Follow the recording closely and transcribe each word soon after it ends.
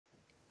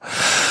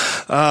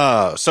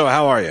So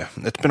how are you?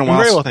 It's been a while.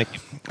 I'm very well, thank you.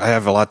 I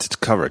have a lot to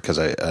cover because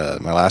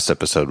my last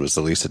episode was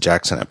the Lisa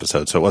Jackson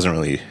episode, so it wasn't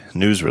really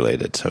news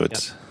related. So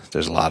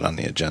there's a lot on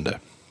the agenda.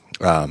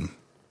 Trying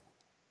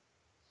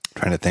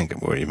to think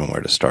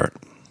where to start.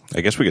 I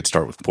guess we could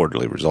start with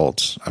quarterly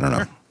results. I don't know.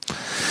 Sure.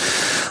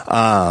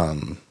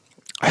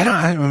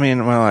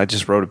 I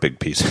just wrote a big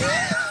piece,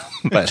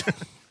 but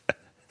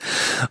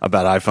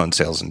about iPhone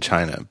sales in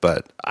China.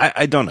 But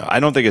I don't know. I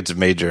don't think it's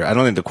major. I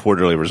don't think the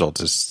quarterly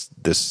results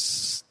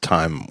this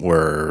time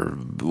were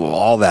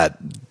all that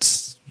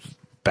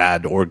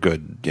bad or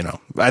good.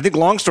 I think,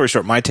 long story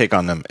short, my take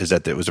on them is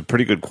that it was a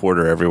pretty good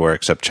quarter everywhere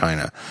except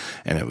China,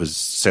 and it was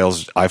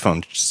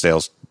iPhone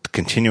sales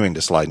continuing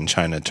to slide in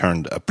China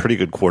turned a pretty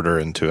good quarter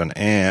into an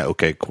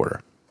okay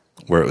quarter,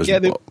 where it was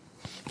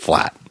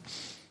flat.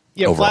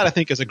 Yeah, overall. Flat, I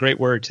think, is a great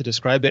word to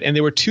describe it. And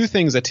there were two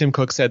things that Tim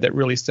Cook said that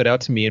really stood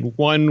out to me. And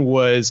one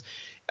was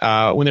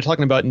when they're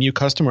talking about new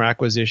customer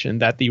acquisition,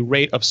 that the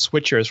rate of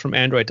switchers from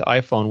Android to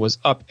iPhone was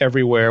up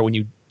everywhere when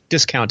you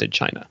discounted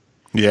China.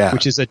 Yeah,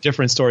 which is a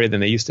different story than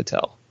they used to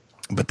tell.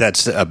 But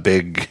that's a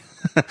big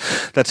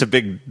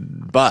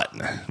but,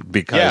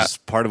 because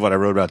part of what I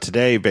wrote about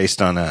today,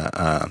 based on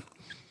a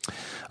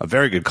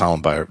very good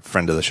column by a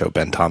friend of the show,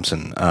 Ben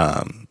Thompson,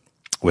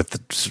 with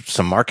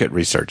some market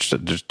research.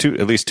 There's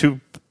at least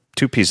two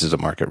pieces of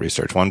market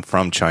research, one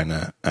from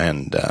China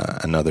and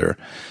another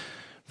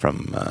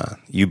from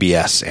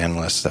UBS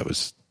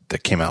analysts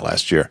that came out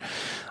last year,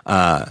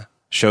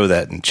 show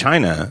that in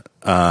China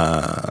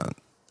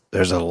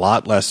there's a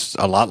lot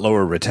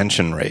lower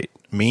retention rate.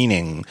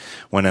 Meaning,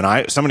 when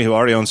somebody who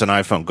already owns an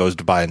iPhone goes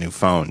to buy a new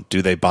phone,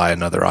 do they buy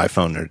another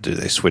iPhone or do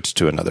they switch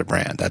to another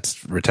brand?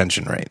 That's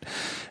retention rate.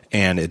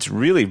 And it's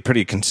really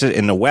pretty consistent.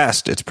 In the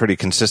West, it's pretty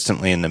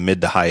consistently in the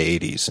mid to high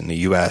 80s. In the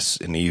US,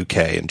 in the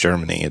UK, in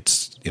Germany,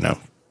 it's,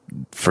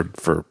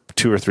 for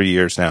 2 or 3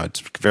 years now,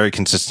 it's very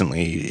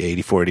consistently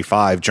 84,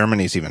 85.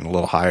 Germany's even a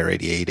little higher,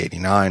 88,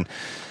 89.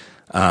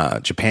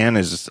 Japan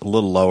is a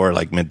little lower,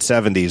 like mid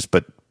 70s,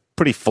 but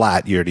pretty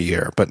flat year to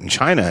year. But in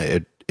China,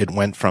 it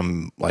went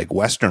from like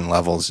Western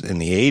levels in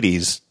the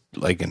 80s,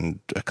 like in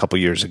a couple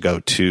years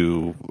ago,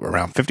 to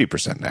around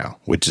 50% now,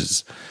 which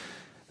is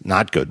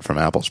not good from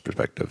Apple's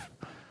perspective.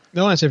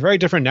 No, it's a very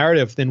different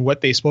narrative than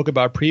what they spoke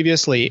about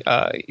previously.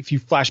 If you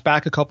flash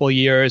back a couple of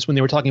years when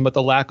they were talking about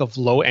the lack of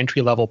low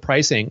entry-level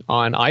pricing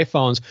on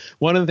iPhones,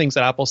 one of the things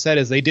that Apple said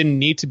is they didn't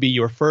need to be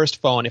your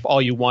first phone if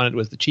all you wanted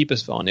was the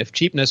cheapest phone. If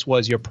cheapness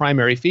was your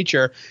primary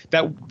feature,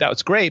 that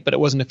was great, but it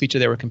wasn't a feature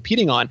they were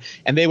competing on.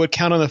 And they would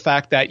count on the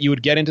fact that you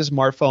would get into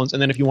smartphones,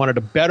 and then if you wanted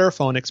a better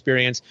phone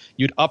experience,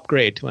 you'd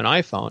upgrade to an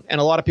iPhone.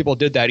 And a lot of people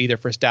did that either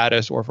for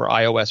status or for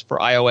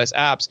iOS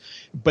apps,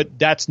 but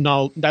that's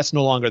no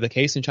longer the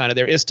case in China.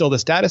 There is still the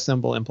status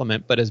symbol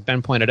implement, but as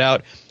Ben pointed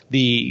out,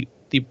 the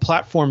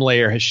platform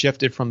layer has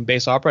shifted from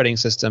base operating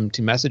system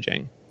to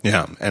messaging.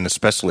 Yeah, and it's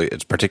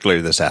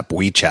particularly this app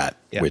WeChat,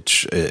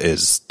 which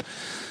is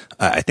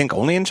I think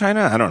only in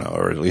China. I don't know,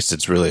 or at least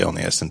it's really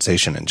only a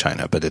sensation in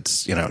China. But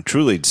it's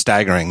truly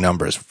staggering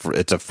numbers.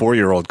 It's a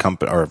 4-year-old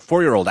company or a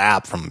 4-year-old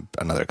app from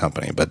another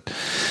company, but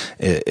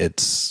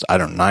it's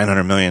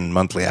 900 million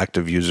monthly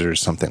active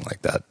users, something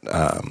like that.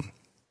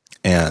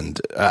 And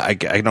I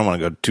don't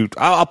want to go too.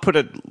 I'll put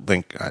a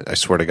link. I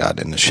swear to God,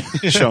 in the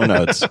show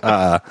notes,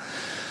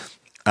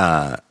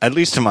 at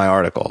least to my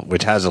article,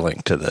 which has a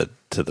link to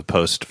the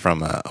post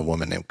from a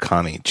woman named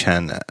Connie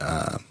Chen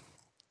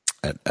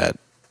at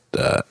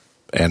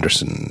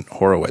Anderson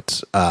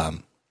Horowitz,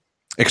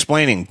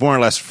 explaining more or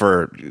less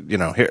here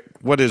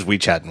what is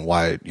WeChat and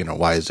why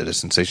is it a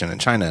sensation in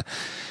China.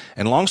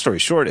 And long story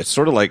short, it's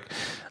sort of like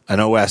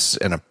an OS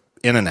in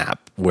an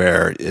app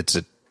where it's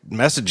a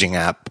messaging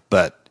app,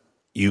 but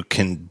you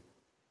can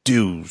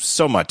do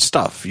so much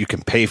stuff. You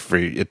can pay for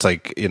it's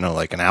like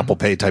like an Apple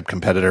Pay type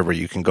competitor where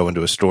you can go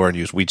into a store and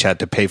use WeChat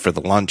to pay for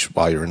the lunch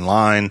while you're in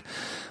line.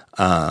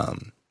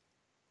 And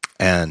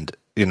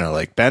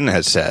like Ben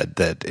has said,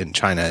 that in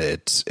China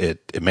it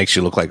makes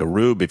you look like a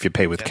rube if you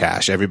pay with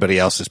cash. Everybody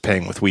else is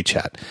paying with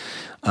WeChat.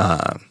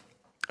 And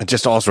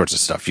just all sorts of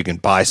stuff. You can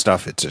buy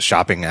stuff. It's a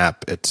shopping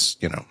app. It's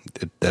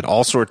that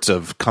all sorts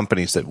of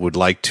companies that would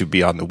like to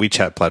be on the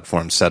WeChat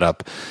platform set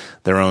up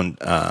their own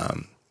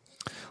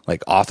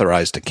like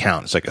authorized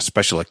account. It's like a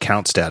special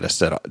account status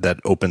that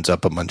opens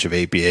up a bunch of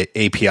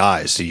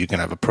APIs, so you can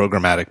have a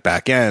programmatic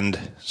back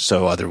end,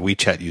 so other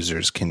WeChat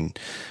users can,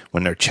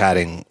 when they're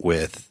chatting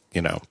with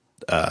Rene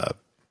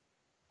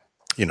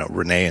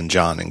and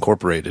John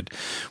Incorporated,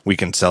 we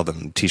can sell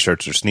them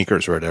T-shirts or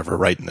sneakers or whatever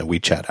right in the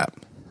WeChat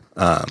app.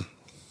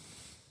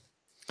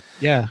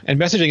 Yeah, and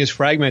messaging is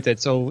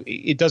fragmented, so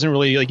it doesn't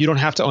really, you don't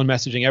have to own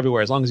messaging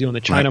everywhere. As long as you own the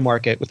China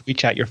market with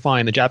WeChat, you're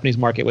fine. The Japanese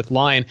market with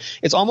Line.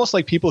 It's almost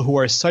like people who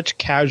are such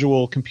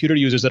casual computer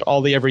users that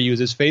all they ever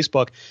use is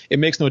Facebook. It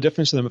makes no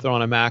difference to them if they're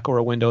on a Mac or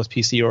a Windows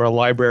PC or a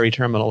library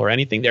terminal or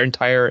anything. Their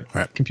entire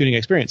computing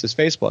experience is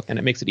Facebook, and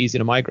it makes it easy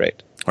to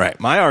migrate. Right.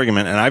 My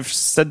argument, and I've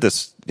said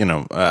this,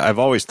 I've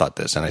always thought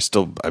this, and I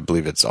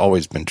believe it's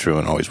always been true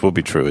and always will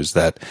be true, is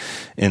that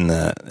in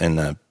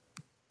the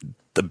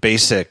the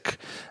basic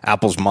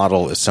Apple's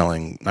model is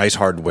selling nice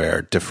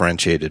hardware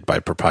differentiated by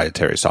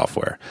proprietary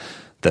software.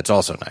 That's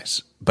also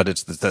nice, but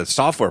it's the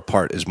software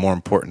part is more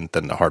important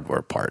than the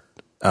hardware part,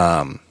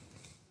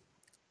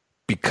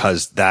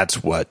 because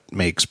that's what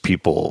makes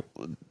people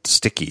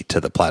sticky to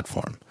the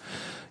platform,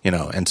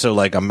 And so,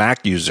 like a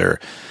Mac user,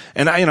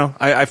 and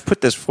I've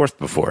put this forth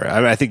before.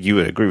 I think you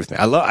would agree with me.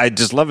 I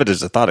just love it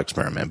as a thought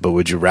experiment. But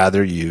would you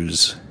rather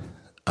use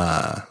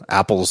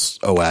Apple's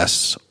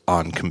OS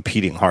on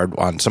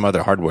on some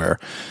other hardware,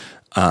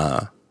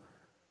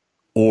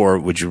 or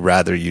would you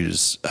rather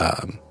use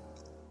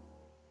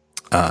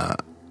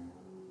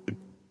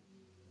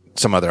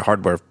some other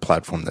hardware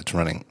platform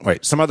running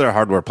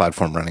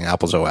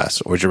Apple's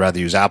OS, or would you rather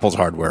use Apple's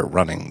hardware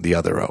running the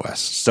other OS?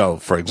 So,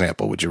 for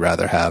example, would you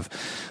rather have,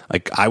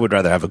 I would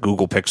rather have a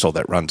Google Pixel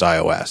that runs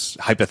iOS,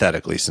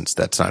 hypothetically, since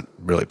that's not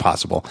really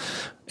possible,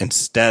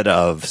 instead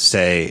of,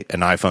 say, an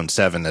iPhone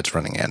 7 that's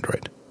running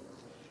Android.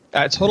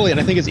 Totally, and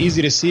I think it's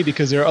easy to see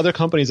because there are other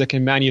companies that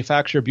can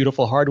manufacture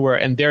beautiful hardware,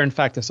 and they're in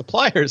fact the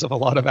suppliers of a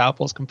lot of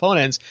Apple's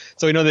components.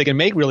 So we know they can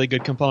make really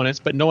good components,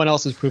 but no one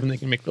else has proven they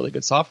can make really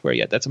good software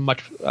yet. That's a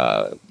much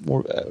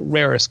more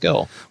rarer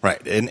skill.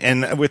 Right,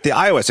 and with the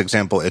iOS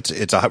example, it's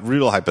a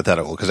real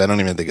hypothetical because I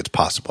don't even think it's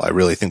possible. I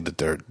really think that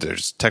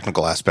there's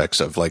technical aspects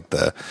of like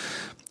the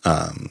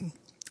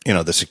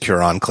the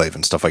secure enclave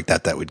and stuff like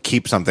that would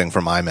keep something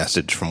from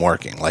iMessage from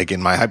working. Like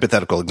in my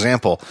hypothetical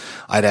example,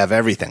 I'd have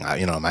everything. My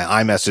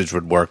iMessage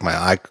would work,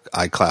 my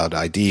iCloud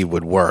ID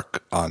would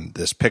work on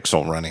this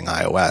Pixel running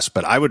iOS,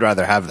 but I would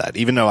rather have that,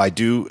 even though I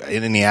do,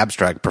 in the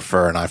abstract,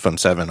 prefer an iPhone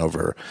 7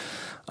 over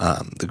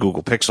the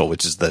Google Pixel,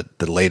 which is the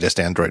latest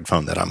Android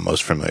phone that I'm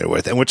most familiar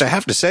with, and which I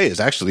have to say is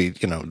actually,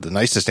 the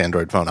nicest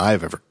Android phone I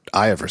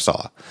ever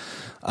saw.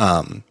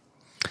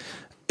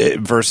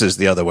 Versus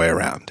the other way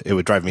around. It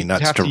would drive me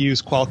nuts. You have to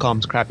use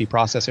Qualcomm's crappy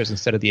processors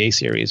instead of the A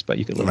series, but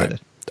you could live with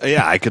it.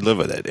 Yeah, I could live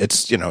with it.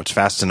 It's it's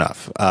fast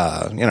enough.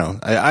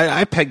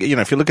 I peg.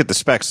 If you look at the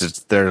specs,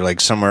 they're like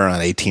somewhere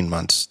around 18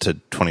 months to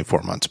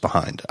 24 months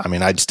behind. I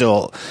mean, I'd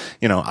still,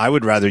 I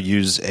would rather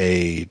use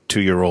a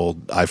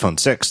 2-year-old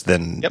iPhone 6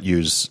 than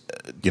use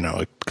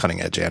a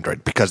cutting edge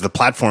Android, because the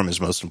platform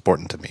is most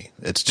important to me.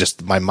 It's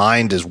just my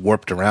mind is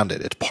warped around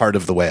it. It's part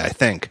of the way I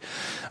think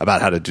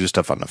about how to do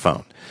stuff on the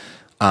phone.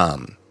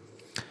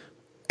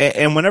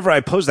 And whenever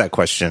I pose that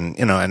question,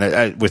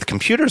 with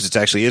computers, it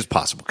actually is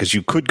possible, because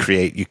you can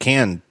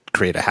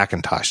create a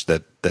Hackintosh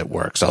that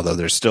works, although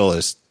there still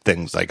is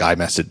things like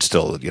iMessage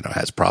still,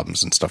 has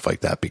problems and stuff like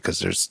that, because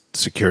there's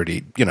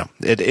security,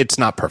 it's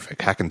not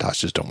perfect.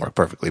 Hackintoshes don't work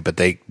perfectly, but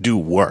they do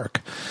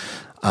work.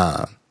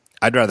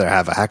 I'd rather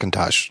have a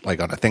Hackintosh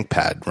like on a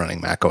ThinkPad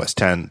running Mac OS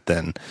X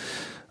than,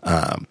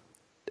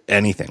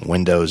 anything,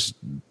 Windows,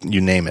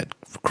 you name it,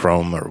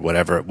 Chrome or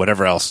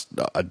whatever else,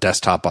 a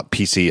desktop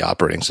PC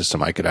operating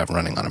system I could have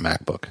running on a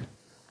MacBook.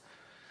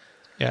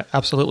 Yeah,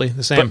 absolutely.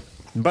 The same.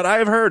 But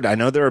I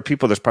know there are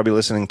people that's probably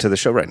listening to the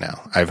show right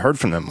now. I've heard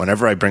from them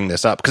whenever I bring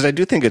this up, because I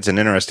do think it's an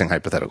interesting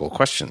hypothetical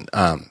question.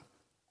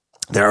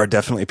 There are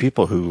definitely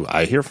people who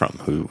I hear from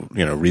who,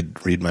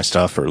 read my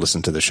stuff or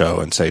listen to the show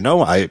and say,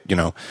 no, I,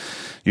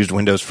 used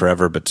Windows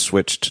forever, but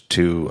switched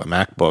to a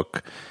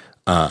MacBook,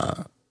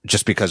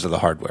 just because of the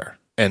hardware.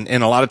 And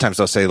a lot of times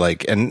they'll say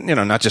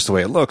not just the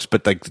way it looks,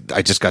 but like,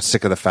 I just got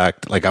sick of the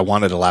fact, like I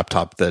wanted a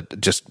laptop that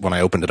just when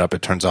I opened it up,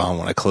 it turns on.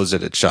 When I close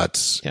it, it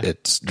shuts. Yeah.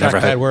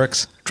 Trackpad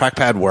works.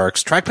 Trackpad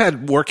works.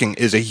 Trackpad working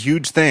is a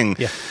huge thing.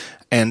 Yeah.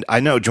 And I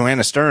know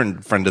Joanna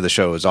Stern, friend of the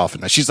show, is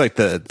often, she's like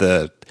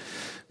the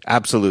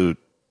absolute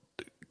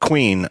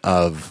queen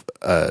of,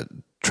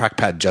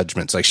 trackpad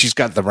judgments. Like she's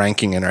got the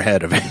ranking in her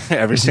head of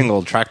every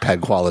single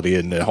trackpad quality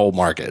in the whole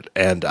market.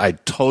 And I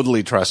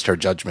totally trust her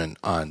judgment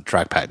on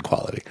trackpad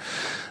quality.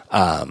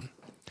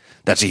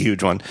 That's a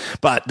huge one.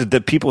 But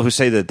the people who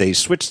say that they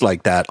switched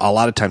like that, a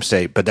lot of times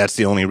say, but that's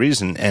the only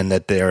reason. And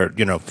that they're,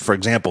 for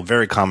example,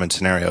 very common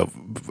scenario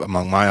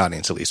among my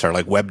audience, at least, are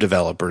like web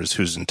developers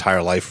whose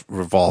entire life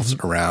revolves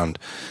around,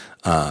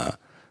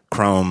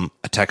 Chrome,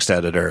 a text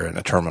editor, and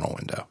a terminal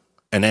window.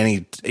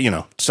 And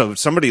so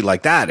somebody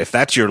like that, if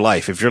that's your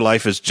life, if your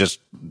life is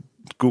just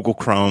Google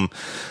Chrome,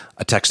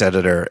 a text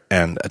editor,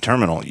 and a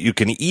terminal, you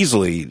can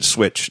easily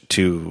switch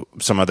to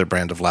some other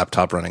brand of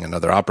laptop running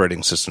another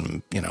operating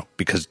system,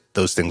 because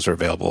those things are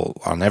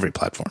available on every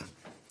platform.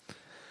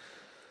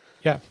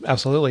 Yeah,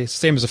 absolutely.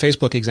 Same as the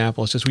Facebook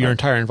example. It's just your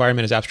entire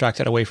environment is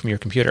abstracted away from your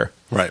computer.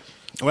 Right.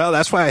 Well,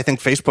 that's why I think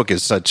Facebook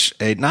is such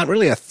not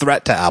really a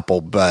threat to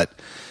Apple, but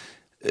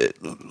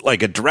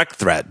like a direct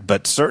threat,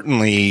 but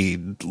certainly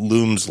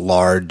looms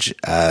large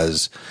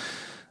as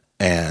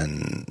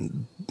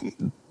an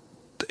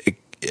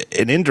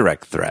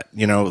indirect threat.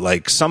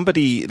 Like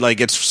somebody, like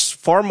it's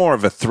far more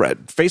of a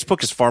threat.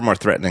 Facebook is far more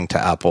threatening to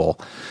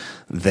Apple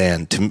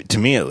than, to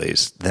me at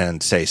least, than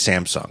say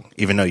Samsung,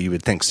 even though you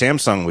would think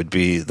Samsung would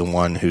be the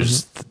one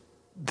who's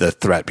the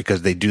threat,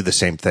 because they do the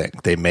same thing.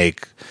 They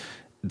make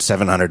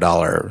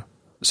 $700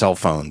 cell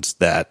phones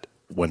that,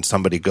 when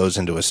somebody goes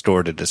into a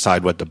store to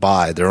decide what to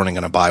buy, they're only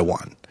going to buy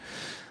one.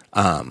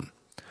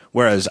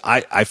 Whereas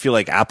I feel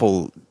like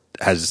Apple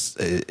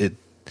it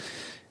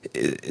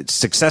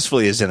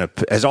successfully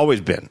has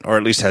always been, or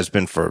at least has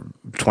been for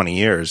 20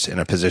 years, in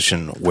a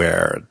position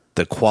where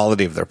the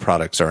quality of their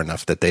products are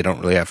enough that they don't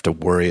really have to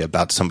worry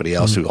about somebody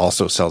else who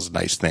also sells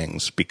nice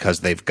things, because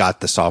they've got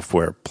the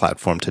software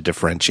platform to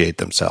differentiate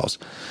themselves.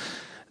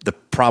 The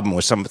problem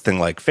with something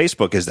like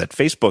Facebook is that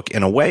Facebook,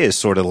 in a way, is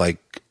sort of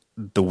like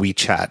the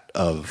WeChat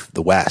of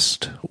the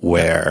West,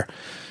 where,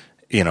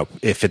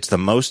 if it's the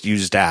most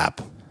used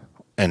app,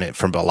 and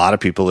from a lot of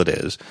people it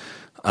is,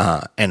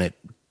 and it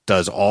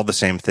does all the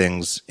same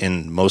things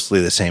in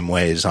mostly the same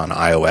ways on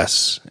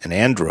iOS and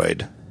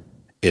Android,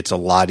 it's a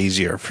lot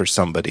easier for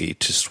somebody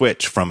to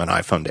switch from an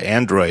iPhone to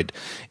Android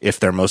if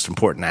their most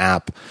important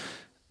app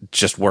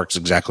just works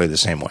exactly the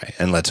same way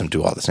and lets them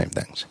do all the same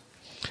things.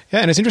 Yeah,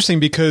 and it's interesting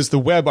because the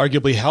web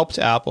arguably helped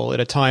Apple at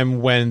a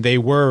time when they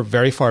were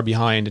very far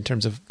behind in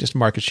terms of just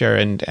market share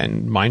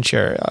and mind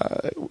share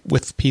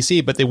with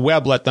PC, but the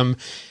web let them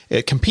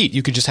compete.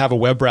 You could just have a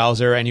web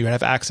browser and you would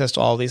have access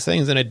to all these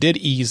things, and it did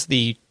ease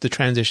the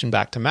transition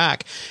back to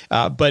Mac.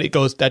 But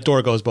that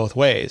door goes both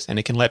ways, and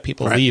it can let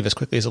people leave as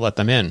quickly as it let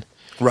them in.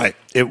 Right.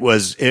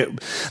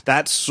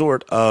 That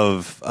sort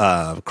of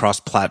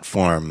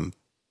cross-platform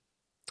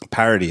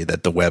parity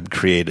that the web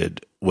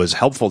created was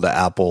helpful to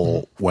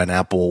Apple when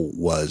Apple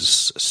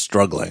was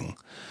struggling,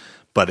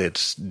 but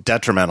it's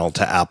detrimental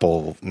to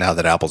Apple now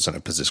that Apple's in a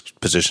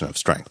position of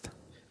strength.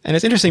 And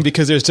it's interesting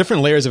because there's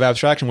different layers of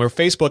abstraction where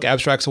Facebook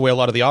abstracts away a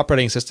lot of the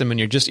operating system and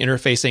you're just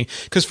interfacing.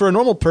 Because for a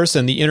normal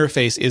person, the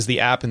interface is the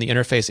app and the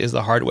interface is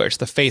the hardware. It's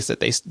the face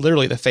that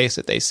literally the face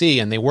that they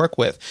see and they work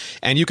with.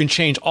 And you can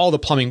change all the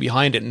plumbing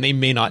behind it and they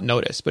may not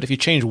notice. But if you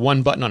change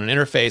one button on an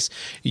interface,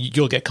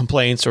 you'll get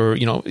complaints or,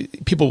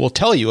 people will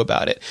tell you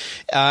about it.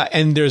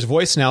 And there's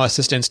voice now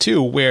assistants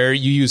too, where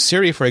you use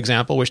Siri, for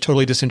example, which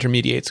totally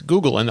disintermediates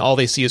Google and all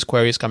they see is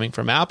queries coming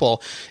from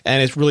Apple.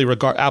 And it's really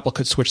Apple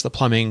could switch the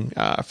plumbing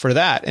for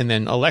that. And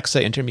then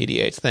Alexa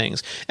intermediates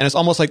things. And it's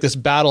almost like this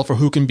battle for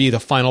who can be the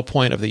final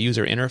point of the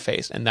user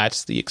interface. And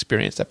that's the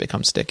experience that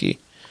becomes sticky.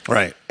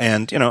 Right.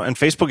 And, and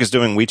Facebook is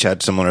doing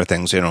WeChat similar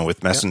things,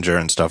 with Messenger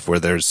and stuff where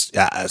there's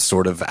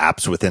sort of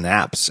apps within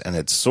apps. And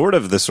it's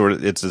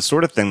it's the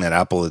sort of thing that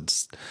Apple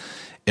is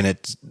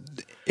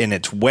in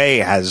its way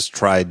has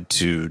tried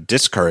to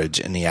discourage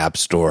in the App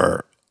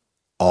Store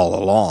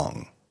all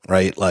along,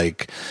 right?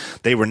 Like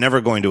they were never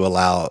going to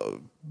allow,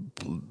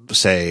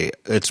 say,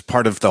 it's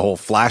part of the whole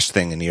Flash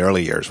thing in the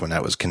early years when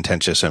that was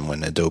contentious and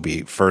when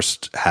Adobe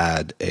first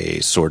had a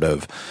sort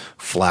of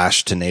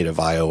Flash to native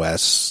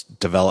iOS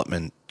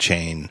development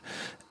chain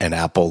and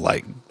Apple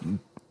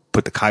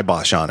put the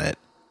kibosh on it.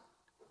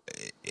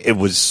 It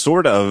was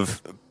sort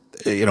of,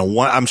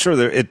 I'm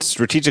sure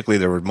strategically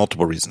there were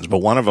multiple reasons, but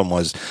one of them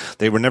was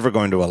they were never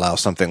going to allow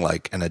something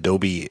like an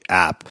Adobe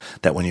app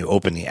that when you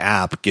open the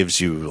app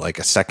gives you like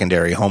a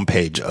secondary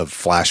homepage of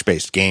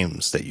Flash-based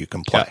games that you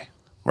can play. Yeah.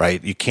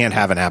 Right? You can't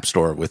have an app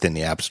store within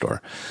the app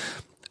store,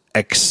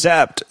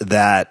 except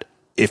that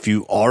if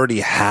you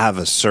already have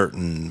a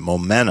certain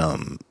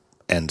momentum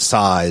and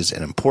size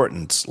and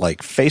importance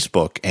like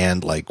Facebook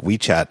and like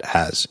WeChat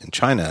has in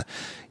China,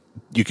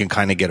 you can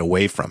kind of get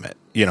away from it,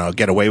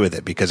 get away with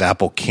it because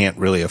Apple can't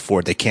really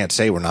afford, they can't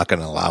say we're not going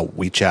to allow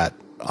WeChat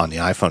on the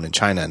iPhone in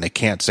China, and they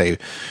can't say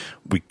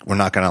we're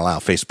not going to allow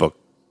Facebook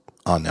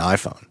on the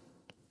iPhone.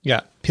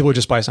 Yeah. People would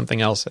just buy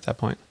something else at that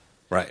point.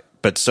 Right.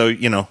 But so,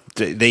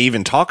 they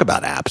even talk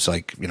about apps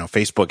like,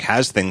 Facebook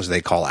has things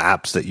they call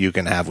apps that you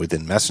can have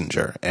within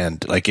Messenger.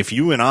 And like if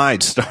you and I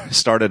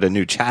started a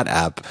new chat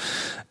app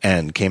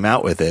and came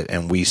out with it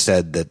and we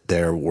said that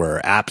there were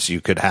apps you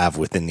could have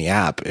within the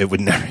app, it would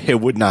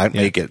not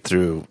make it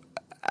through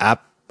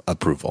app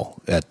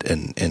approval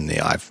in the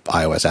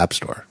iOS App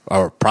Store,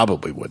 or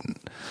probably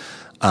wouldn't.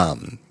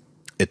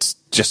 It's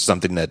just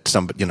something that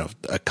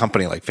a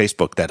company like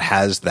Facebook that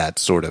has that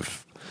sort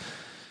of,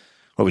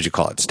 what would you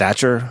call it,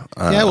 stature?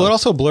 Yeah, well, it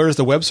also blurs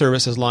the web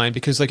services line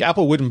because like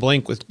Apple wouldn't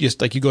blink with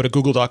just like you go to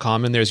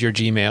google.com and there's your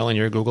Gmail and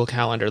your Google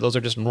Calendar. Those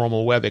are just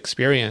normal web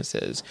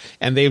experiences.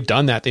 And they've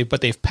done that,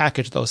 but they've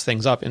packaged those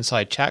things up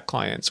inside chat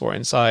clients or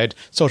inside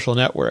social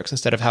networks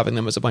instead of having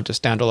them as a bunch of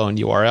standalone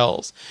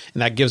URLs.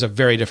 And that gives a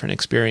very different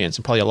experience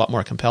and probably a lot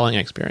more compelling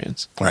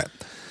experience. Right.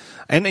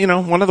 And,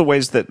 one of the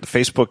ways that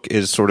Facebook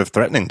is sort of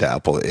threatening to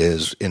Apple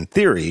is, in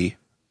theory,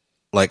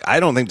 like, I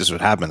don't think this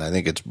would happen. I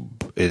think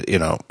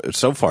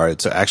so far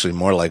it's actually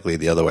more likely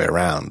the other way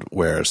around,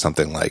 where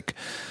something like,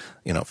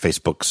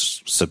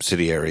 Facebook's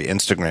subsidiary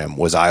Instagram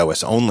was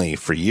iOS only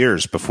for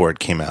years before it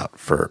came out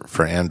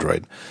for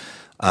Android.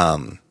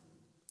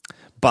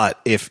 But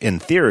if in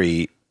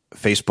theory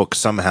Facebook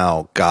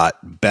somehow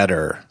got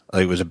better,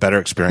 like it was a better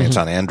experience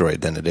on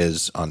Android than it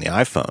is on the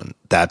iPhone,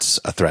 that's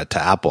a threat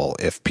to Apple.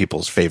 If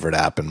people's favorite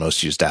app and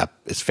most used app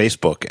is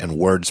Facebook and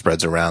word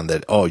spreads around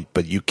that,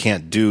 but you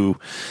can't do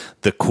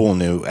the cool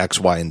new X,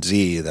 Y, and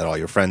Z that all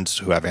your friends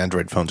who have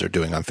Android phones are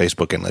doing on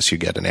Facebook unless you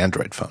get an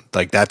Android phone.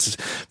 Like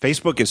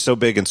Facebook is so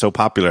big and so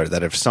popular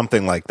that if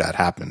something like that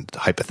happened,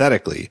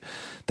 hypothetically,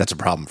 that's a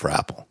problem for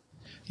Apple.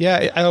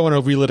 Yeah, I don't want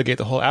to relitigate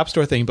the whole App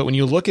Store thing, but when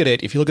you look at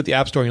it, if you look at the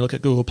App Store and you look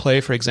at Google Play,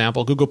 for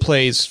example, Google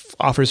Play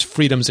offers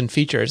freedoms and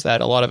features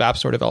that a lot of App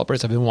Store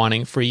developers have been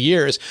wanting for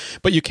years,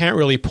 but you can't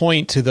really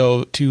point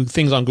to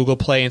things on Google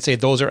Play and say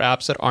those are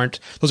apps that aren't,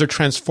 those are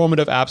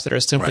transformative apps that are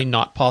simply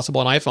not possible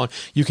on iPhone.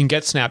 You can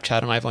get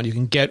Snapchat on iPhone, you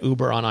can get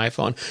Uber on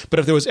iPhone, but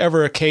if there was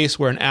ever a case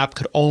where an app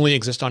could only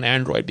exist on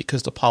Android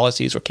because the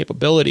policies or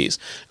capabilities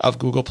of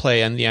Google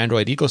Play and the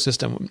Android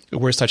ecosystem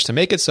were such to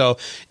make it so,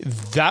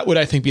 that would,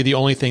 I think, be the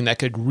only thing that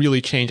could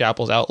really change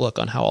Apple's outlook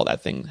on how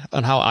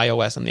on how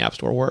iOS and the App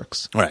Store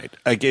works. Right.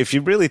 Like, if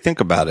you really think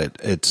about it,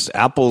 it's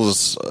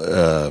Apple's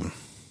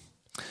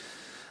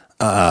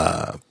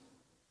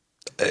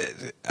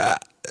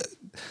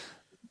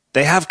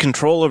they have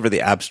control over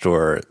the App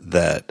Store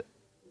that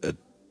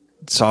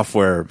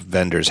software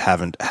vendors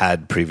haven't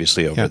had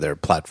previously over their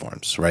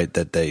platforms, right?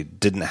 That they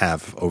didn't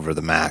have over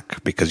the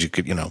Mac, because you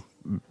can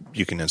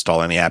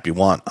install any app you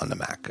want on the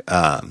Mac.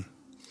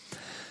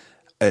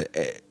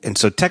 And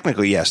so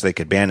technically, yes, they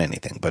could ban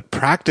anything, but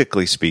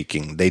practically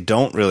speaking, they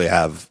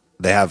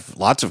have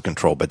lots of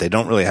control, but they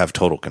don't really have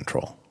total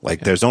control.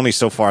 Like, there's only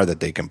so far that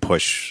they can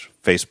push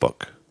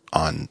Facebook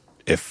on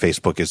if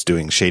Facebook is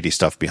doing shady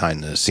stuff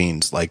behind the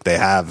scenes, like they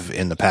have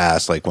in the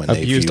past, like when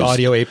they've used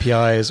audio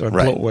APIs or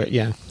bloatware.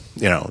 Yeah.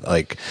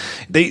 Like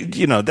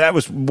that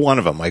was one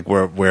of them, like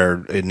where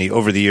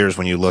over the years,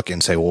 when you look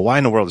and say, well, why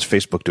in the world is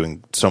Facebook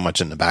doing so much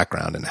in the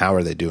background, and how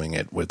are they doing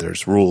it where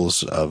there's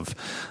rules of,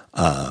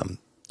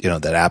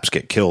 that apps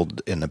get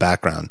killed in the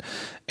background.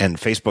 And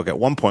Facebook, at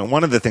one point,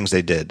 one of the things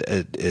they did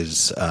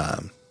is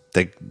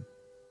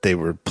they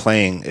were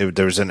playing.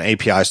 There's an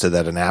API so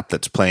that an app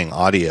that's playing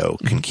audio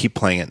can keep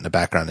playing it in the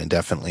background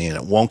indefinitely, and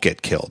it won't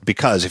get killed.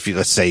 Because if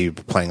let's say you're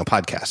playing a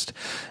podcast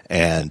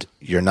and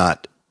you're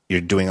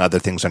doing other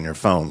things on your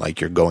phone,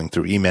 like you're going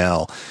through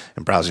email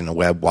and browsing the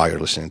web while you're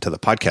listening to the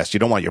podcast, you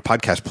don't want your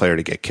podcast player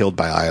to get killed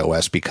by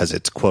iOS because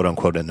it's quote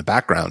unquote in the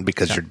background,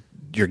 because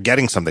you're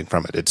getting something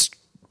from it. It's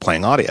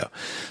playing audio.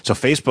 So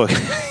Facebook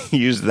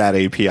used that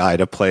API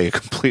to play a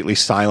completely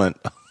silent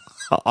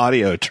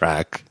audio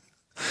track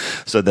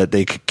so that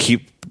they could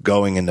keep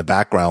going in the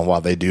background while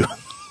they do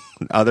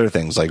other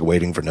things, like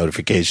waiting for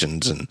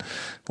notifications and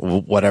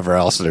whatever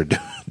else they're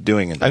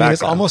doing in the background.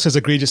 It's almost as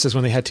egregious as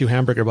when they had two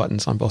hamburger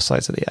buttons on both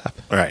sides of the app.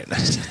 Right.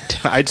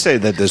 I'd say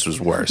that this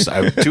was worse.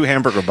 Two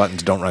hamburger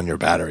buttons don't run your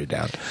battery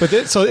down.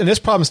 And this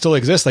problem still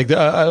exists. Like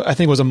I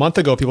think it was a month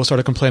ago, people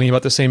started complaining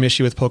about the same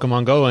issue with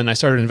Pokemon Go, and I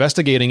started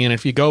investigating. And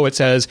if you go, it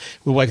says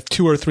like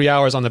 2 or 3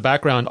 hours on the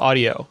background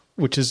audio,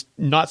 which is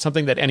not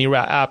something that any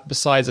app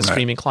besides a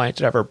streaming client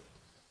should ever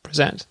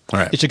present.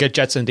 Right. It should get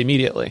jettisoned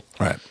immediately.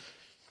 Right.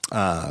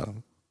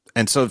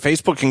 And so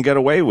Facebook can get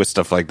away with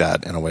stuff like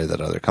that in a way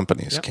that other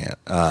companies can't.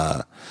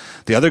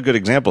 The other good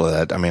example of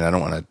that, I mean, I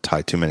don't want to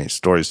tie too many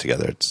stories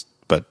together,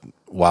 but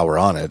while we're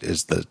on it,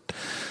 is the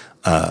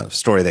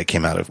story that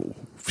came out a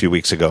few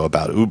weeks ago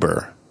about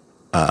Uber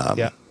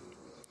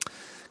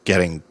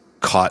getting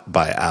caught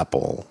by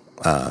Apple.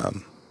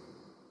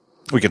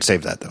 We could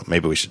save that, though.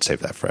 Maybe we should save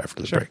that for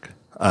after the break.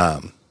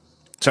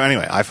 So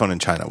anyway, iPhone in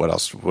China. What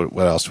else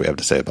do we have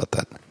to say about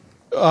that?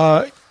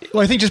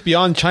 Well, I think just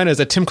beyond China is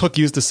that Tim Cook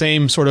used the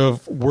same sort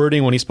of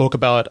wording when he spoke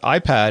about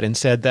iPad, and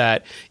said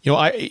that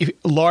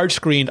large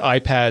screened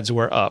iPads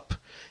were up.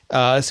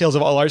 Sales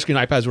of all large screen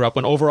iPads were up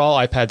when overall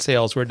iPad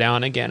sales were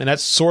down again, and that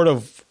sort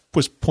of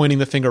was pointing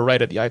the finger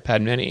right at the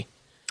iPad Mini.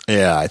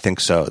 Yeah, I think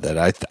so. That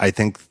I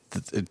think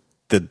the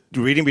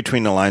reading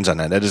between the lines on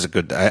that is a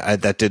good.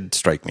 That did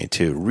strike me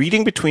too.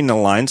 Reading between the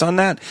lines on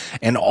that,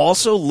 and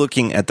also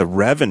looking at the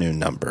revenue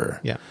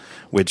number,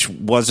 which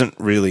wasn't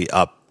really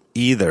up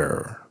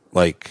either.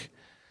 Like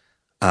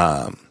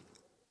for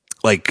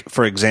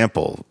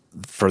example,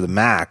 for the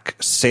Mac,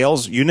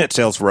 unit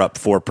sales were up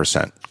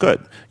 4%.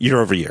 Good. Year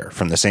over year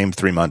from the same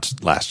 3 months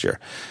last year.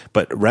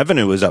 But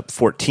revenue was up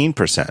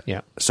 14%.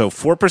 Yeah. So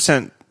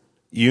 4%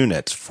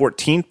 units,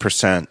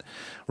 14%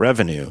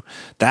 revenue.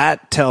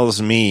 That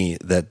tells me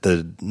that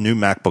the new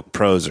MacBook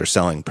Pros are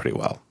selling pretty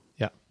well.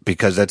 Yeah.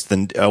 Because that's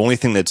the only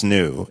thing that's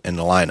new in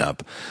the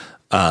lineup.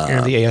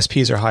 And the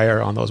ASPs are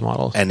higher on those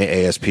models. And the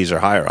ASPs are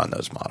higher on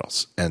those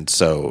models. And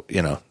so,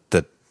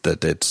 that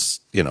it's,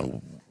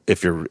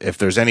 if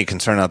there's any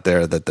concern out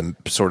there that the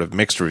sort of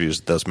mixed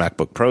reviews those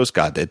MacBook Pros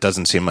got, it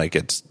doesn't seem like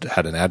it's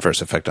had an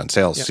adverse effect on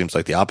sales. It seems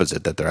like the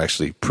opposite, that they're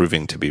actually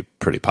proving to be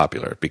pretty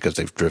popular because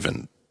they've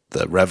driven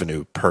the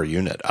revenue per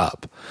unit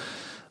up.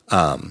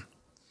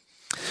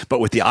 But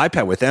with the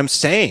iPad, with them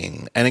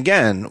saying, and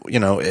again,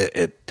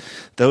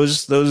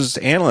 those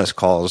analyst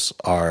calls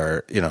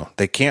are,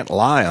 they can't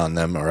lie on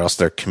them or else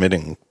they're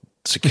committing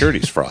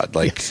securities fraud.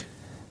 Like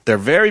they're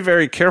very,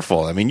 very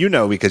careful. I mean,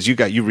 because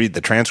you read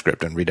the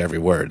transcript and read every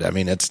word. I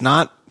mean, it's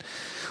not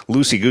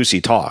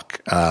loosey-goosey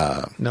talk.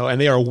 No,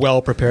 and they are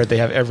well prepared. They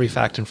have every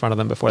fact in front of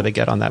them before they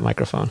get on that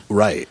microphone.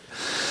 Right.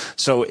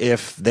 So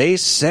if they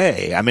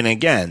say, I mean,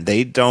 again,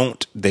 in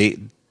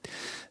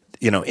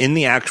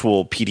the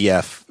actual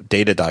PDF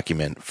data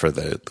document for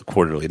the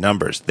quarterly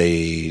numbers,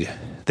 they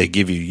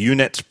give you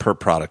units per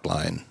product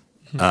line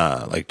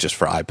like just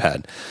for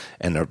iPad,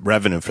 and the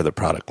revenue for the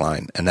product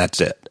line, and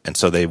that's it. And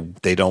so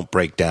they don't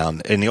break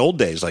down. In the old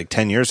days, like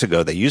 10 years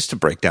ago, they used to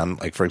break down,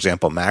 like for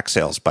example, Mac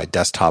sales by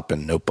desktop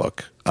and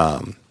notebook.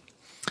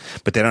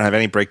 But they don't have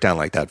any breakdown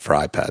like that for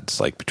iPads,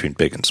 like between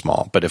big and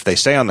small. But if they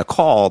say on the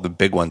call the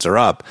big ones are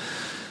up,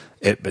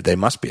 but they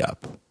must be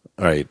up,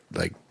 right?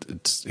 Like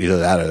it's either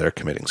that or they're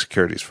committing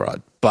securities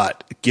fraud.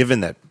 But given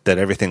that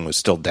everything was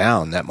still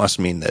down, that must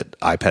mean that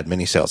iPad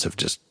mini sales have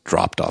just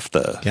dropped off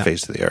the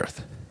face of the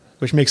earth.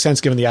 Which makes sense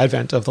given the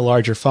advent of the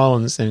larger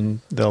phones and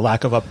the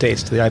lack of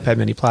updates to the iPad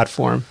mini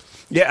platform.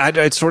 Yeah,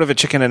 it's sort of a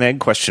chicken and egg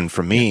question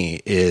for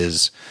me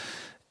is,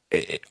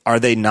 are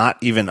they not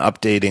even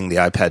updating the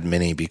iPad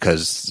mini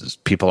because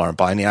people aren't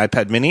buying the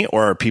iPad mini,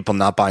 or are people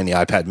not buying the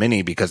iPad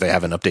mini because they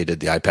haven't updated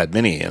the iPad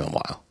mini in a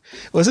while?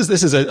 Well,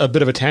 this is a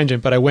bit of a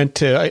tangent, but I went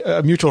to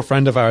a mutual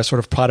friend of ours sort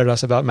of prodded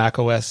us about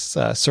macOS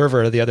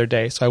server the other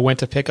day. So I went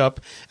to pick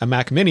up a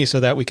Mac mini so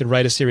that we could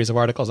write a series of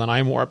articles on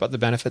iMore about the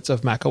benefits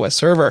of macOS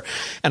server.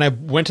 And I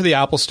went to the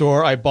Apple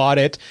store, I bought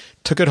it,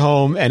 took it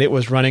home, and it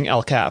was running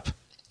El Cap.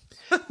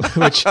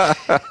 Which,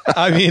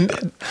 I mean,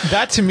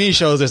 that to me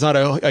shows there's not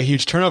a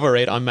huge turnover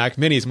rate on Mac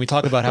minis. And we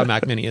talk about how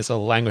Mac mini is a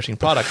languishing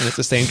product and it's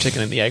the same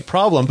chicken and the egg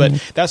problem. But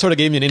that sort of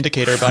gave me an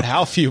indicator about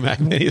how few Mac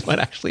minis might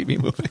actually be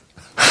moving.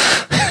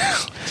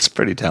 It's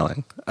pretty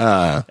telling.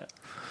 It's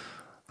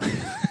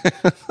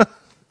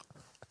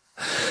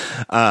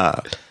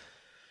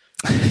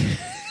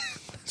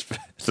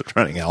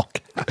running elk.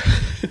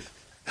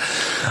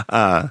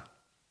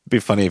 Be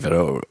funny if it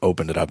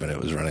opened it up and it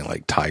was running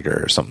like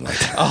Tiger or something like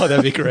that. Oh,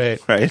 that'd be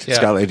great. Right? Yeah. It's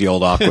got like the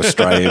old aqua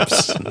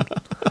stripes.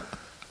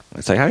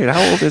 It's like,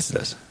 how old is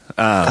this?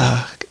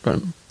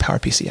 Run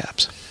PowerPC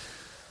apps.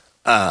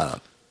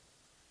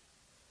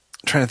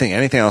 Trying to think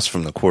anything else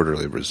from the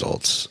quarterly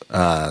results.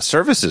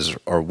 Services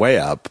are way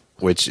up,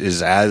 which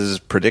is as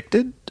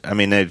predicted. I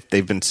mean,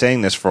 they've been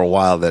saying this for a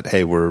while that,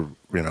 hey, we're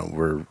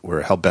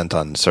hell bent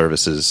on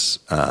services.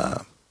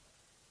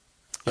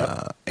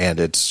 And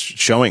it's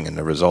showing in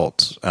the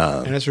results.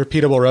 And it's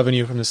repeatable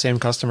revenue from the same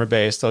customer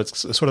base. So it's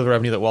sort of the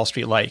revenue that Wall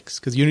Street likes.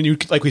 Because you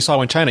like we saw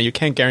in China, you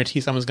can't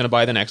guarantee someone's going to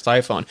buy the next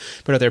iPhone.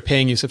 But if they're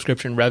paying you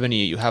subscription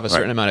revenue, you have a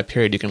certain amount of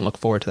period you can look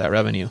forward to that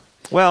revenue.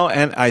 Well,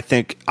 and I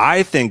think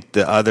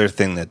the other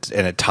thing and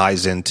it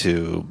ties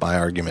into my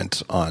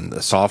argument on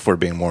the software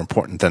being more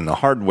important than the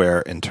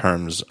hardware in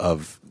terms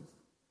of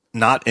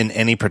not in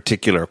any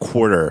particular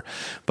quarter,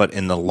 but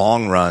in the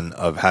long run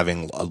of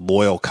having a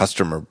loyal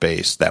customer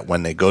base that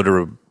when they go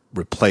to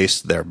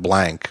replace their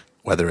blank,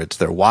 whether it's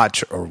their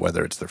watch or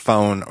whether it's their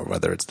phone or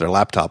whether it's their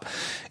laptop,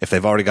 if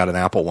they've already got an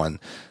Apple one,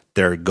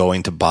 they're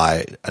going to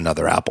buy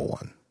another Apple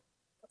one.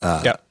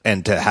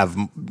 And to have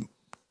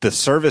the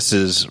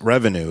services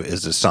revenue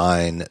is a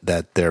sign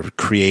that they're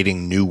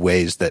creating new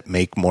ways that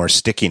make more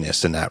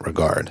stickiness in that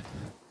regard.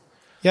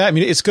 Yeah, I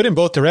mean, it's good in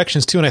both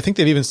directions, too. And I think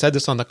they've even said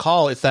this on the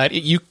call. It's that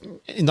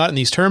not in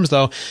these terms,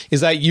 though, is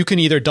that you can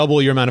either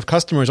double your amount of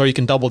customers or you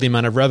can double the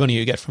amount of revenue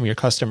you get from your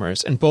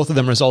customers. And both of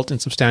them result in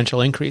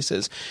substantial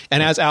increases.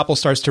 And as Apple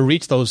starts to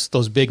reach those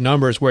big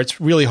numbers where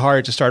it's really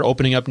hard to start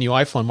opening up new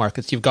iPhone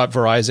markets, you've got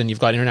Verizon, you've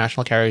got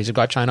international carriers, you've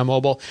got China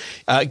Mobile,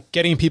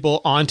 getting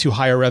people onto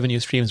higher revenue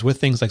streams with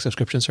things like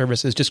subscription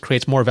services just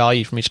creates more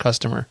value from each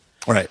customer.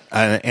 Right.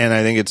 And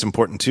I think it's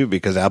important, too,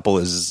 because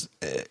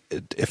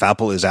if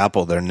Apple is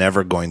Apple, they're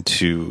never going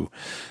to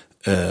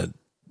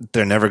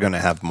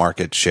have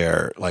market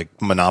share,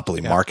 like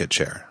monopoly market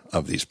share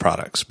of these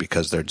products,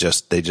 because it's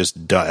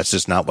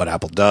just not what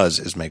Apple does,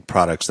 is make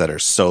products that are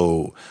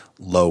so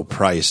low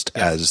priced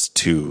as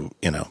to,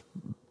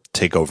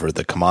 take over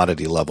the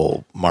commodity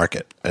level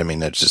market. I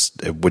mean, an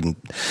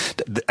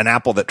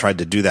Apple that tried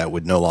to do that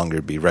would no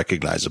longer be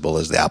recognizable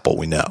as the Apple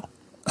we know.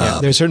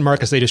 There's certain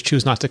markets they just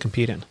choose not to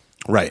compete in.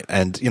 Right.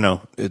 And,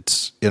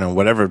 it's,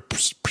 whatever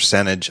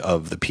percentage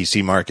of the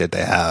PC market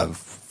they have,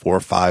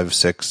 4, 5,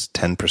 6,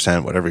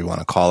 10%, whatever you want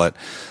to call it,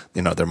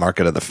 their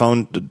market of the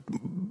phone,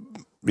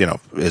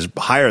 is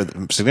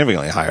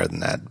significantly higher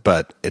than that,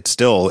 but it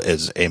still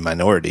is a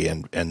minority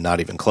and not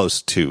even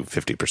close to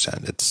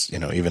 50%. It's,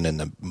 even in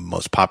the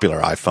most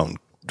popular iPhone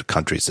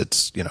countries,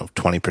 it's,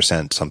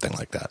 20%, something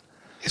like that.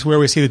 It's where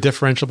we see the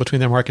differential between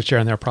their market share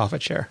and their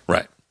profit share.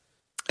 Right.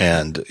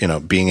 And,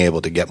 being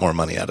able to get more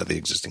money out of the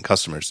existing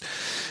customers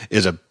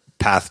is a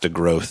path to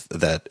growth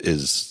that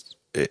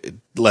it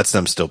lets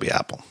them still be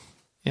Apple.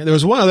 Yeah, there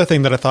was one other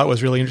thing that I thought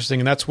was really interesting,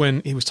 and that's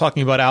when he was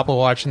talking about Apple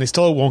Watch, and they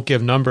still won't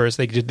give numbers.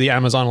 They did the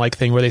Amazon-like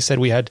thing where they said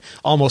we had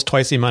almost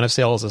twice the amount of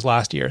sales as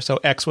last year. So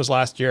X was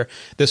last year,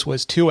 this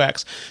was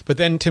 2X. But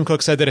then Tim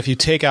Cook said that if you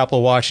take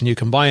Apple Watch and you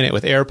combine it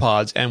with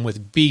AirPods and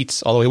with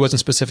Beats, although he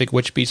wasn't specific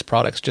which Beats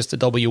products, just the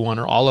W1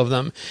 or all of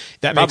them,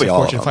 that makes a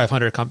Fortune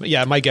 500 company.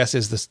 Yeah, my guess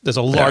is there's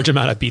a large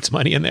amount of Beats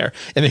money in there.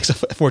 It makes a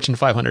Fortune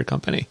 500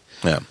 company.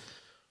 Yeah.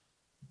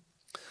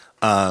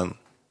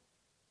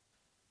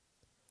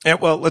 Yeah,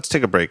 well, let's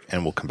take a break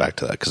and we'll come back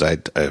to that because I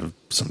have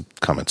some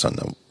comments on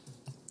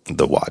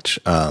the watch.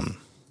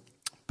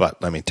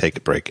 But let me take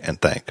a break and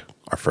thank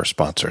our first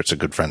sponsor. It's a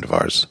good friend of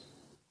ours.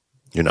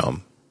 You know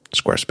him,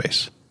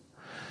 Squarespace.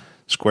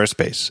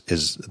 Squarespace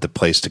is the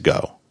place to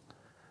go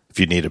if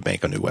you need to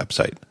make a new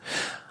website.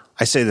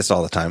 I say this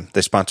all the time.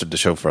 They sponsored the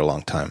show for a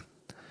long time.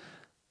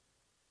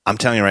 I'm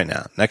telling you right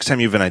now, next time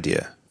you have an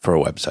idea for a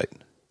website,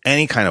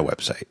 any kind of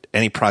website,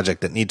 any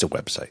project that needs a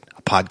website,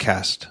 a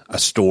podcast, a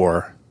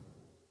store,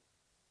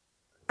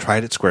 try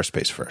it at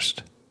Squarespace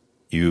first.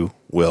 You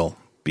will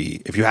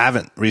be, if you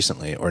haven't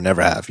recently or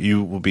never have,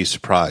 you will be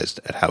surprised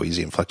at how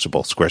easy and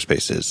flexible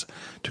Squarespace is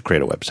to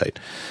create a website.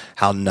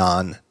 How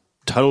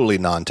totally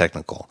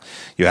non-technical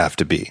you have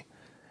to be.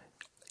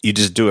 You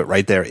just do it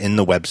right there in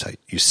the website.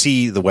 You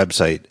see the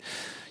website,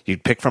 you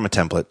pick from a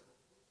template.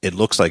 It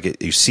looks like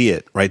it. You see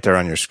it right there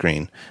on your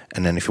screen.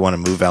 And then if you want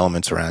to move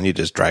elements around, you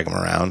just drag them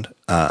around.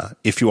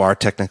 If you are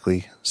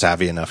technically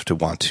savvy enough to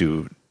want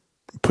to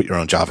put your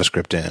own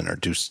JavaScript in or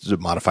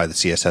modify the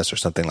CSS or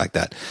something like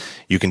that,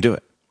 you can do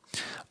it.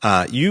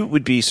 You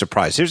would be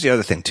surprised. Here's the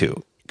other thing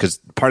too, because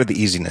part of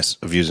the easiness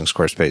of using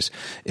Squarespace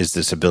is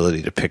this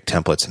ability to pick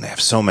templates, and they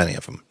have so many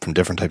of them from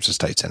different types of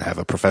sites and have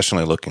a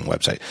professionally looking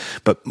website.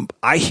 But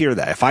I hear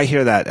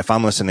that. If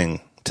I'm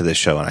listening to this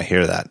show and I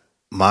hear that,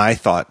 my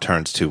thought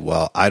turns to,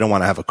 well, I don't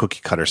want to have a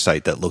cookie cutter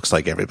site that looks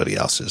like everybody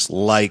else's.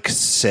 Like,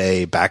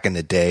 say, back in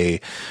the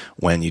day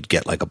when you'd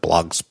get like a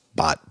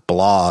Blogspot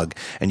blog,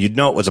 and you'd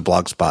know it was a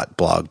Blogspot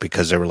blog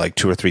because there were like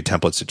 2 or 3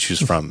 templates to choose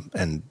from,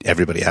 and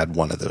everybody had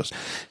one of those.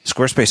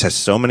 Squarespace has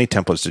so many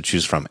templates to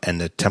choose from, and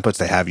the templates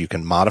they have, you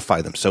can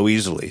modify them so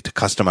easily to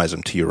customize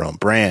them to your own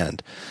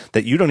brand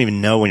that you don't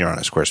even know when you're on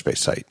a Squarespace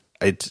site.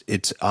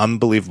 It's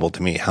unbelievable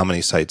to me how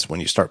many sites, when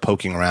you start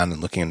poking around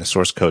and looking in the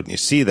source code and you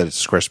see that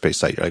it's a Squarespace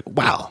site, you're like,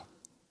 wow,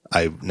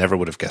 I never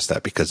would have guessed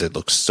that because it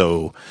looks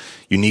so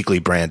uniquely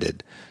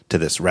branded to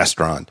this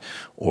restaurant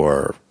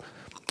or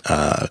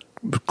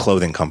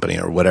clothing company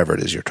or whatever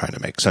it is you're trying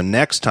to make. So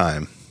next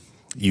time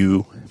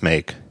you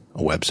make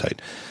a website,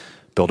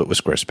 build it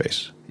with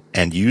Squarespace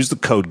and use the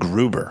code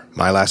Gruber,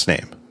 my last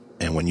name.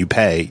 And when you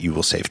pay, you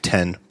will save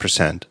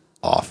 10%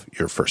 off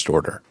your first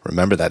order.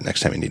 Remember that next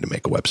time you need to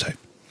make a website.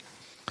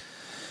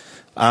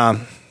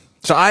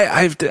 So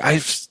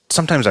I've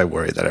sometimes I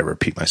worry that I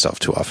repeat myself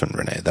too often,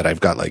 Rene, that I've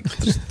got like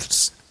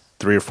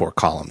 3 or 4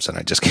 columns and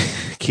I just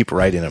keep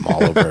writing them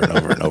all over and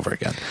over and over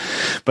again.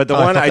 But the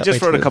one I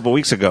just wrote a couple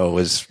weeks ago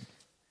was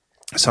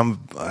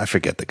I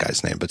forget the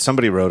guy's name, but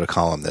somebody wrote a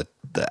column that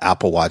the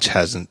Apple Watch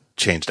hasn't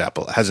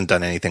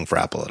done anything for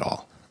Apple at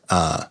all.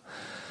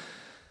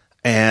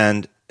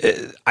 And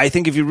I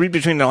think if you read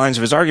between the lines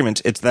of his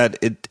arguments, it's that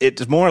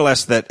it's more or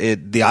less that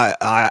the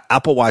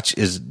Apple Watch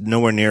is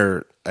nowhere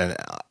near an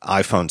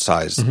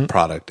iPhone-sized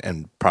product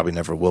and probably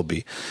never will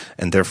be,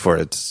 and therefore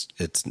it's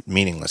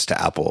meaningless to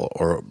Apple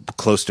or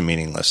close to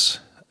meaningless.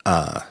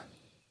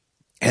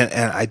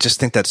 And I just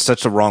think that's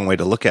such a wrong way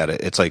to look at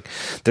it. It's like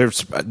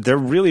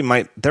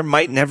there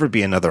might never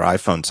be another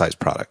iPhone-sized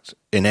product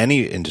in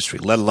any industry,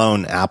 let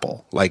alone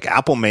Apple. Like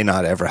Apple may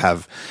not ever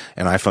have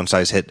an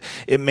iPhone-sized hit.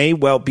 It may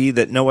well be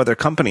that no other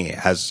company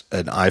has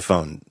an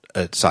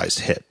iPhone-sized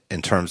hit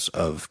in terms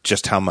of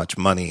just how much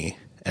money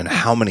and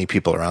how many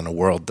people around the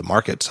world the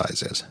market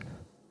size is.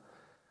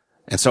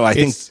 And so I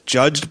think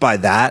judged by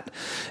that,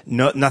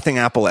 nothing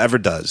Apple ever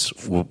does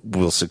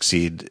will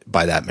succeed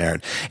by that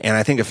merit. And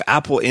I think if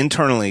Apple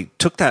internally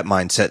took that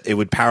mindset, it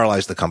would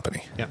paralyze the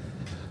company. Yeah.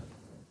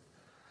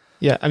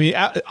 Yeah, I mean,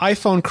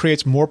 iPhone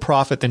creates more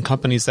profit than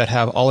companies that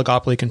have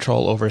oligopoly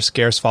control over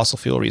scarce fossil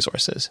fuel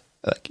resources.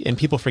 And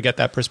people forget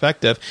that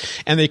perspective.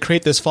 And they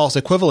create this false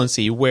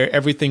equivalency where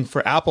everything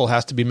for Apple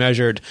has to be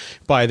measured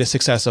by the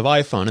success of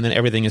iPhone, and then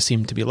everything is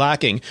seemed to be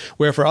lacking.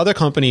 Where for other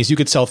companies, you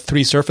could sell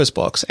 3 Surface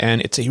Books,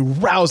 and it's a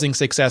rousing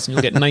success, and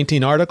you'll get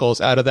 19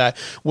 articles out of that.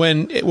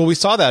 We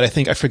saw that,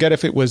 I forget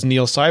if it was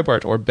Neil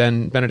Seibert or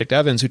Benedict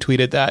Evans who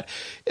tweeted that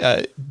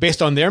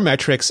based on their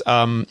metrics,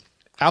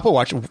 Apple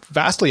Watch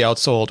vastly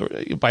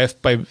outsold by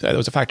there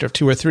was a factor of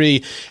 2 or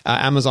 3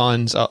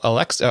 Amazon's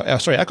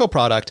Echo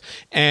product,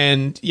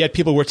 and yet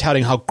people were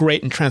touting how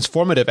great and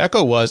transformative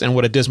Echo was, and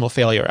what a dismal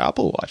failure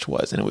Apple Watch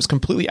was, and it was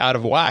completely out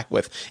of whack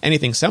with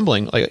anything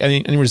resembling like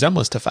any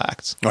resemblance to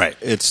facts. Right,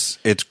 it's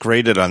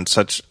graded on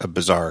such a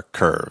bizarre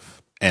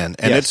curve, and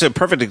yes. It's a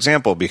perfect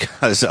example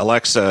because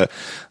Alexa.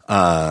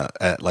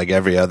 Like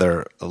every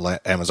other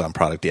Amazon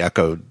product, the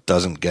Echo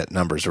doesn't get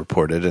numbers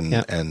reported,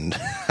 and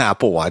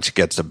Apple Watch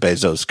gets a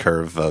Bezos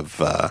curve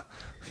of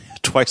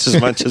twice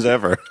as much as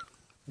ever.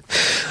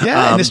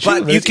 Yeah, and it's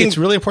true. It's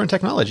really important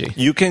technology.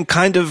 You can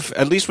kind of,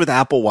 at least with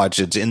Apple Watch,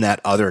 it's in that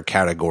other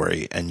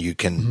category, and you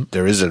can.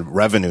 There is a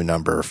revenue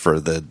number for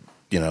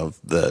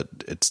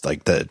it's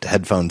like the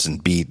headphones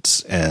and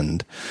Beats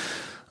and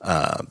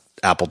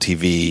Apple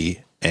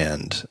TV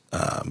and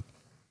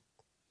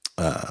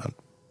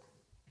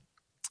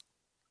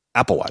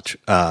Apple Watch.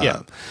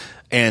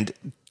 And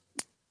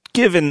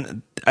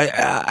given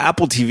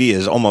Apple TV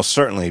is almost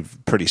certainly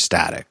pretty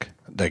static.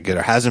 Like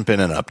there hasn't been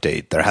an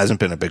update. There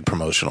hasn't been a big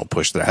promotional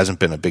push. There hasn't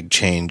been a big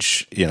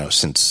change,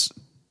 since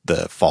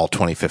the fall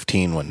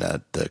 2015 when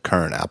the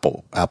current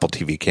Apple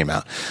TV came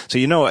out. So,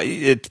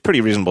 it's pretty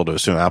reasonable to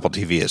assume Apple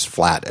TV is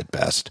flat at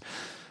best.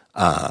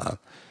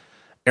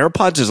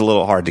 AirPods is a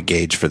little hard to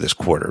gauge for this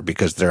quarter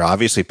because they're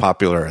obviously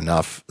popular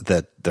enough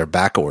that they're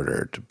back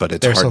ordered, but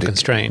they're so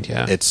constrained.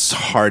 Yeah, it's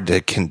hard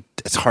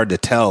to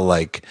tell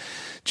like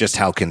just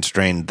how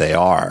constrained they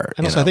are.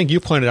 And also, I think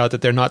you pointed out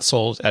that they're not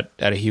sold at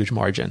a huge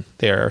margin.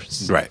 They're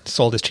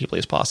sold as cheaply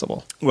as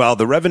possible. Well,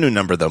 the revenue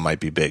number though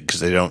might be big because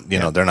they don't,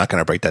 they're not going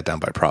to break that down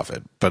by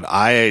profit. But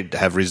I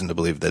have reason to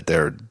believe that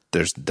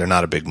they're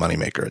not a big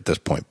moneymaker at this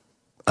point.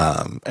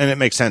 And it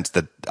makes sense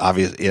that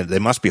obviously they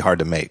must be hard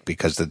to make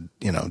because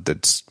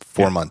that's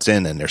 4 months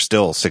in and they're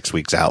still 6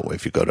 weeks out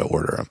if you go to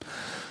order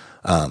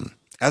them.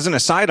 As an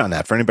aside on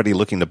that, for anybody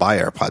looking to buy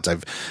AirPods,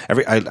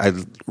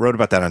 I wrote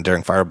about that on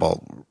Daring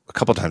Fireball a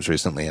couple times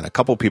recently, and a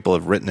couple people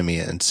have written to me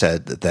and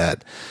said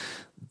that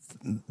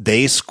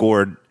they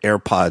scored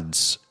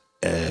AirPods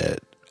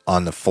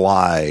on the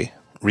fly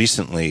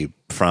recently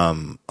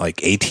from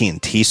like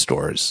AT&T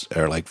stores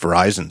or like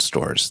Verizon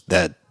stores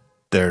that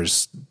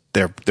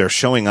they're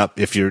showing up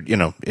if you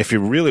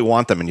really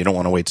want them and you don't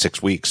want to wait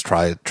 6 weeks,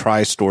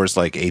 try stores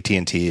like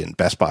AT&T and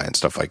Best Buy and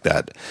stuff like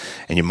that,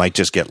 and you might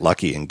just get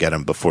lucky and get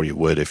them before you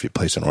would if you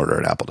place an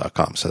order at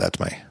apple.com. So that's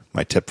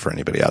my tip for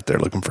anybody out there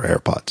looking for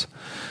AirPods.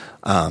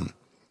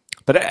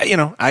 But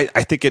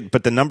I think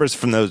but the numbers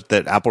from those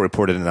that Apple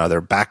reported and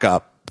other back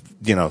up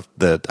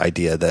the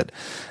idea that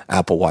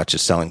Apple Watch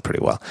is selling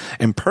pretty well.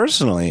 And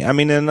personally, I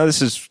mean, and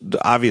this is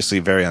obviously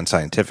very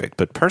unscientific,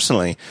 but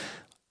personally,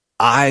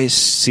 I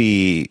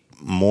see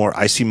more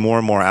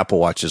and more Apple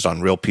Watches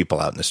on real people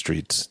out in the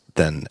streets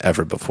than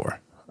ever before.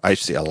 I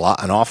see an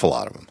awful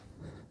lot of them.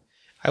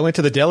 I went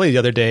to the deli the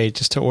other day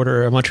just to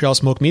order a Montreal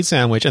smoked meat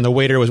sandwich, and the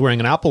waiter was wearing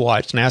an Apple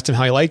Watch, and I asked him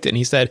how he liked it, and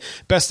he said,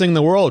 best thing in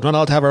the world, we're not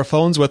allowed to have our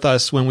phones with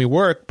us when we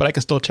work, but I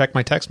can still check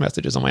my text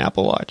messages on my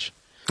Apple Watch.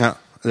 Yeah,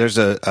 there's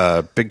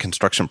a big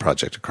construction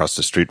project across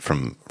the street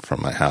from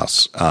my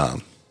house,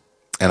 and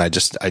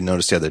I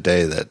noticed the other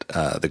day that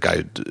the guy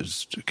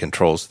who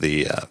controls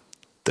the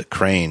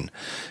crane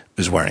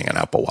is wearing an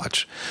Apple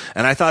Watch.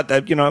 And I thought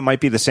that, it might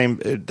be the same,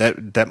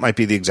 that might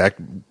be the exact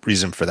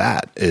reason for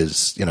that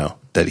is,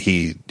 that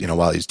he,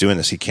 while he's doing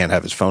this, he can't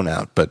have his phone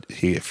out, but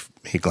if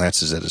he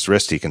glances at his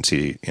wrist, he can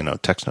see,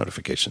 text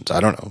notifications. I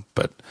don't know,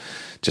 but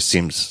just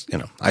seems,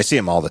 I see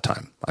them all the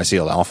time. I see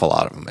an awful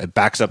lot of them. It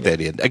backs up the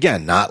idea.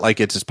 Again, not like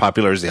it's as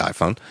popular as the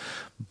iPhone,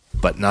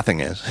 but nothing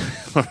is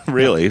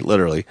really,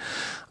 literally.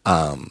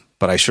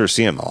 But I sure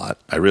see them a lot.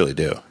 I really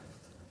do.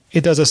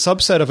 It does a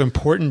subset of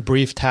important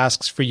brief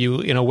tasks for you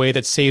in a way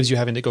that saves you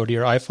having to go to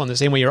your iPhone, the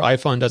same way your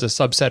iPhone does a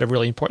subset of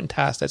really important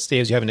tasks that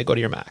saves you having to go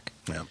to your Mac.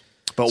 Yeah.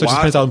 But so it just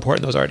depends how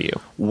important those are to you.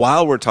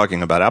 While we're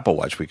talking about Apple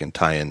Watch, we can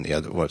tie in the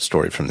other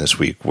story from this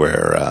week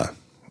where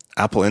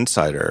Apple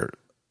Insider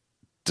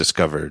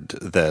discovered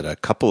that a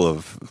couple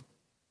of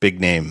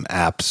big-name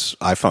apps,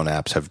 iPhone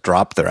apps, have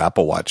dropped their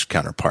Apple Watch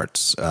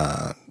counterparts.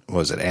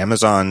 Was it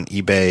Amazon,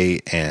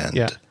 eBay,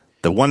 and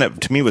the one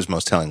that to me was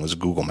most telling was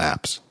Google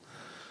Maps.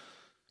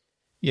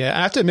 Yeah,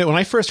 I have to admit, when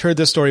I first heard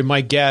this story,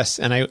 my guess,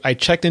 and I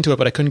checked into it,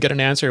 but I couldn't get an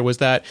answer, was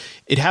that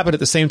it happened at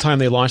the same time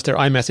they launched their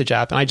iMessage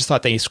app, and I just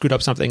thought they screwed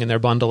up something in their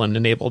bundle and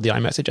enabled the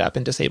iMessage app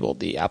and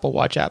disabled the Apple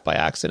Watch app by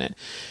accident.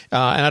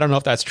 And I don't know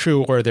if that's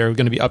true or they're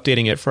going to be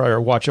updating it for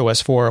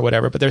WatchOS 4 or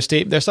whatever, but their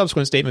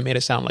subsequent statement made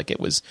it sound like it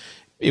was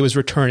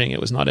returning. It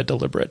was not a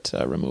deliberate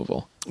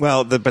removal.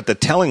 Well, but the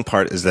telling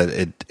part is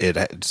that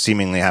it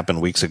seemingly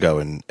happened weeks ago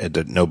and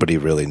nobody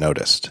really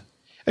noticed.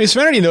 I mean,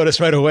 Serenity noticed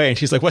right away, and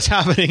she's like, what's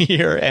happening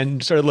here?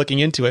 And started looking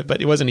into it,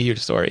 but it wasn't a huge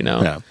story,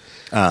 no.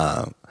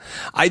 Yeah.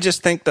 I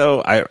just think,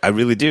 though, I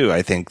really do.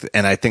 I think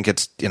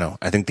it's,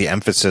 I think the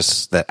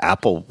emphasis that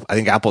Apple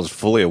is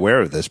fully aware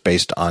of this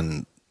based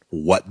on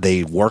what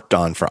they worked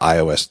on for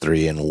iOS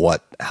 3 and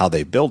how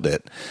they build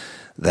it,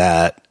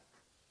 that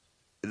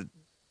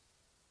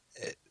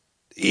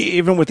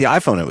even with the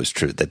iPhone, it was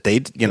true that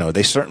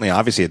they certainly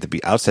obviously at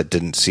the outset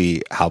didn't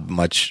see how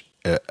much,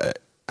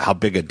 how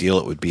big a deal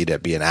it would be to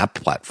be an app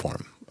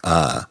platform.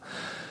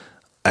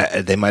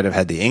 They might have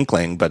had the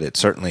inkling, but it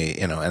certainly,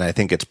 and I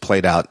think it's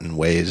played out in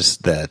ways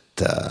that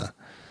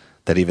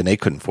even they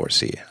couldn't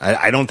foresee.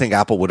 I don't think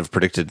Apple would have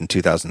predicted in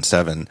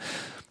 2007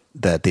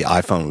 that the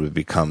iPhone would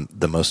become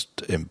the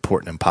most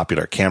important and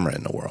popular camera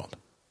in the world.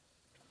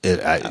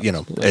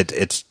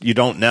 It's you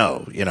don't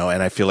know,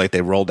 and I feel like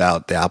they rolled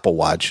out the Apple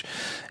Watch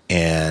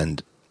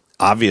and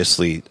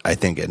obviously, I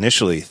think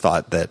initially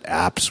thought that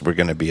apps were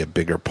going to be a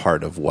bigger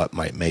part of what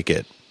might make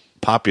it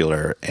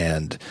popular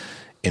and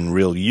in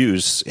real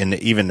use, in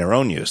even their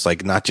own use,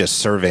 like not just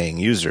surveying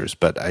users,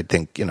 but I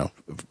think,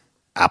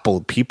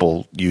 Apple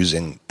people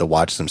using the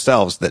watch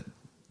themselves, that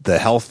the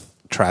health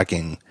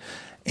tracking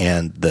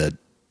and the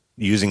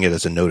using it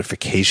as a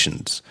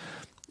notifications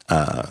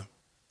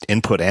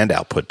input and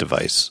output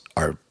device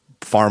are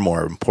far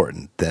more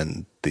important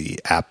than the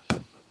app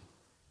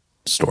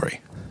story.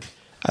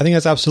 I think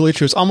that's absolutely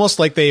true. It's almost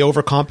like they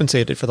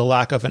overcompensated for the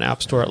lack of an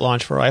app store at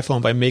launch for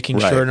iPhone by making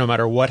sure no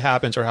matter what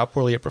happens or how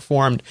poorly it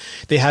performed,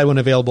 they had one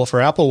available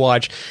for Apple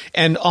Watch.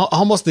 And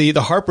almost the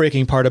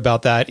heartbreaking part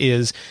about that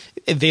is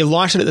they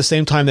launched it at the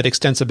same time that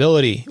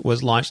extensibility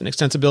was launched. And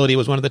extensibility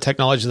was one of the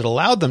technologies that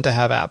allowed them to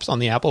have apps on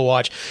the Apple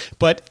Watch.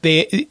 But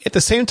they, at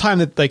the same time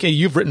that, like,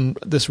 you've written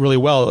this really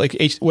well, like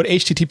what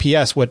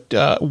HTTPS,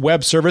 what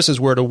web services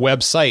were to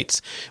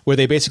websites, where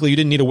they basically, you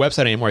didn't need a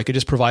website anymore. You could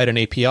just provide an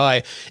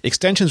API.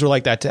 Extensions were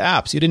like that to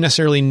apps. You didn't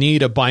necessarily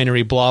need a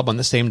binary blob on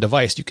the same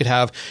device. You could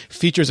have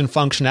features and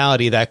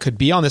functionality that could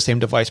be on the same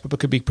device, but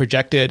could be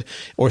projected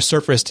or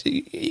surfaced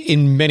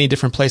in many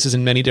different places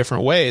in many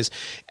different ways.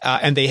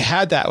 And they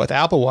had that with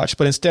Apple Watch,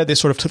 but instead they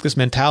sort of took this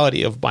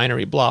mentality of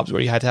binary blobs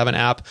where you had to have an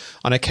app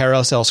on a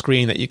carousel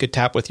screen that you could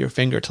tap with your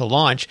finger to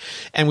launch.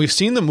 And we've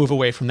seen them move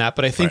away from that.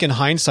 But I think in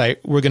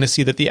hindsight, we're going to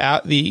see that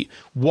the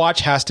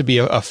watch has to be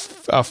a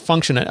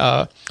function,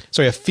 a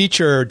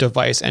feature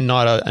device and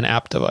not an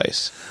app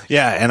device.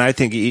 Yeah, and I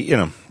think,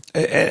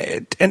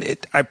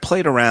 I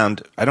played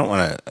around. I don't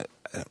want to.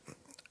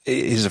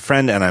 He's a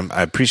friend, and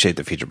I appreciate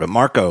the feature. But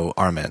Marco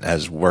Arment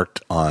has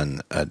worked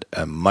on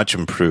a much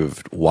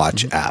improved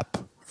watch app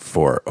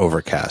for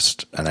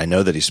Overcast, and I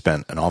know that he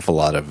spent an awful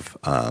lot of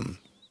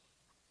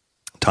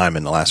time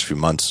in the last few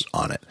months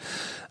on it.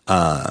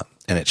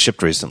 And it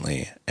shipped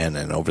recently, and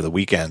then over the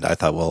weekend, I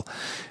thought, well,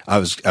 I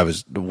was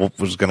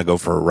going to go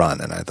for a run,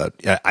 and I thought,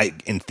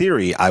 in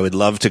theory, I would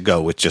love to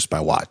go with just my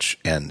watch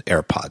and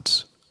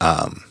AirPods,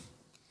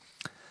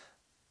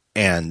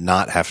 and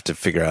not have to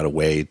figure out a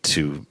way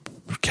to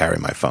carry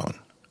my phone,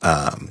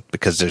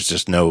 because there's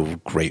just no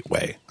great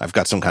way. I've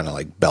got some kind of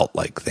like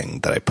belt-like thing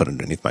that I put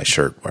underneath my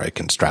shirt where I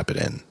can strap it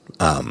in.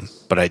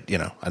 But I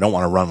don't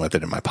want to run with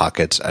it in my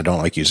pockets. I don't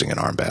like using an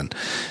armband.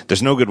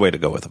 There's no good way to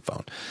go with a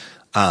phone.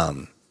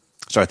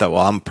 So I thought,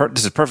 well,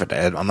 this is perfect.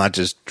 I'm not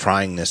just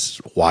trying this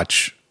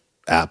watch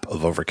app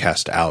of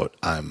Overcast out.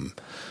 I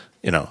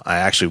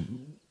actually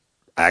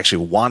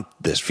want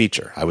this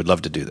feature. I would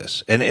love to do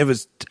this. And it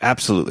was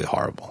absolutely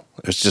horrible.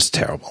 It was just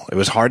terrible. It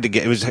was hard to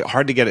get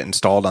it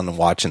installed on the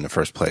watch in the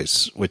first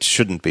place, which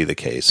shouldn't be the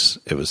case.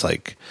 It was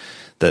like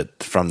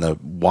from the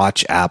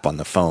watch app on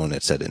the phone,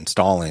 it said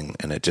installing,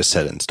 and it just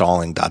said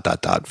installing ...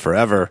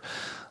 forever.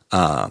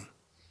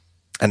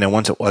 And then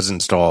once it was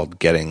installed,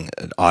 getting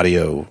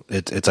audio,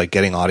 it's like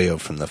getting audio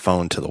from the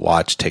phone to the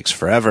watch takes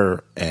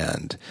forever.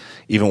 And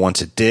even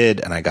once it did,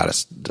 and I got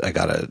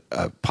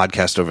a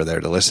podcast over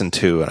there to listen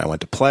to, and I went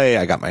to play,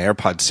 I got my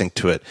AirPods synced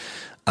to it.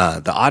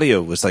 The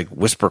audio was like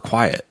whisper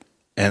quiet.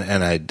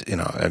 And I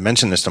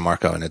mentioned this to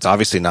Marco, and it's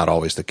obviously not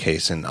always the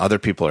case. And other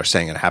people are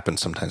saying it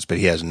happens sometimes, but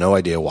he has no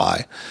idea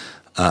why.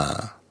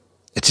 I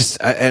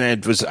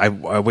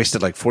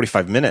wasted like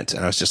 45 minutes,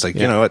 and I was just like,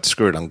 you know what,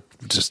 screw it. I'm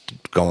just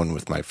going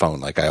with my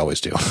phone like I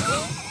always do.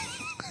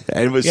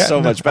 And it was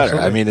much better. Absolutely.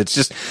 I mean, it's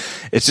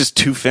just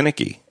too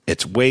finicky.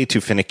 It's way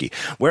too finicky.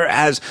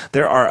 Whereas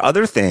there are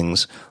other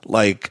things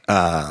like,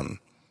 do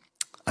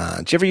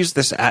you ever use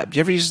this app? Do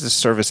you ever use this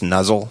service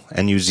Nuzzle?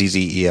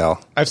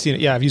 Nuzzel? I've seen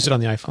it. Yeah, I've used it on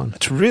the iPhone.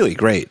 It's really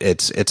great.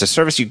 It's a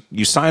service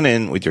you sign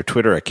in with your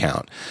Twitter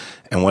account,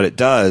 and what it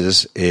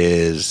does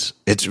is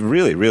it's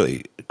really,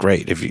 really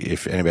great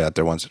if anybody out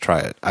there wants to try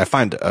it. I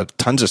find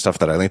tons of stuff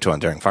that I link to on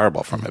Daring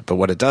Fireball from it. But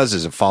what it does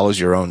is it follows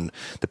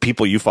the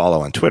people you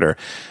follow on Twitter.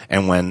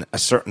 And when a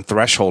certain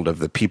threshold of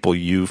the people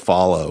you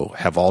follow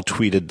have all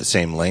tweeted the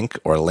same link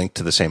or linked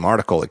to the same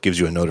article, it gives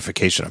you a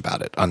notification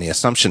about it, on the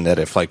assumption that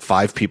if like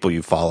 5 people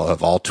you follow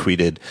have all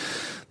tweeted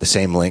the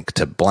same link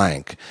to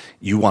blank,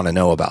 you want to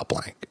know about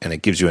blank. And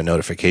it gives you a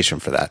notification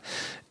for that.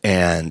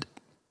 And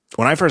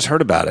when I first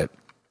heard about it,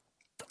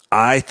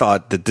 I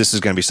thought that this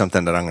is going to be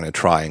something that I'm going to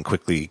try and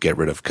quickly get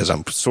rid of, because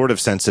I'm sort of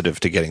sensitive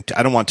to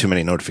I don't want too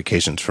many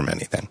notifications from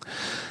anything.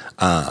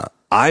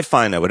 I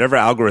find that whatever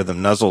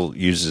algorithm Nuzzle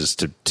uses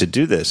to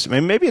do this, I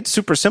mean, maybe it's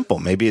super simple.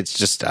 Maybe it's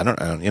just, I don't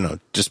know,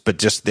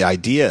 just the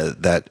idea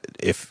that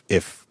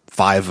if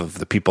 5 of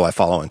the people I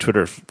follow on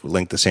Twitter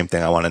link the same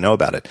thing, I want to know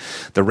about it.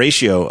 The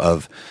ratio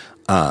of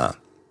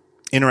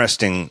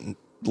interesting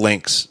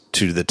links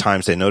to the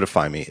times they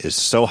notify me is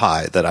so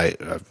high that I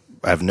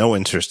have no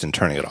interest in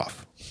turning it off.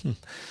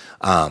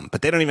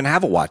 But they don't even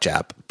have a watch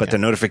app, but the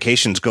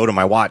notifications go to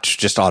my watch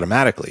just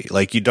automatically.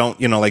 Like you don't,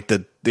 like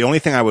the only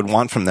thing I would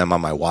want from them on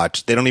my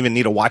watch, they don't even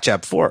need a watch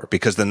app for,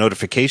 because the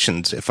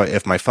notifications,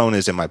 if my phone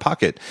is in my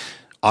pocket,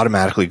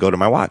 automatically go to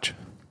my watch.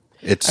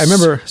 I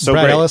remember so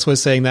Brad great. Ellis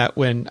was saying that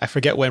when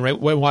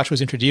Watch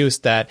was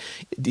introduced, that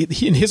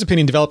in his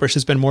opinion, developers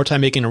should spend more time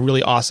making a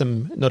really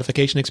awesome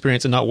notification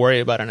experience and not worry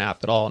about an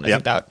app at all. And I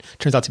think that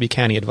turns out to be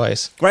canny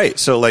advice. Right.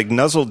 So like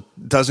Nuzzle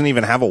doesn't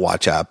even have a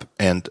watch app.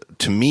 And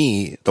to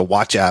me, the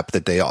watch app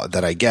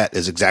that I get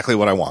is exactly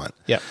what I want.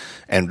 Yeah.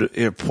 And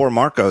poor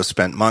Marco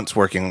spent months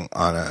working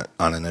on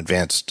an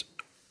advanced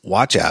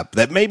watch app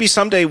that maybe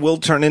someday will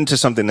turn into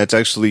something that's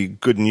actually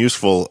good and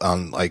useful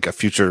on like a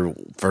future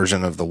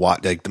version of the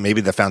watch. Like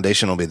maybe the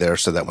foundation will be there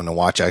so that when the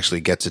watch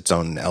actually gets its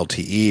own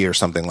LTE or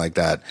something like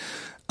that,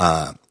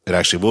 it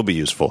actually will be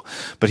useful.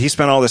 But he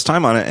spent all this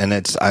time on it, and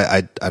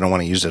I don't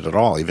want to use it at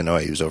all, even though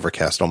I use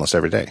Overcast almost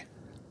every day.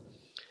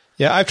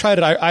 Yeah, I've tried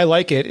it. I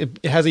like it.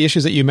 It has the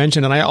issues that you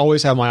mentioned, and I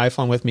always have my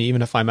iPhone with me,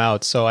 even if I'm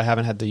out. So I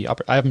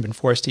haven't been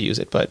forced to use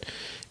it. But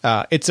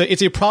it's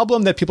a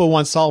problem that people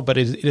want solved, but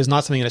it is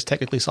not something that is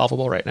technically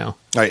solvable right now.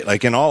 Right.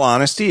 Like, in all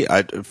honesty,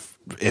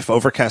 if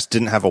Overcast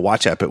didn't have a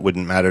watch app, it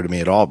wouldn't matter to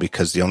me at all,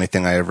 because the only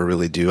thing I ever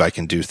really do, I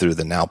can do through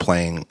the Now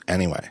Playing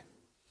anyway.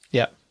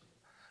 Yeah.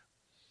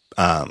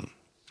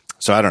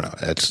 So I don't know.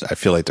 I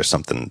feel like there's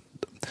something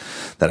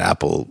that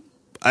Apple.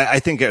 I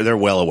think they're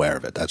well aware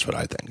of it. That's what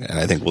I think, and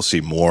I think we'll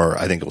see more.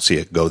 I think we'll see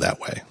it go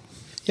that way.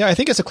 Yeah, I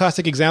think it's a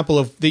classic example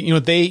of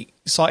they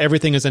saw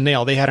everything as a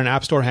nail. They had an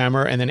app store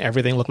hammer, and then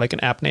everything looked like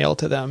an app nail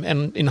to them.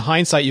 And in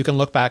hindsight, you can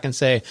look back and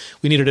say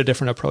we needed a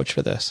different approach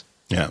for this.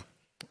 Yeah,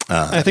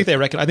 I think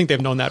I think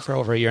they've known that for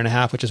over a year and a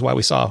half, which is why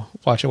we saw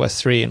watchOS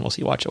 3, and we'll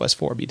see watchOS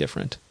 4 be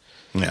different.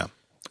 Yeah,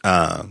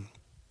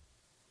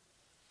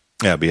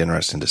 it'd be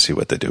interesting to see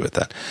what they do with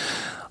that.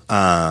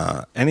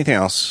 Anything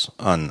else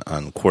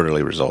on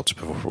quarterly results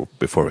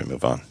before we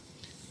move on?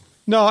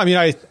 No, I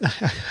mean,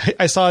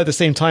 I saw at the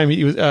same time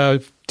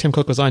Tim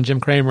Cook was on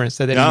Jim Cramer and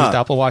said that he used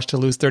Apple Watch to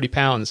lose 30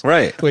 pounds.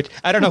 Right. Which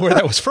I don't know where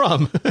that was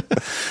from.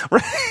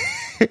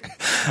 Right.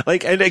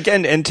 Like, and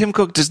again, and Tim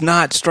Cook does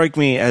not strike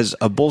me as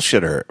a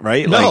bullshitter,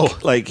 right? No.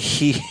 Like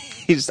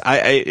he's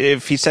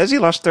if he says he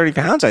lost 30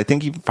 pounds, I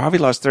think he probably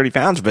lost 30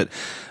 pounds. But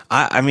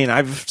I mean,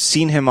 I've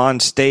seen him on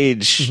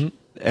stage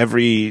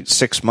every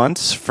 6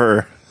 months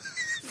for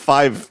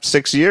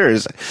 5-6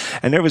 years,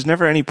 and there was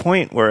never any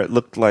point where it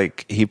looked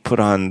like he put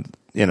on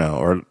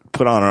or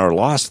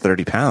lost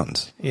 30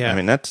 pounds. Yeah. I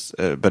mean, that's,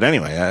 but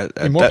anyway.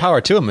 More power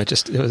to him. It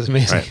was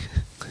amazing.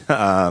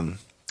 Right.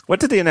 What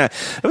did they announce?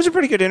 It was a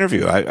pretty good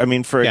interview. I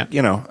mean,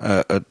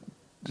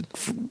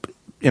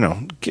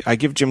 I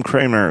give Jim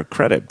Cramer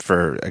credit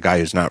for a guy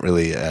who's not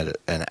really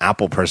an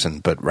Apple person,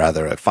 but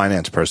rather a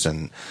finance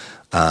person.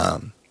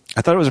 I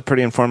thought it was a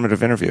pretty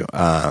informative interview.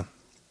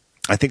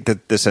 I think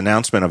that this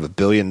announcement of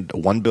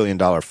 $1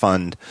 billion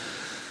fund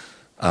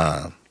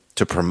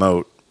to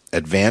promote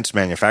advanced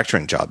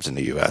manufacturing jobs in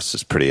the U.S.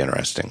 is pretty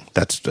interesting.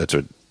 That's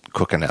what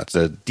Cook announced.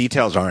 The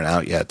details aren't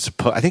out yet.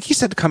 I think he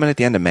said to come in at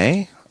the end of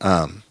May.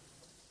 I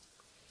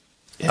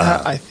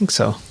think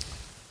so.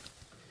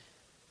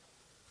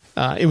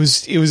 It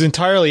was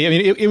entirely. I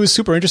mean, it was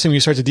super interesting when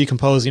you start to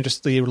decompose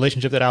the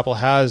relationship that Apple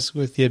has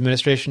with the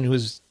administration, who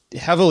is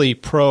heavily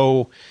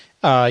pro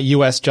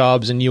U.S.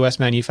 jobs and U.S.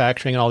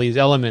 manufacturing and all these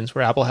elements,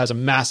 where Apple has a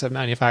massive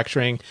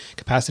manufacturing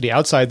capacity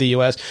outside the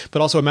U.S.,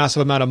 but also a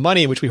massive amount of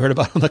money, which we heard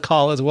about on the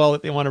call as well,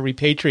 that they want to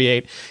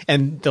repatriate.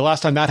 And the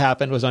last time that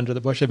happened was under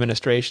the Bush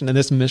administration, and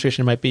this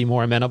administration might be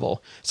more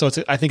amenable. So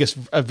I think it's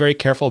a very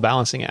careful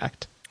balancing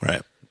act.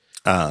 Right.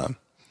 And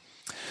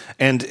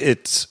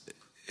it's,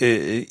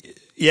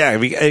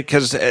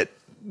 because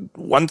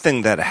one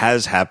thing that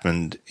has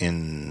happened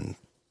in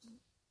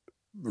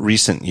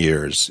recent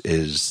years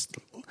is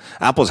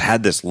Apple's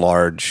had this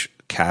large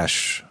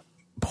cash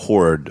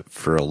hoard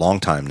for a long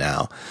time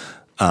now,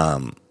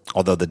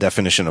 although the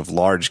definition of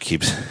large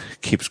keeps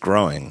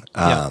growing.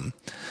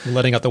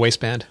 Letting out the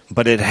waistband.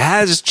 But it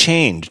has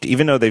changed,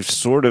 even though they've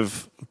sort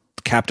of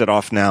capped it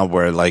off now,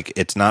 where like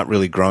it's not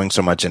really growing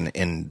so much,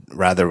 and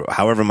rather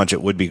however much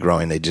it would be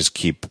growing, they just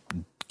keep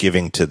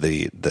giving to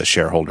the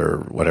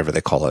shareholder, whatever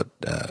they call it.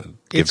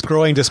 It's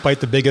growing despite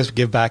the biggest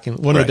give back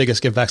of the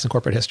biggest give backs in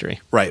corporate history.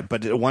 Right.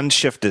 But one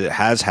shift that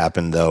has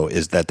happened, though,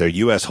 is that their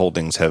U.S.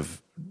 holdings have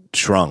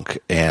shrunk,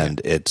 and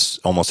it's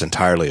almost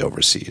entirely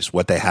overseas.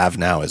 What they have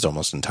now is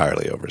almost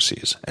entirely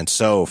overseas. And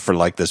so for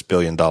like this $1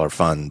 billion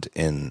fund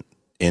in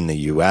the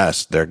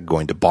U.S., they're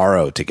going to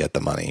borrow to get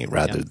the money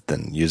rather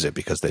than use it,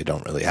 because they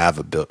don't really have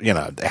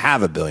they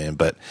have $1 billion,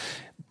 but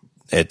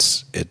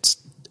it.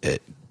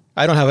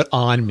 I don't have it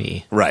on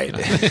me. Right.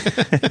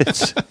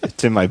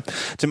 It's in my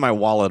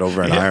wallet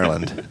over in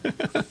Ireland.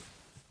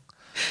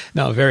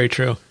 No, very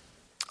true.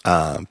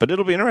 But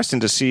it'll be interesting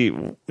to see,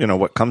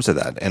 what comes of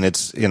that. And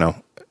it's,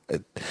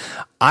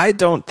 I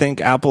don't think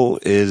Apple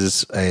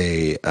is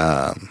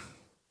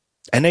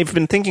and they've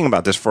been thinking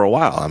about this for a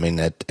while. I mean,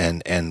 with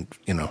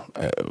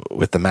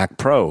the Mac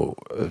Pro,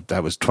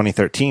 that was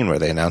 2013 where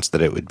they announced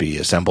that it would be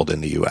assembled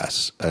in the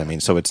U.S. I mean,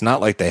 so it's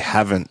not like they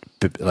haven't,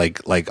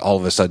 like all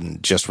of a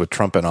sudden, just with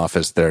Trump in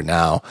office, they're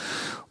now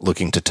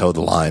looking to toe the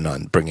line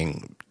on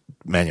bringing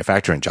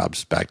manufacturing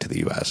jobs back to the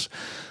U.S.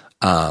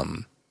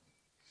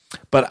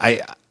 But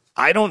I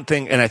don't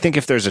think, and I think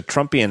if there's a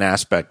Trumpian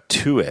aspect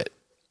to it,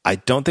 I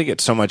don't think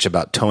it's so much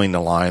about towing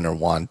the line or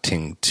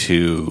wanting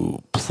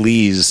to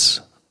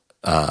please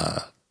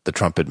the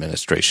Trump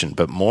administration,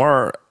 but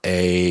more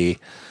a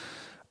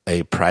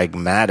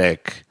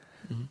pragmatic,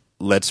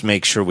 let's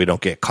make sure we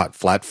don't get caught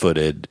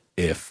flat-footed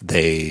if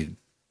they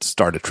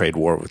start a trade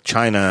war with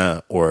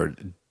China or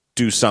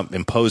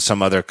impose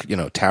some other,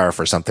 tariff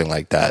or something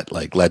like that.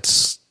 Like,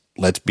 let's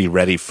be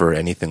ready for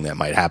anything that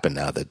might happen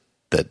now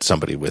that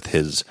somebody with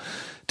his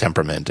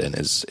temperament and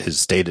his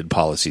stated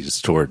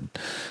policies toward,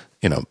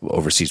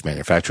 overseas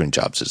manufacturing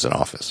jobs is in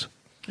office.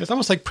 It's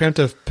almost like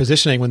preemptive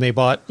positioning when they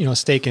bought,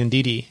 stake in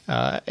Didi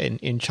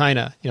in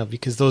China,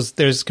 because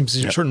there's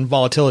certain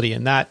volatility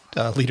in that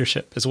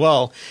leadership as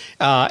well.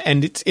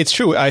 And it's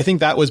true. I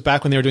think that was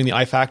back when they were doing the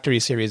iFactory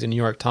series in New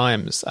York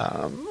Times,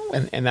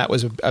 and that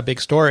was a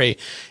big story.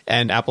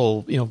 And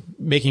Apple,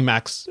 making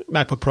Mac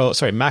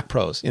Pros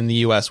in the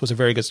US was a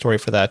very good story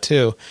for that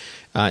too.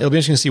 It'll be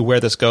interesting to see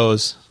where this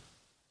goes.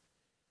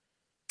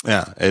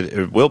 Yeah,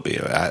 it will be.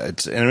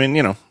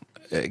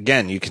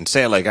 Again, you can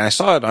say it like I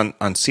saw it on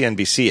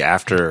CNBC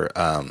after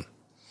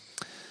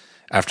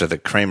the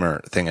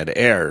Cramer thing had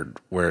aired,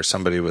 where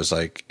somebody was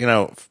like,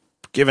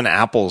 given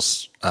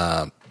Apple's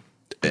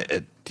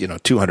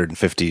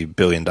 $250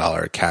 billion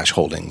cash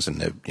holdings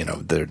and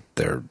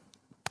their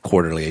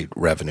quarterly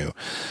revenue,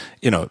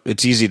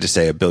 it's easy to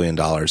say $1 billion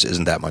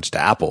isn't that much to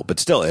Apple, but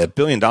still $1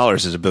 billion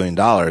is $1 billion,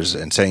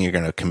 and saying you're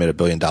going to commit $1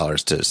 billion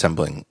to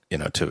assembling,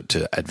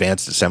 to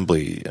advanced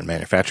assembly and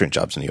manufacturing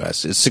jobs in the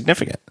U.S. is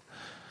significant.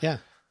 Yeah.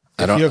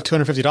 If you have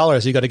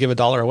 $250, you got to give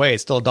 $1 away.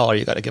 It's still $1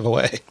 you got to give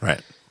away. Right.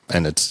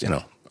 And it's,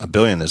 $1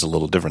 billion is a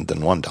little different than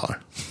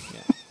 $1.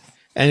 Yeah.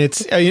 And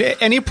it's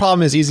any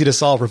problem is easy to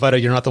solve,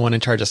 provided you're not the one in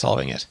charge of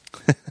solving it.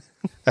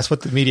 That's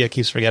what the media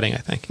keeps forgetting, I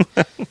think.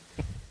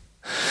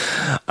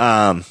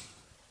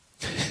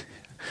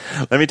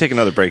 Let me take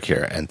another break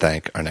here and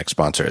thank our next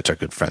sponsor. It's our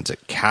good friends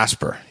at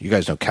Casper. You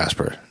guys know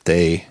Casper.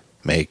 They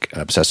make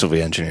an obsessively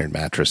engineered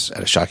mattress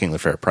at a shockingly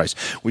fair price.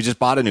 We just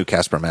bought a new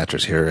Casper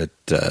mattress here at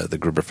the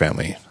Gruber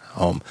family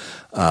home.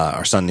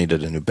 Our son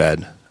needed a new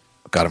bed.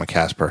 Got him a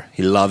Casper.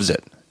 He loves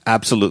it.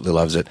 Absolutely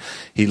loves it.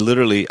 He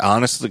literally,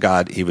 honest to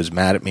God, he was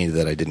mad at me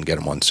that I didn't get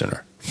him one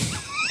sooner.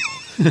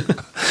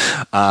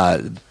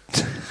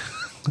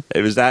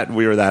 It was that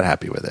we were that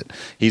happy with it.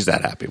 He's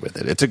that happy with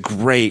it. It's a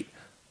great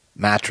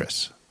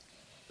mattress.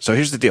 So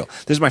here's the deal.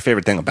 This is my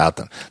favorite thing about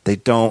them. They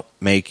don't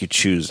make you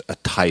choose a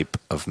type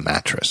of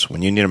mattress.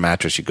 When you need a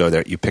mattress, you go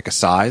there, you pick a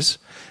size,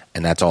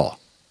 and that's all.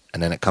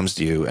 And then it comes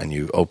to you, and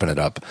you open it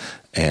up,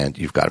 and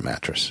you've got a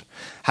mattress.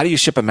 How do you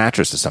ship a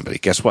mattress to somebody?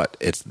 Guess what?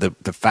 It's the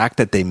fact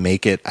that they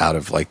make it out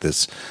of like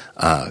this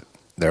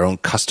their own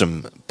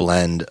custom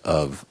blend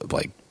of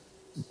like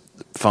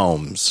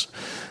foams.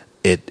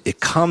 It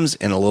comes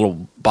in a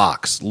little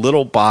box.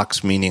 Little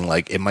box meaning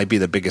like it might be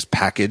the biggest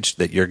package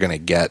that you're going to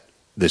get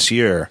this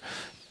year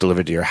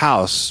delivered to your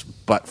house,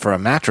 but for a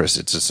mattress,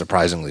 it's a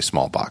surprisingly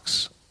small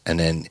box. And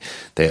then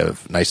they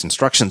have nice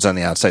instructions on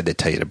the outside. They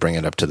tell you to bring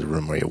it up to the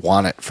room where you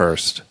want it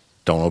first.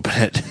 Don't open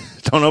it.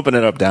 Don't open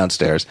it up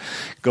downstairs.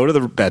 Go to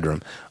the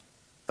bedroom.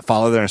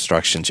 Follow their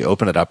instructions. You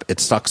open it up. It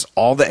sucks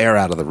all the air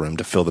out of the room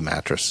to fill the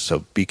mattress.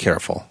 So be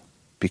careful.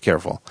 Be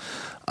careful.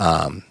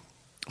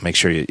 Make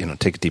sure you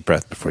take a deep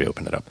breath before you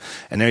open it up.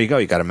 And there you go.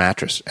 You got a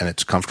mattress, and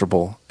it's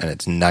comfortable, and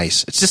it's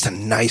nice. It's just a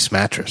nice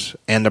mattress.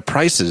 And the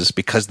prices,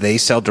 because they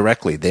sell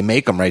directly, they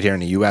make them right here in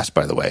the U.S.,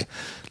 by the way.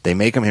 They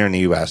make them here in the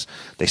U.S.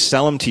 They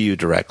sell them to you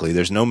directly.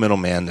 There's no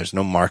middleman. There's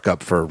no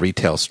markup for a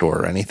retail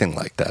store or anything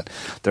like that.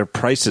 Their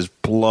prices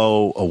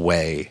blow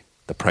away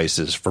the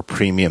prices for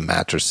premium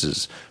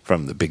mattresses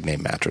from the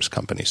big-name mattress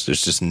companies.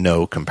 There's just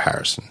no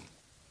comparison.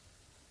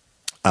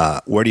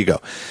 Where do you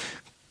go?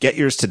 Get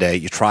yours today.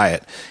 You try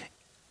it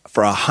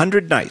for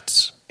 100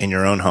 nights in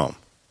your own home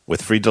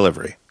with free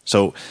delivery.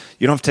 So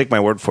you don't have to take my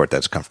word for it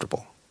that's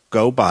comfortable.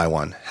 Go buy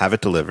one, have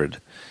it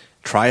delivered,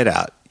 try it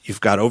out.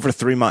 You've got over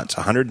 3 months,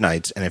 100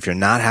 nights, and if you're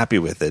not happy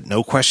with it,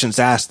 no questions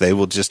asked. They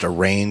will just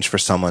arrange for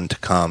someone to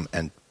come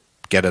and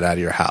get it out of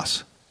your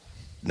house.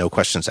 No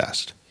questions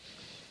asked.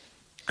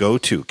 Go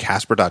to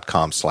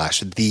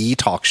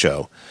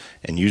Casper.com/TheTalkShow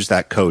and use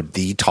that code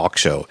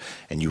TheTalkShow,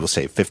 and you will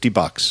save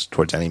 $50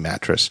 towards any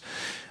mattress.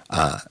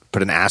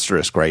 Put an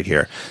asterisk right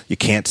here. You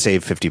can't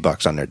save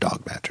 $50 on their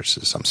dog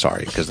mattresses. I'm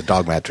sorry, because the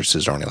dog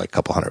mattresses are only like a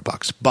couple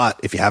 $100. But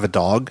if you have a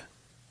dog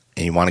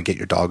and you want to get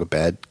your dog a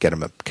bed, get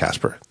them a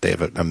Casper. They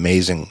have an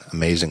amazing,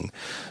 amazing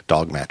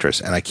dog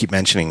mattress. And I keep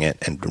mentioning it,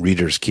 and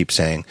readers keep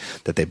saying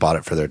that they bought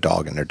it for their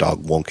dog, and their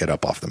dog won't get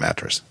up off the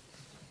mattress.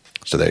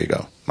 So there you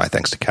go. My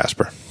thanks to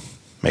Casper,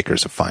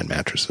 makers of fine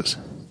mattresses.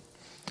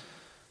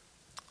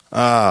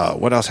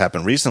 What else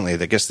happened recently?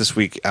 I guess this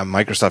week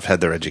Microsoft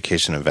had their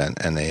education event,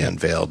 and they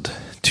unveiled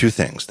two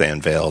things. They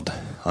unveiled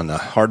on the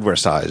hardware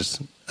side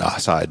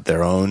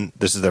their own.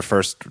 This is their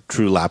first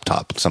true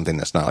laptop, something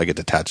that's not like a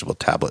detachable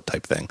tablet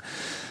type thing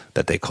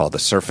that they call the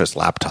Surface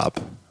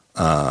laptop.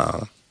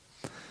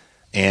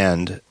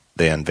 And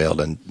they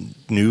unveiled a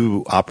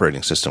new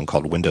operating system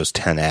called Windows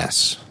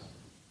 10S.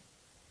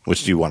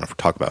 Which do you want to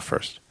talk about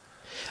first?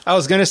 I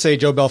was going to say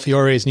Joe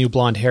Belfiore's new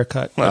blonde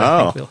haircut.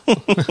 Oh.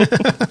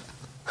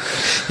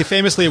 He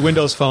famously a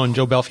Windows Phone,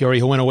 Joe Belfiore,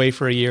 who went away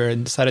for a year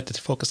and decided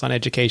to focus on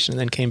education and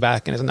then came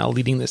back and is now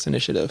leading this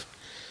initiative.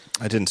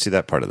 I didn't see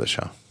that part of the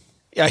show.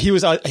 Yeah, he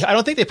was. I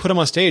don't think they put him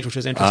on stage, which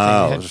was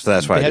interesting.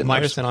 That's why they had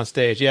Meyerson on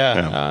stage.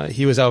 Yeah.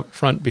 He was out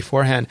front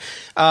beforehand.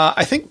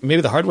 I think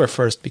maybe the hardware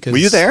first because. Were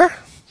you there?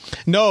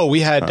 No,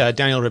 we had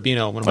Daniel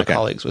Rubino, one of my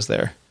colleagues, was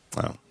there.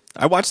 Oh.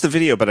 I watched the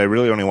video, but I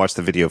really only watched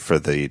the video for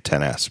the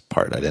 10S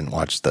part. I didn't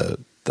watch the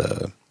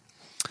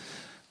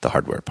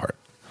hardware part.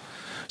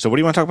 So what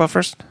do you want to talk about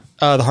first?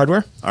 The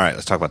hardware? All right,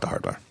 let's talk about the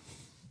hardware.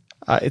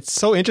 It's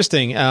so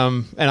interesting,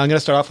 and I'm going to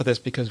start off with this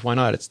because why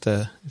not? It's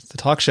the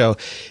talk show.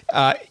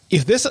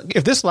 If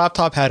this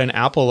laptop had an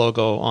Apple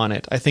logo on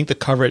it, I think the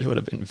coverage would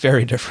have been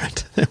very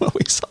different than what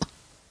we saw.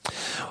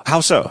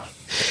 How so?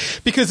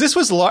 Because this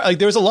was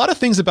there was a lot of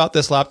things about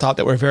this laptop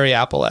that were very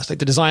Apple-esque. Like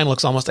the design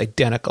looks almost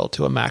identical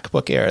to a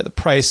MacBook Air. The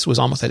price was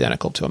almost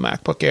identical to a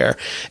MacBook Air.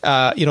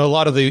 A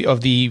lot of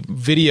the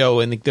video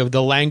and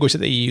the language that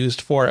they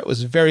used for it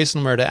was very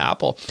similar to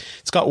Apple.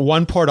 It's got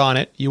one port on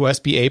it,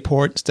 USB-A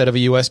port instead of a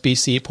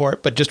USB-C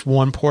port, but just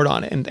one port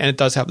on it, and it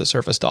does have the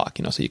Surface Dock,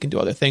 so you can do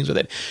other things with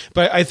it.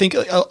 But I think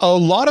a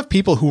lot of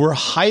people who were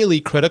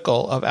highly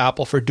critical of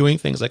Apple for doing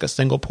things like a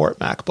single port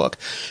MacBook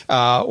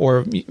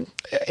or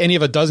any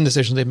of a dozen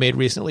decisions they've made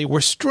recently were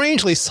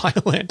strangely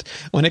silent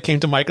when it came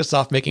to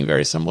Microsoft making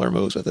very similar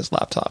moves with this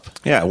laptop.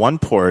 Yeah, one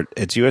port,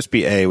 it's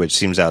USB-A, which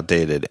seems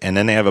outdated, and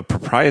then they have a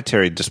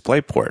proprietary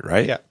display port,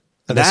 right? Yeah,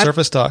 the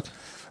Surface Dock.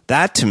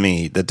 That to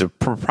me, the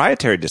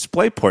proprietary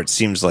display port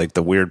seems like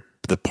the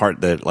part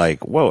that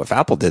whoa, if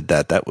Apple did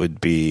that, that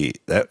would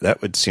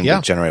seem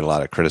to generate a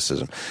lot of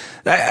criticism.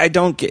 I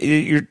don't get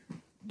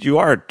you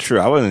are true.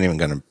 I wasn't even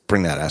going to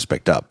bring that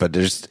aspect up, but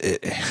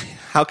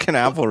how can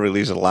Apple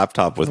release a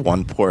laptop with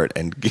one port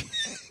and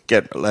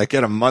get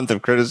a month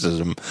of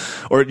criticism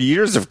or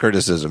years of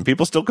criticism?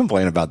 People still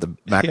complain about the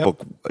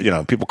MacBook.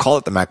 Yep. People call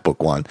it the MacBook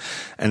One,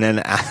 and then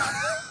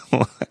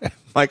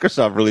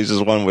Microsoft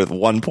releases one with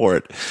one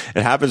port.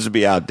 It happens to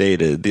be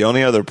outdated. The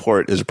only other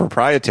port is a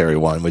proprietary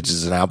one, which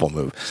is an Apple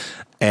move,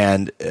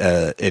 and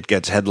it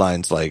gets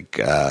headlines like.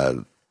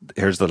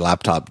 Here's the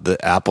laptop,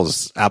 the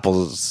Apple's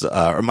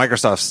or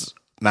Microsoft's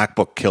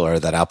MacBook killer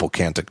that Apple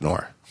can't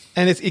ignore.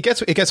 And it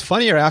gets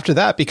funnier after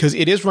that because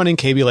it is running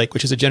Kaby Lake,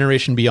 which is a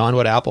generation beyond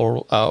what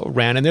Apple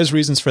ran, and there's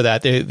reasons for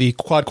that. The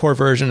quad-core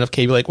version of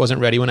Kaby Lake wasn't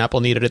ready when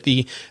Apple needed it.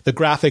 The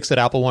graphics that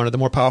Apple wanted, the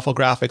more powerful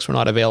graphics, were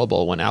not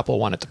available when Apple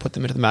wanted to put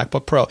them into the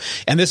MacBook Pro.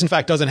 And this, in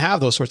fact, doesn't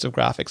have those sorts of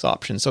graphics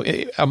options. So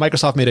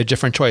Microsoft made a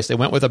different choice. They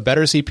went with a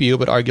better CPU,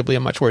 but arguably a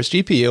much worse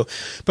GPU.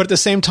 But at the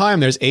same time,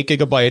 there's 8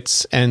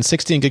 gigabytes and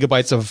 16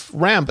 gigabytes of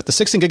RAM, but the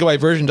 16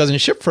 gigabyte version doesn't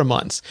ship for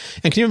months.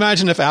 And can you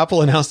imagine if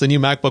Apple announced the new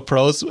MacBook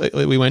Pros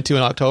we went to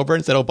in October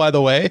and said, oh, by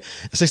the way,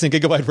 the 16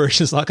 gigabyte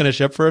version is not going to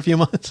ship for a few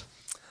months?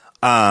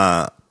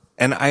 And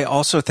I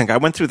also think I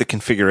went through the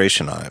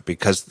configuration on it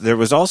because there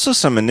was also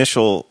some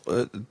initial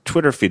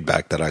Twitter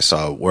feedback that I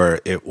saw where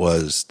it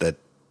was that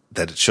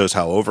it shows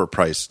how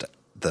overpriced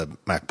the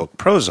MacBook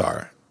Pros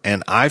are.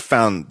 And I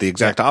found the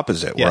exact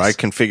opposite, where I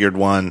configured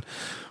one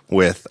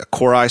with a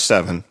Core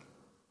i7,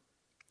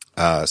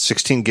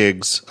 16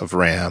 gigs of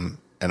RAM,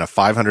 and a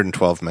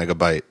 512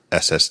 megabyte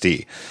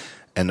SSD.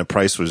 And the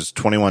price was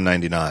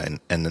 $21.99,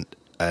 and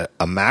a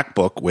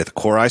MacBook with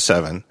Core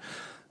i7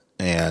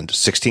 and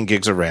 16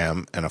 gigs of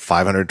RAM and a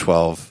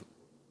 512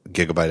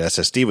 gigabyte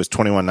SSD was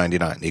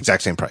 $21.99. The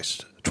exact same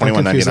price,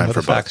 $21.99 for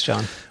both. Facts,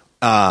 John.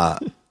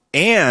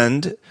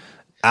 And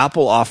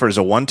Apple offers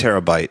a 1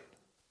 terabyte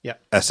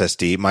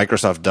SSD.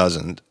 Microsoft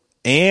doesn't.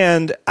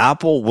 And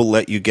Apple will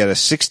let you get a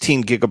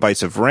 16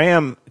 gigabytes of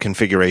RAM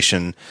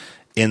configuration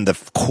in the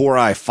Core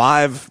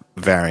i5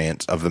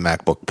 variant of the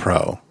MacBook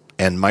Pro.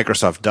 And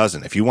Microsoft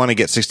doesn't. If you want to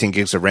get 16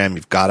 gigs of RAM,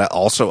 you've got to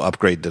also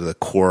upgrade to the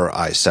Core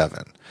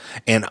i7.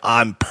 And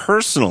I'm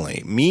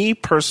personally,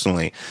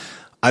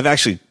 I've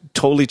actually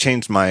totally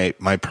changed my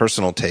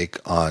personal take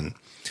on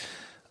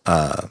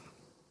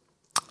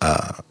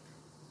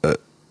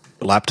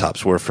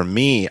laptops. Where for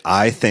me,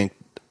 I think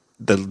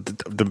I'm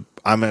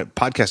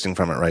podcasting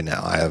from it right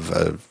now. I have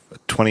a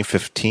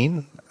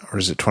 2015 or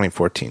is it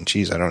 2014?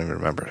 Geez, I don't even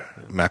remember.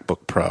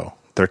 MacBook Pro,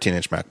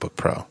 13-inch MacBook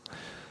Pro.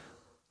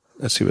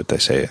 Let's see what they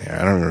say here.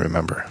 I don't even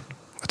remember.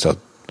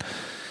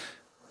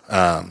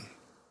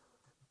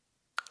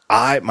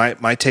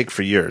 My take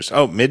for years.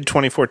 Oh, mid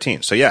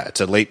 2014. So yeah, it's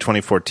a late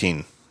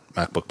 2014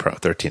 MacBook Pro,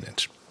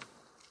 13-inch.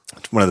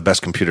 It's one of the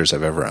best computers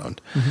I've ever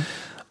owned.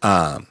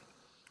 Mm-hmm.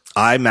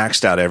 I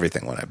maxed out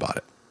everything when I bought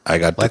it. I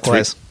got the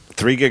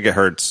 3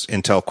 gigahertz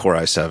Intel Core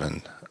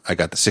i7. I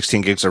got the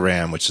 16 gigs of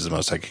RAM, which is the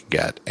most I could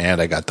get,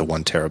 and I got the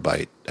 1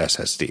 terabyte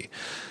SSD.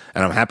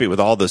 And I'm happy with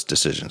all those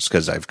decisions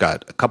because I've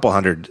got a couple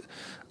hundred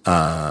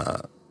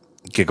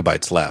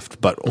gigabytes left,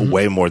 but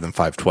way more than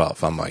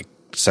 512. I'm like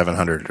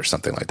 700 or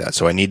something like that.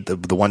 So I need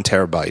the 1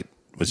 terabyte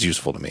was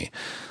useful to me.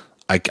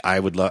 I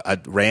would love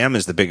RAM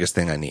is the biggest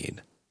thing I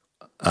need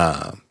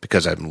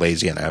because I'm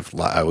lazy and I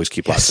always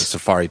keep lots of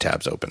Safari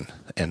tabs open,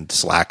 and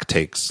Slack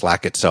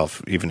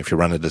itself, even if you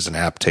run it as an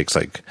app, takes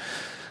like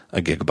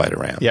a gigabyte of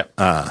RAM. Yeah.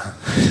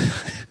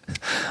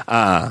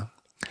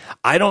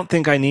 I don't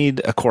think I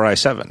need a Core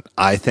i7.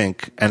 I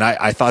think, and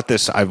I thought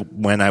this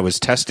when I was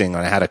testing,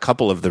 and I had a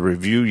couple of the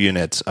review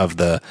units of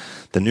the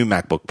new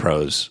MacBook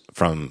Pros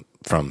from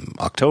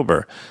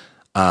October.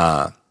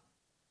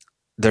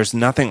 There's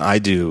nothing I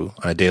do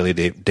on a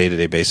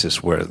day-to-day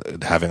basis where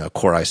having a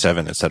Core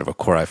i7 instead of a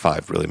Core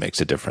i5 really makes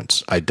a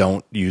difference. I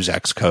don't use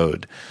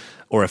Xcode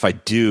or if I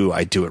do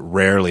it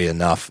rarely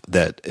enough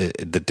that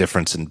the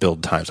difference in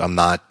build times, I'm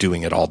not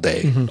doing it all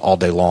day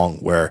long,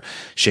 where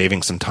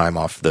shaving some time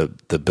off the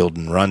build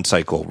and run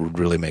cycle would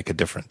really make a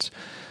difference.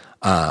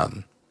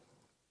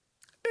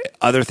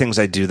 Other things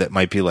I do that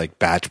might be like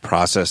batch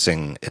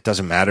processing, it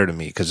doesn't matter to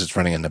me because it's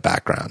running in the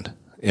background.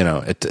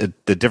 The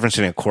difference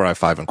between a Core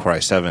i5 and Core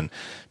i7,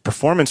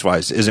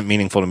 performance-wise, isn't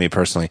meaningful to me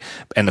personally.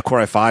 And the Core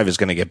i5 is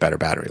going to get better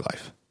battery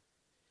life.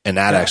 And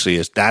that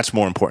that's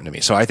more important to me.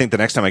 So I think the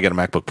next time I get a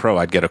MacBook Pro,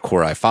 I'd get a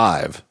Core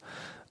i5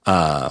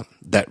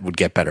 that would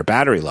get better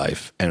battery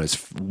life, and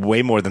it's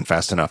way more than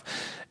fast enough.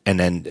 And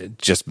then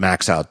just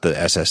max out the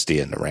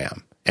SSD and the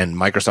RAM. And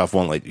Microsoft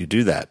won't let you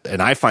do that.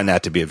 And I find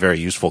that to be a very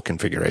useful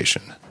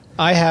configuration.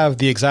 I have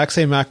the exact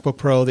same MacBook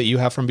Pro that you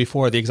have from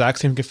before, the exact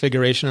same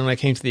configuration, and I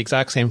came to the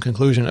exact same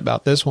conclusion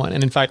about this one.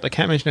 And in fact, I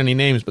can't mention any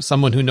names, but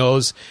someone who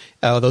knows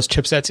those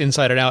chipsets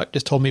inside and out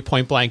just told me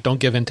point blank, don't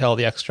give Intel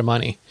the extra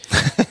money.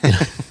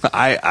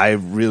 I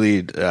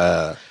really...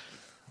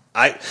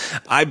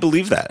 I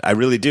believe that. I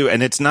really do.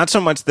 And it's not so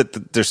much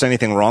that there's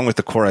anything wrong with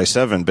the Core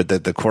i7, but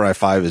that the Core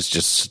i5 is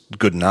just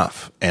good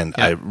enough. And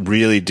I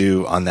really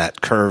do on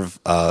that curve.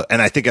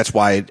 And I think that's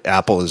why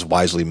Apple has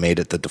wisely made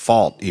it the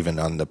default, even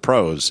on the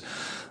Pros.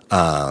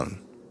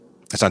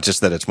 It's not just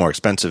that it's more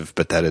expensive,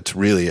 but that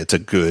it's a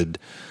good,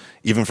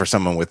 even for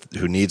someone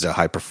who needs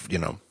a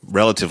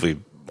relatively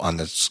on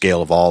the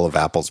scale of all of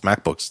Apple's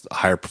MacBooks, a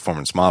higher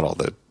performance model.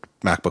 The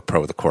MacBook Pro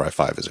with the Core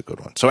i5 is a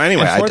good one. So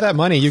anyway, and for that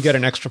money, you get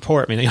an extra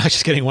port. I mean, you're not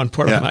just getting one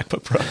port on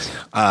MacBook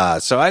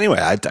Pros. So anyway,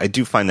 I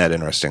do find that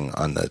interesting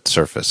on the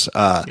surface.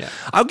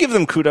 I'll give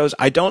them kudos.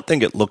 I don't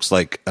think it looks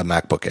like a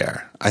MacBook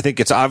Air. I think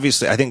I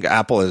think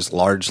Apple has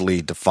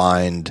largely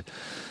defined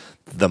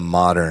the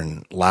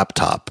modern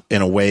laptop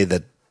in a way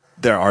that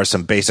there are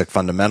some basic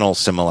fundamental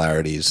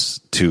similarities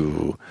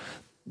to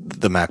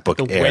the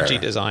MacBook Air. The wedgy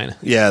design.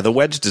 Yeah, the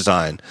wedge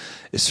design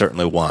is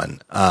certainly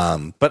one.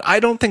 But I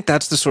don't think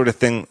that's the sort of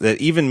thing that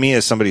even me,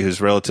 as somebody who's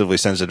relatively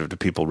sensitive to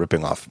people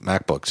ripping off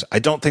MacBooks, I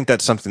don't think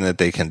that's something that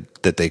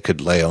they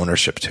could lay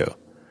ownership to.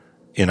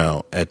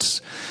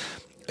 It's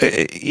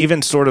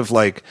even sort of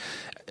like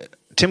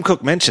Tim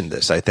Cook mentioned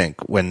this, I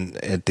think, when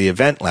at the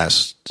event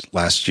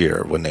last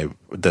year when they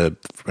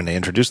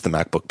introduced the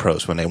MacBook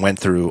Pros, when they went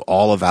through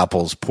all of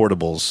Apple's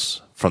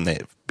portables from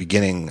the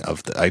beginning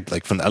of at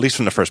least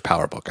from the first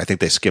PowerBook. I think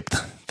they skipped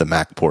the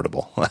Mac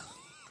Portable.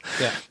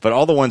 Yeah. But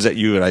all the ones that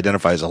you would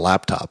identify as a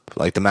laptop,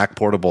 like the Mac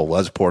Portable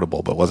was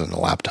portable but wasn't a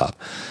laptop.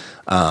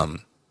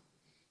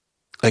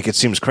 It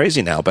seems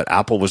crazy now, but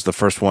Apple was the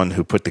first one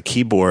who put the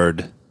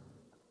keyboard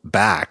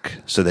back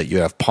so that you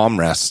have palm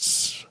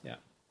rests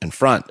in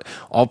front.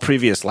 All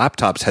previous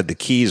laptops had the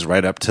keys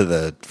right up to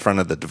the front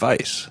of the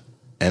device.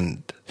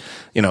 And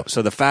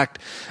so the fact,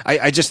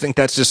 I just think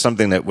that's just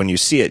something that when you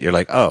see it, you're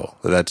like, oh,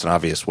 that's an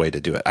obvious way to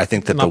do it. I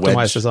think that the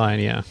wedge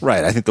design,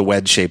 right. I think the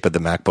wedge shape of the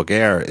MacBook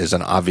Air is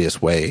an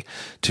obvious way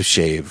to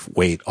shave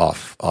weight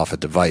off a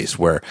device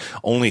where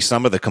only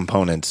some of the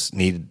components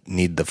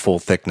need the full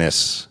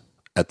thickness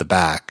at the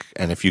back,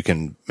 and if you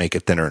can make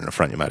it thinner in the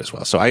front, you might as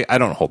well. So I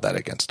don't hold that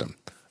against them.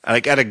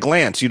 Like at a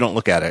glance, you don't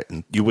look at it,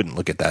 and you wouldn't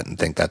look at that and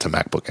think that's a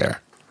MacBook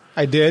Air.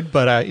 I did,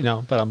 but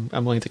I'm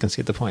willing to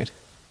concede the point.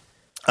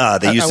 I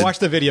watched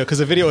the video because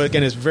the video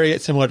again is very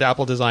similar to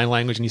Apple design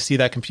language, and you see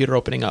that computer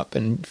opening up,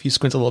 and if you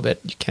squint a little bit,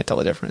 you can't tell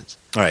the difference.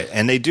 Right,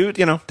 and they do.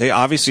 They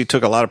obviously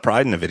took a lot of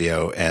pride in the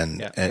video,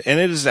 and it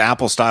is an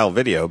Apple style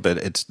video,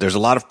 but there's a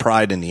lot of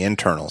pride in the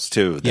internals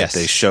too. That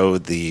they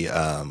showed the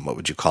what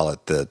would you call it?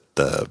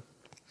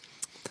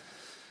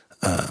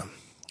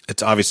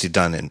 It's obviously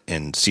done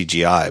in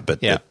CGI,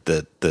 but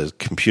the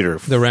computer,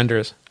 the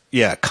renders,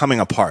 coming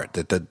apart.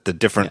 That the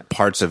different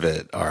parts of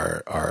it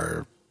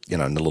are.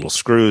 And the little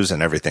screws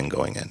and everything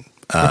going in.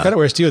 For credit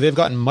where it's due, they've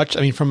gotten much.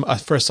 I mean,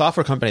 for a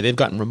software company, they've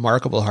gotten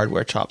remarkable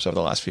hardware chops over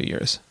the last few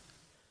years.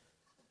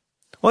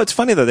 Well, it's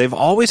funny though; they've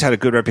always had a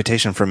good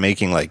reputation for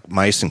making like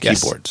mice and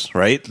keyboards,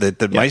 right?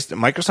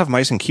 Microsoft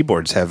mice and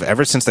keyboards have,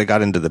 ever since they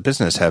got into the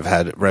business, have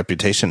had a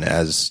reputation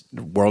as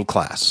world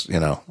class.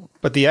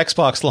 But the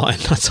Xbox line,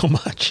 not so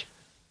much.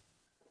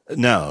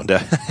 No,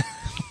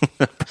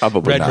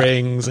 probably red not.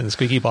 rings and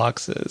squeaky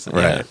boxes,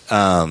 right?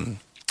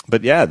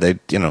 But they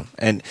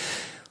and.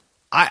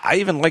 I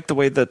even like the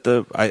way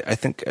that I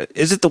think,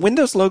 is it the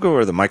Windows logo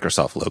or the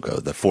Microsoft logo,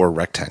 the 4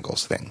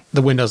 rectangles thing?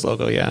 The Windows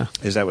logo, yeah.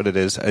 Is that what it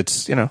is?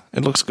 It's, it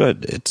looks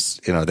good. It's,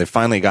 they've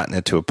finally gotten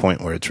it to a point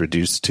where it's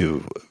reduced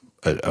to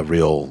a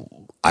real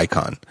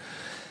icon.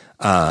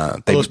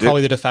 It's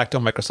probably the de facto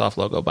Microsoft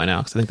logo by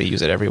now because I think they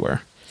use it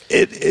everywhere.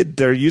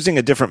 They're using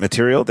a different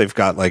material. They've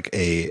got like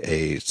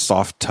a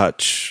soft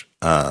touch,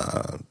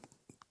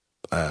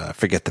 I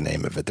forget the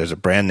name of it. There's a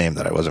brand name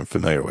that I wasn't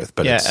familiar with,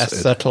 but it's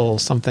acetyl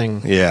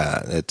something.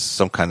 Yeah, it's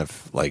some kind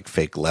of like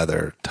fake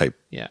leather type,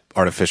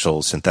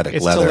 artificial synthetic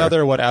it's leather. It's to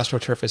leather what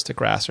AstroTurf is to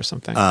grass or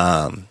something.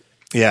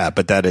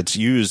 But that it's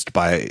used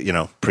by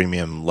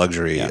premium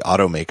luxury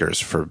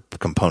automakers for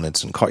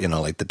components and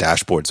like the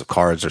dashboards of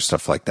cars or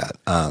stuff like that.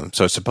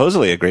 So it's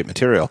supposedly a great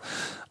material.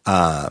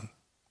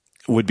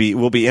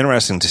 will be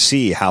interesting to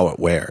see how it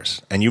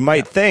wears. And you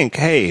might think,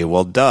 hey,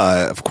 well,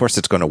 duh, of course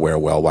it's going to wear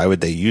well. Why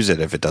would they use it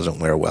if it doesn't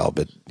wear well?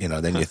 But,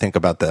 then you think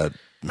about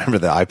remember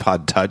the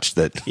iPod Touch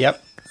that?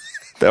 Yep.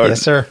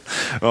 Yes, sir.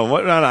 Well,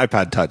 not an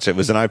iPod Touch. It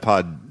was an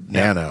iPod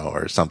Nano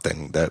or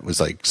something that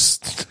was like,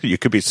 you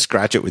could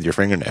scratch it with your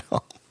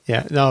fingernail.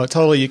 Yeah, no,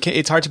 totally. You can't,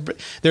 it's hard to.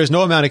 There's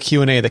no amount of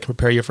Q&A that can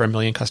prepare you for 1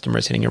 million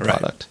customers hitting your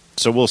product.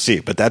 So we'll see.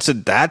 But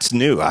that's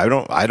new. I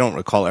don't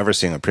recall ever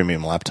seeing a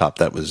premium laptop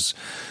that was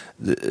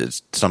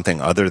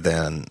something other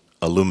than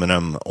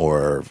aluminum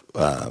or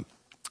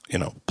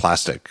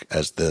plastic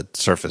as the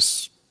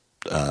surface.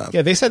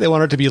 They said they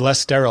wanted it to be less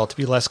sterile, to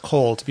be less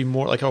cold, to be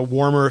more like a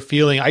warmer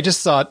feeling. I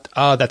just thought,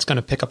 that's going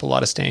to pick up a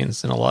lot of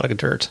stains and a lot of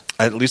dirt.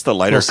 At least the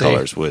lighter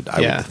colors would,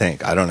 I would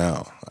think. I don't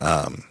know.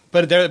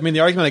 But the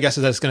argument, I guess,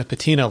 is that it's going to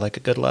patina like a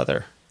good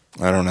leather.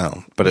 I don't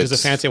know. But which is a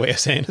fancy way of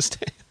saying a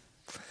stain.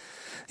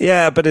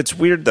 Yeah, but it's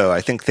weird, though.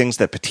 I think things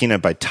that patina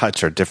by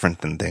touch are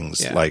different than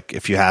things like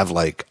if you have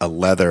like a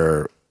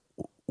leather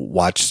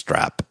watch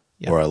strap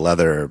or a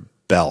leather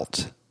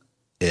belt,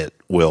 it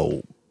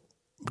will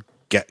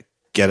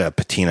get a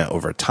patina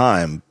over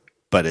time,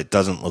 but it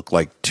doesn't look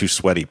like two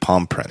sweaty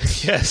palm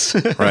prints. Yes.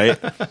 Right?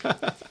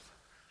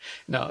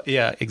 No,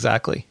 yeah,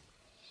 exactly.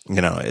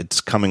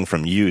 It's coming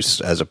from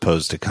use as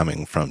opposed to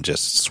coming from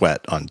just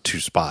sweat on two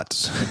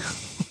spots,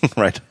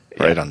 right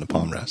on the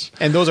palm rest.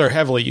 And those are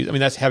heavily used. I mean,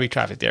 that's heavy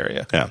trafficked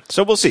area. Yeah.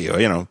 So we'll see,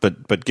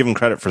 but give them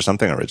credit for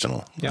something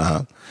original.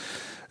 Yeah.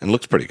 And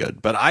looks pretty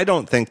good. But I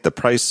don't think the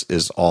price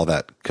is all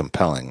that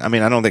compelling. I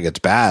mean, I don't think it's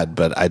bad,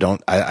 but I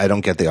don't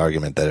get the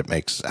argument that it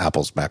makes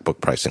Apple's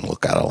MacBook pricing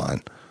look out of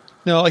line.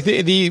 No, like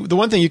the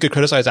one thing you could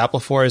criticize Apple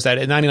for is that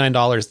at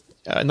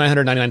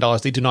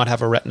 $999, they do not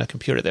have a Retina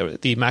computer.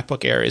 The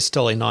MacBook Air is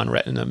still a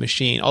non-Retina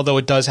machine, although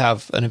it does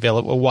have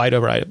a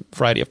wider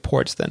variety of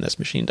ports than this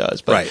machine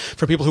does. But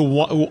for people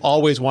who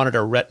always wanted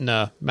a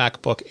Retina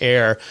MacBook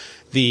Air,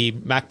 the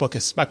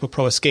MacBook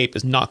Pro Escape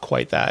is not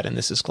quite that, and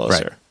this is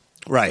closer.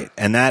 Right.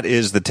 And that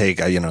is the take.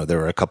 There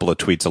were a couple of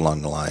tweets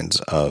along the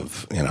lines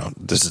of,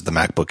 this is the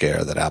MacBook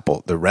Air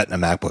the Retina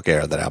MacBook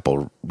Air that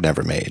Apple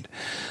never made.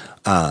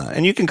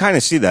 And you can kind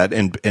of see that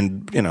and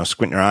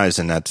squint your eyes,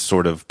 and that's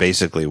sort of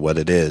basically what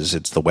it is.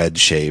 It's the wedge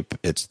shape.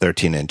 It's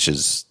 13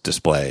 inches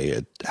display.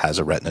 It has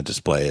a Retina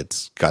display.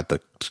 It's got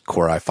the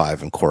Core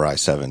i5 and Core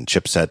i7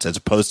 chipsets as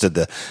opposed to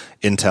the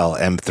Intel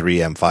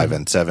M3, M5,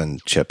 M7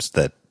 chips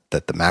that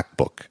the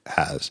MacBook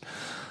has.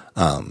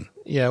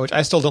 Which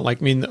I still don't like.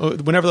 I mean,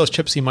 whenever those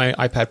chips see my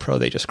iPad Pro,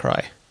 they just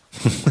cry.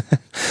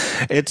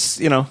 It's,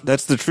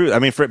 that's the truth. I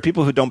mean, for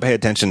people who don't pay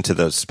attention to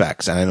those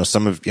specs, and I know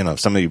some of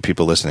you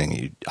people listening,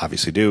 you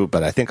obviously do,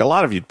 but I think a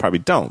lot of you probably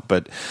don't.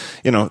 But,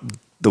 the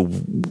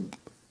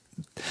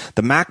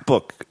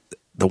MacBook,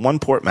 the one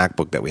port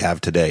MacBook that we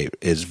have today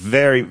is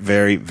very,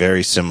 very,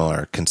 very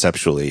similar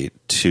conceptually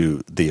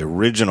to the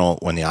original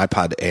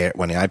MacBook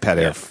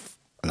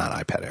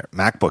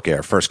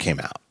Air first came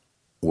out,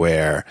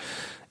 where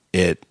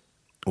it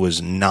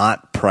was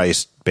not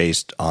priced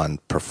based on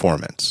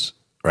performance,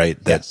 right?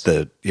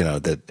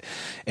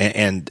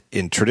 And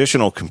in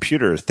traditional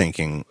computer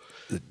thinking,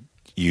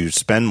 you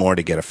spend more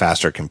to get a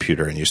faster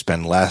computer, and you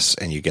spend less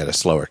and you get a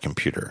slower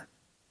computer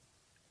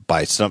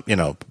by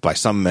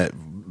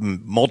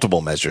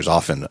multiple measures,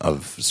 often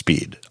of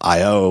speed,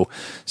 I/O,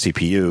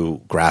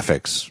 CPU,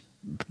 graphics,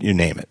 you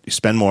name it. You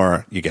spend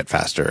more, you get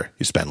faster.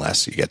 You spend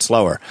less, you get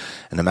slower.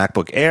 And the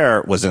MacBook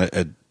Air was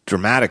a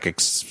dramatic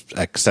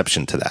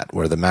exception to that,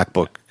 where the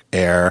MacBook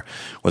Air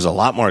was a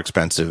lot more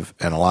expensive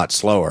and a lot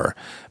slower,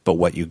 but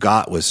what you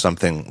got was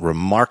something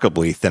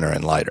remarkably thinner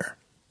and lighter.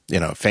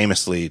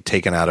 Famously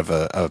taken out of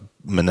a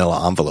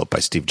manila envelope by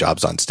Steve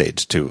Jobs on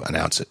stage to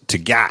announce it, to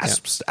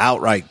gasps,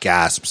 outright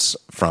gasps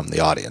from the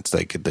audience.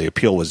 The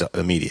appeal was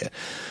immediate.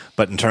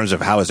 But in terms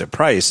of how is it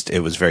priced, it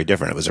was very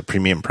different. It was a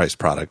premium priced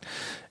product,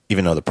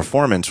 even though the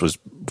performance was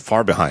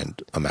far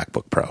behind a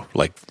MacBook Pro,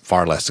 like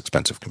far less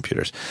expensive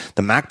computers.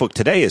 The MacBook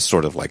today is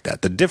sort of like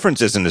that. The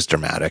difference isn't as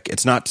dramatic.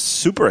 It's not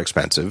super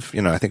expensive.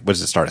 I think, what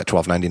does it start at?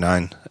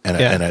 $1,299?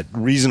 And a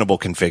reasonable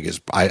config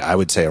is, I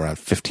would say, around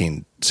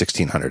 $1,500,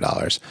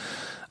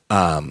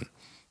 $1,600.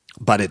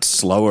 But it's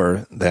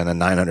slower than a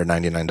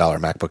 $999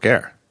 MacBook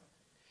Air.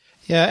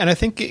 Yeah, and I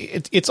think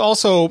it's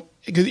also,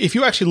 if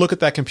you actually look at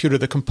that computer,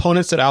 the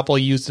components that Apple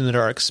used in it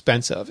are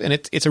expensive. And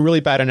it's a really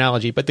bad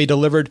analogy, but they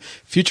delivered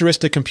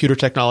futuristic computer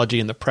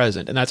technology in the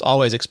present, and that's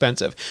always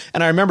expensive.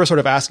 And I remember sort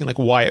of asking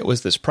why it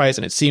was this price,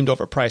 and it seemed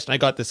overpriced. And I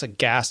got this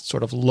aghast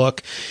sort of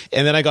look.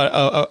 And then I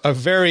got a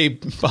very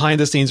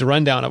behind-the-scenes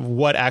rundown of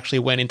what actually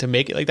went into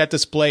making it. That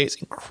display is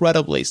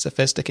incredibly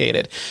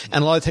sophisticated.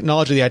 And a lot of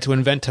technology they had to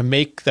invent to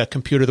make the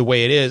computer the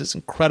way it is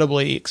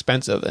incredibly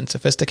expensive and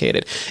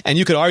sophisticated. And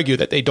you could argue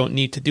that they don't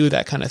need to do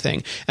that kind of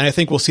thing. And I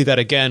think we'll see that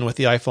again with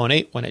the iPhone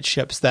 8 when it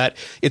ships, that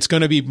it's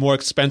going to be more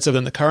expensive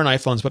than the current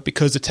iPhones, but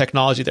because the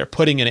technology they're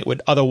putting in it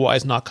would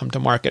otherwise not come to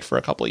market for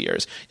a couple of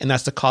years. And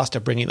that's the cost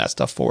of bringing that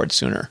stuff forward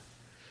sooner.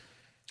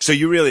 So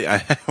you really,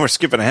 we're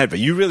skipping ahead, but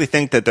you really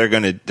think that they're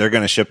going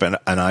to ship an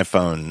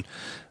iPhone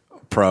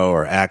Pro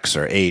or X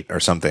or 8 or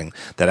something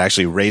that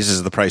actually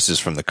raises the prices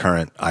from the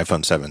current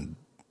iPhone 7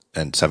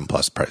 and 7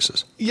 Plus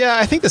prices. Yeah,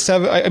 I think the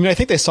 7. I mean, I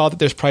think they saw that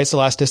there's price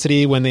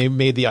elasticity when they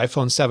made the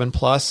iPhone 7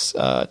 Plus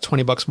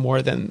 $20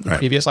 more than the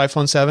previous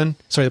iPhone 7.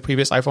 Sorry, the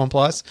previous iPhone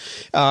Plus,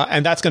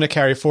 and that's going to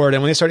carry forward.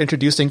 And when they start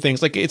introducing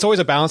things, like it's always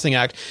a balancing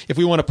act. If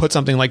we want to put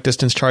something like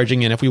distance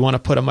charging in, if we want to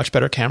put a much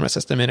better camera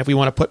system in, if we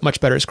want to put much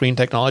better screen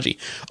technology,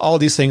 all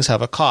these things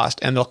have a cost,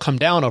 and they'll come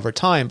down over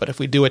time. But if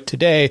we do it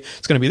today,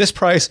 it's going to be this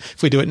price.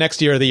 If we do it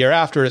next year or the year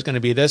after, it's going to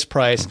be this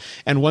price.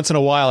 And once in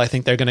a while, I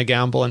think they're going to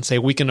gamble and say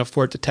we can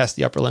afford to test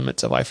the upper limits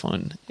of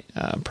iPhone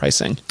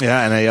pricing.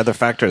 Yeah, and the other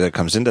factor that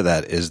comes into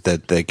that is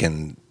that they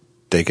can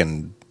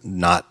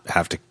not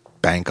have to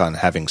bank on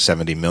having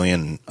 70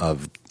 million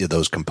of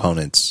those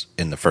components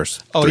in the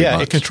first 3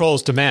 months. It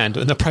controls demand.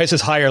 When the price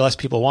is higher, less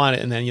people want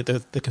it, and then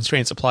the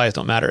constrained supplies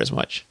don't matter as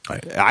much.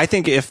 I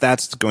think if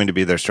that's going to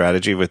be their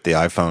strategy with the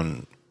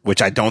iPhone,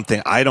 which I don't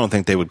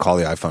think they would call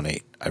the iPhone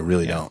 8. I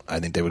really don't. I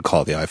think they would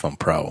call it the iPhone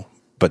Pro,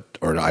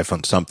 or the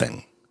iPhone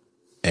something,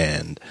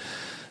 and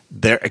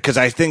because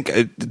I think,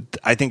 and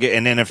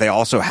then if they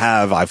also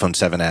have iPhone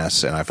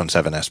 7s and iPhone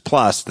 7s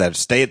Plus that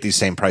stay at these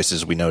same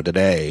prices we know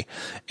today,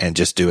 and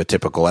just do a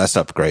typical S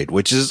upgrade,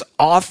 which is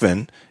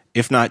often,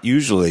 if not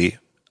usually,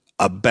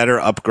 a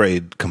better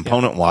upgrade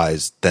component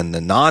wise than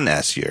the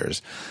non-S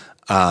years.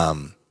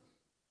 I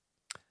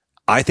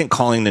think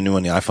calling the new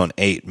one the iPhone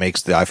 8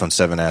 makes the iPhone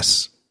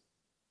 7s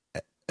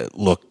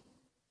look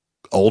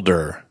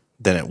older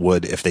than it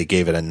would if they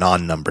gave it a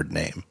non-numbered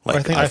name. Like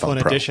I think iPhone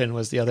Pro. Edition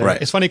was the other.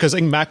 Right. It's funny because I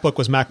think MacBook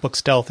was MacBook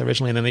Stealth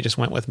originally, and then they just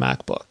went with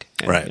MacBook.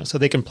 And, right. So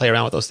they can play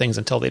around with those things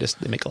until they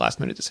make a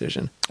last-minute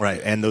decision. Right.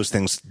 And those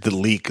things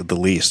leak the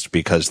least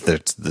because they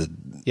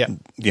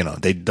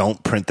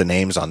don't print the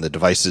names on the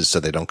devices, so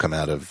they don't come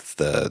out of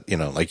the,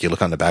 like you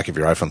look on the back of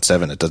your iPhone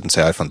 7, it doesn't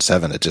say iPhone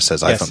 7, it just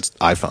says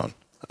iPhone.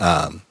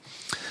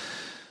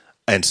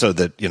 And so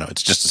that,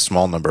 it's just a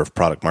small number of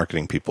product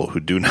marketing people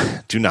who do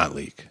not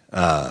leak.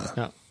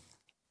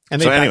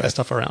 And they back that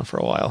stuff around for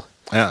a while.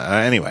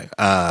 Anyway,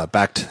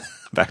 back to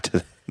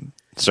the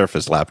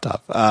Surface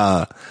laptop.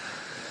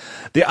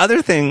 The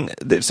other thing,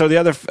 the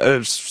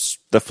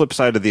flip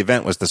side of the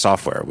event was the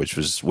software, which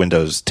was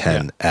Windows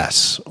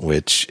 10s,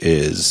 which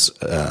is,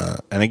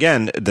 and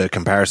again, the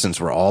comparisons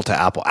were all to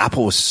Apple.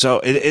 Apple was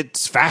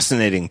it's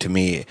fascinating to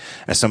me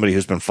as somebody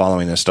who's been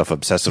following this stuff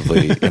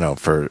obsessively,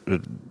 for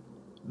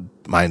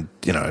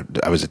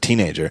I was a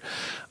teenager.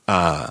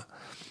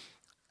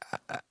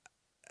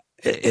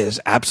 It is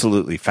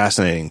absolutely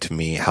fascinating to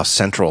me how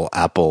central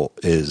Apple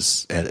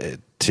is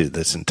to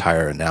this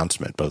entire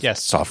announcement. Both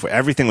software,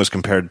 everything on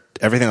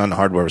the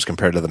hardware was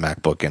compared to the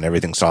MacBook, and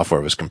everything software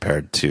was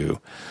compared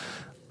to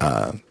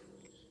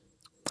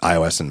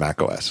iOS and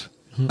macOS.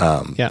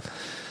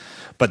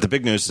 But the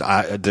big news,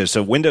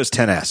 so Windows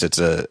 10s, it's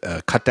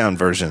a cut down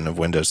version of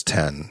Windows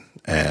 10,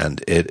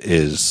 and it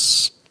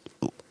is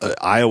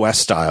iOS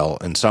style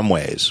in some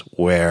ways,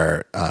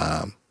 where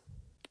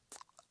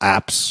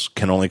apps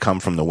can only come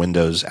from the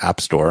Windows App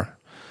Store.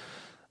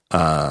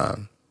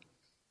 And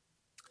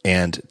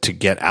to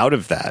get out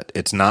of that,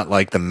 it's not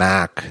like the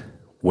Mac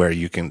where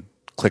you can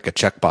click a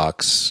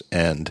checkbox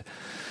and,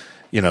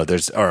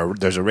 there's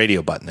a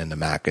radio button in the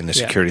Mac in the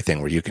security thing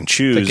where you can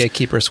choose the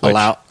gatekeeper switch.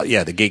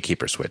 The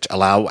gatekeeper switch.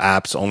 Allow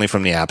apps only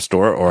from the App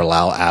Store, or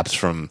allow apps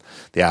from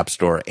the App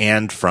Store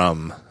and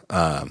from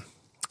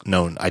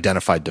known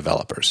identified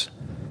developers.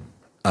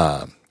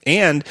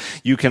 And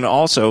you can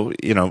also,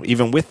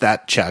 even with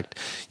that checked,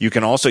 you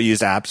can also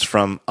use apps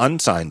from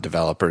unsigned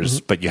developers,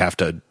 but you have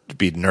to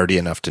be nerdy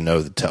enough to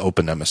know to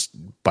open them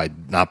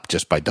not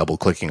just by double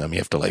clicking them. You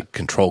have to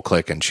control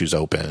click and choose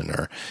open,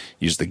 or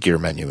use the gear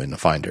menu in the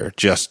Finder,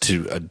 just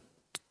to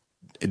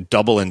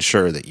double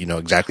ensure that you know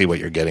exactly what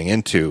you're getting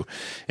into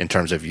in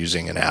terms of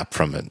using an app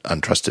from an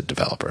untrusted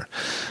developer.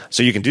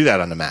 So you can do that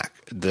on the Mac.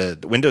 The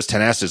Windows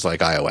 10s is like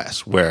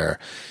iOS, where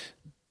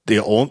there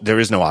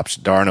are no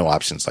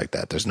options like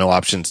that. There's no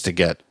options to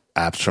get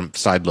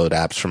sideload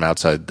apps from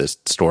outside the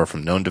store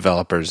from known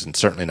developers, and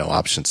certainly no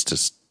options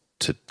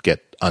to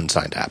get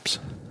unsigned apps.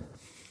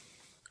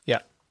 Yeah,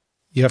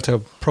 you have to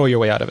pro your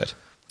way out of it.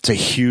 It's a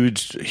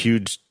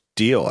huge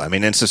deal. I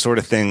mean, it's the sort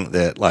of thing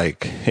that,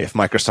 if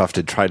Microsoft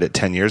had tried it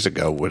 10 years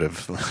ago, would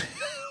have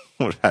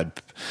had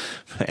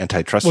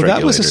antitrust regulators.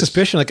 That was a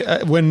suspicion.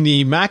 When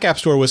the Mac App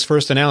Store was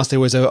first announced, there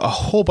was a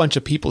whole bunch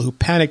of people who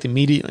panicked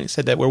immediately and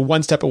said that we're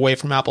one step away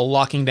from Apple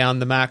locking down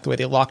the Mac the way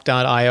they locked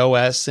down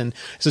iOS, and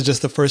this is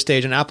just the first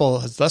stage. And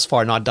Apple has thus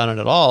far not done it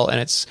at all. And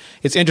it's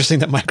interesting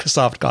that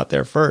Microsoft got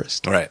there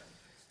first, right?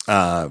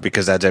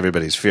 Because that's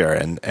everybody's fear.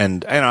 And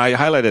I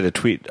highlighted a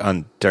tweet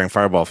during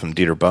Fireball from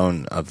Dieter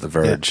Bohn of The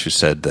Verge, who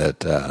said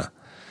that.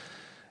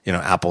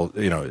 Apple,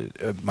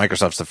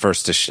 Microsoft's the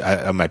first to,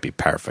 I might be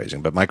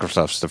paraphrasing, but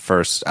Microsoft's the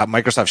first,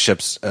 Microsoft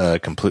ships a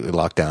completely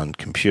locked down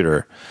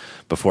computer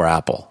before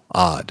Apple.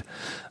 Odd.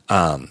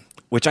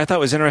 which I thought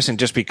was interesting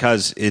just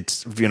because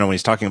it's, when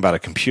he's talking about a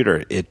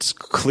computer, it's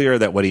clear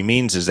that what he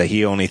means is that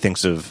he only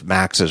thinks of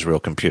Macs as real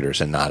computers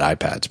and not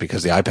iPads,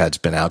 because the iPad's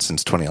been out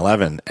since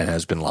 2011 and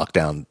has been locked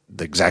down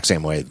the exact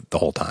same way the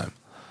whole time.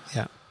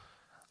 Yeah.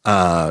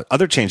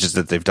 Other changes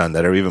that they've done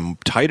that are even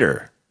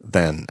tighter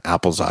than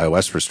Apple's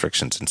iOS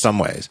restrictions in some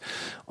ways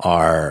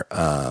are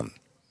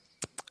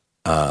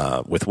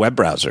with web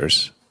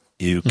browsers.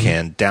 You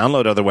can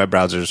download other web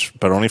browsers,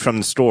 but only from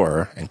the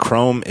store, and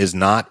Chrome is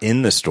not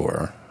in the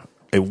store.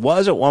 It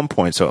was at one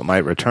point, so it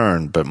might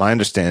return, but my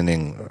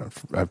understanding,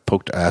 I've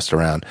asked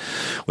around,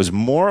 was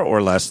more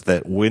or less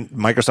that when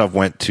Microsoft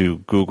went to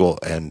Google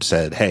and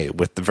said, hey,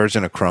 with the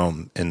version of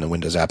Chrome in the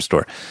Windows App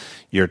Store,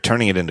 you're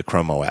turning it into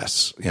Chrome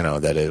OS,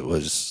 that it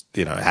was,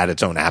 it had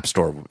its own app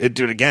store.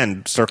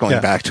 Again, circling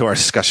back to our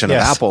discussion of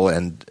Apple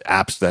and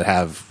apps that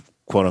have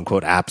quote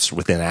unquote apps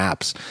within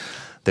apps.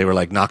 They were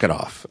like, knock it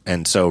off.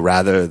 And so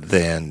rather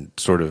than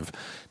sort of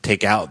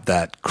take out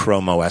that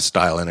Chrome OS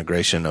style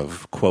integration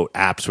of quote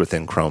apps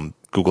within Chrome,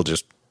 Google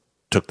just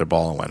took their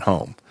ball and went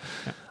home.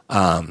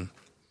 Yeah.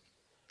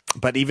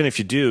 But even if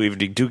you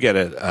do get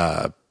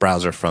a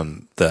browser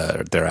from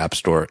their app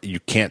store, you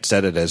can't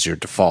set it as your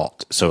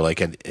default. So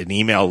like an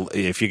email,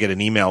 if you get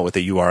an email with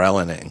a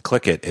URL in it and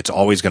click it, it's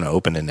always going to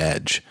open in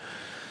Edge.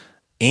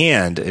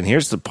 And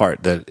here's the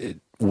part that it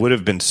would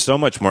have been so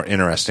much more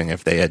interesting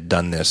if they had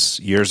done this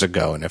years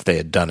ago, and if they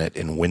had done it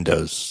in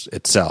Windows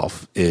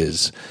itself,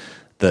 is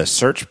the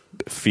search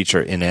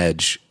feature in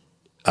Edge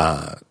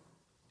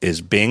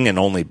is Bing and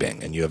only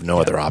Bing, and you have no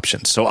other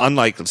options. So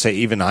unlike, let's say,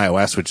 even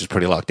iOS, which is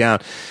pretty locked down,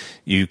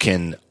 you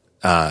can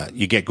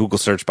you get Google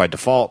search by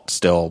default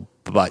still,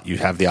 but you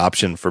have the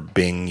option for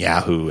Bing,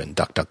 Yahoo, and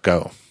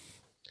DuckDuckGo.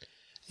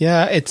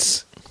 Yeah,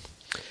 it's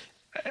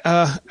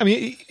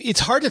it's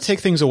hard to take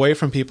things away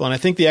from people, and I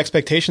think the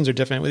expectations are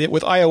different.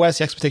 With iOS,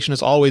 the expectation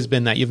has always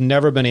been that you've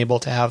never been able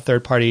to have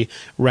third-party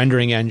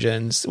rendering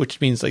engines,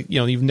 which means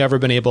you've never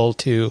been able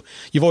to.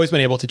 You've always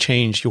been able to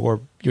change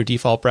your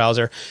default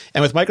browser.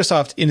 And with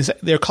Microsoft,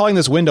 they're calling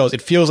this Windows.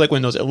 It feels like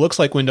Windows. It looks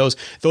like Windows.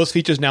 Those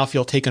features now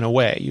feel taken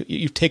away.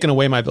 You've taken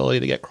away my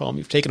ability to get Chrome.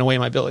 You've taken away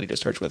my ability to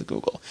search with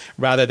Google,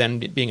 rather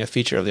than it being a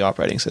feature of the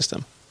operating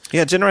system.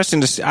 Yeah, it's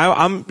interesting to see.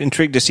 I'm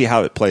intrigued to see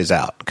how it plays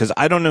out, because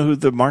I don't know who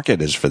the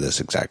market is for this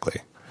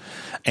exactly.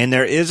 And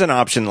there is an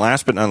option,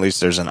 last but not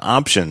least, there's an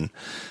option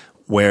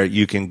where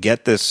you can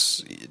get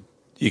this.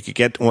 You could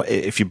get,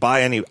 if you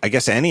buy any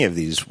of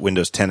these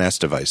Windows 10s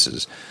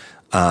devices,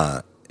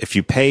 if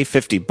you pay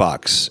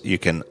 $50, you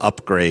can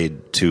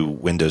upgrade to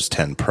Windows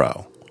 10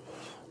 Pro.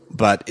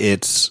 But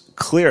it's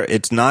clear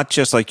it's not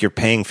just like you're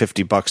paying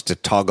 $50 to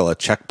toggle a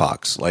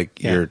checkbox.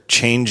 You're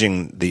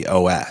changing the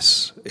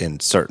OS in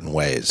certain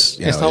ways.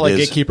 It's not like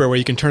Gatekeeper, where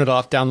you can turn it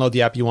off, download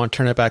the app you want,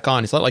 turn it back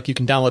on. It's not like you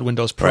can download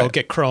Windows Pro,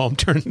 get Chrome,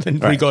 then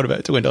go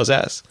to Windows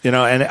S. And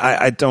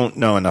I don't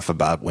know enough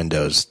about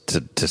Windows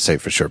to say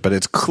for sure, but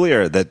it's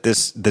clear that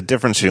the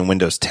difference between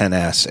Windows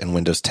 10S and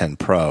Windows 10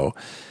 Pro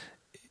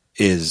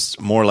is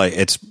more like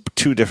it's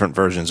two different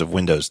versions of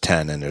Windows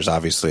 10, and there's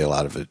obviously a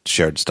lot of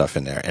shared stuff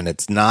in there, and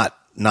it's not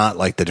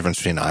like the difference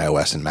between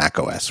iOS and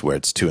macOS, where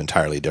it's two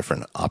entirely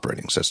different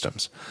operating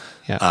systems.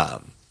 Yeah.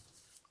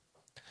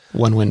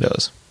 One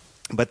Windows.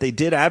 But they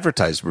did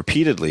advertise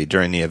repeatedly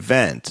during the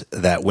event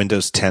that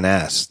Windows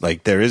 10s,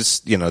 there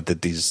is,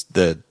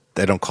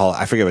 they don't call it,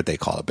 I forget what they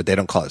call it, but they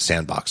don't call it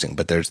sandboxing,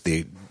 but there's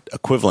the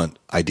equivalent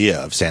idea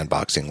of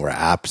sandboxing, where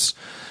apps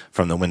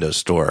from the Windows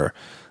Store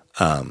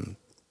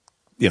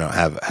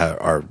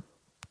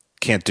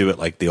can't do it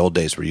like the old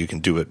days, where you can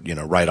do it,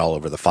 right all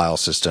over the file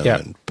system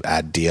and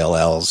add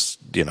DLLs,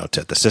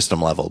 to the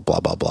system level, blah,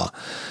 blah, blah.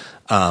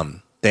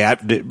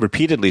 They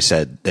repeatedly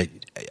said that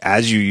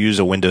as you use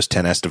a Windows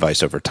 10s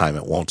device over time,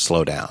 it won't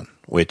slow down,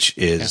 which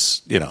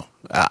is,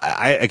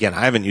 I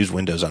haven't used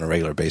Windows on a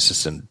regular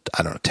basis in,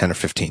 10 or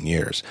 15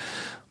 years,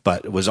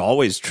 but it was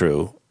always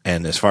true.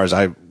 And as far as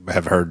I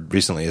have heard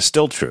recently, is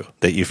still true,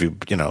 that if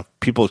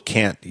people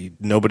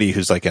nobody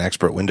who's like an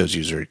expert Windows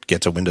user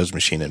gets a Windows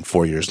machine and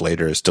 4 years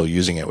later is still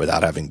using it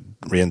without having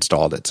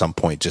reinstalled at some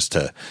point just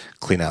to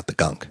clean out the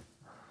gunk.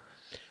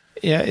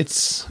 Yeah,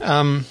 it's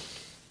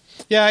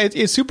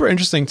super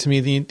interesting to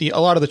me, a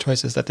lot of the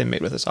choices that they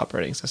made with this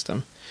operating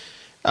system.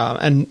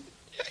 And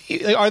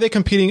are they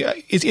competing?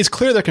 It's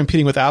clear they're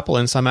competing with Apple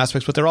in some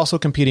aspects, but they're also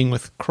competing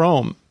with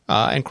Chrome.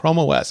 And Chrome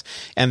OS,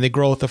 and the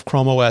growth of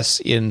Chrome OS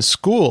in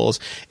schools.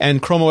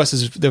 And Chrome OS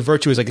the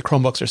virtue is like the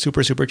Chromebooks are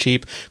super, super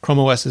cheap. Chrome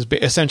OS is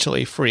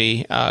essentially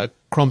free.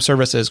 Chrome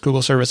services,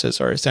 Google services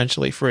are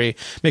essentially free.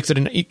 Makes it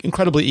an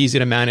incredibly easy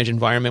to manage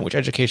environment, which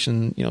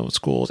education,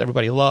 schools,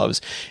 everybody loves.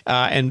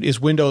 And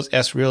is Windows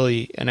S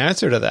really an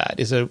answer to that?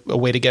 Is it a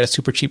way to get a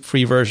super cheap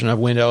free version of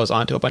Windows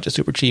onto a bunch of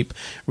super cheap,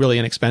 really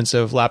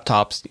inexpensive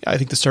laptops? I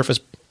think the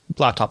Surface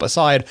laptop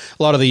aside,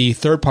 a lot of the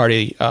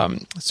third-party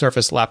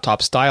Surface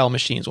laptop style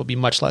machines will be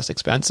much less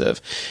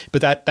expensive, but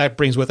that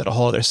brings with it a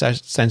whole other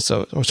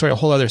a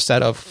whole other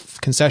set of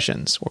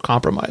concessions or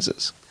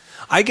compromises.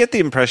 I get the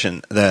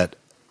impression that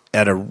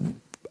at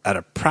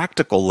a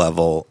practical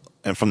level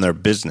and from their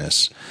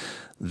business,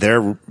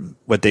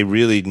 what they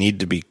really need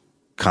to be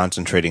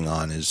concentrating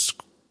on is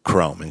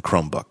Chrome and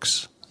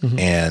Chromebooks.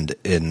 And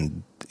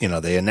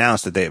they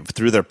announced that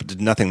through their,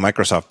 nothing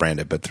Microsoft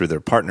branded, but through their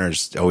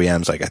partners,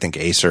 OEMs, like I think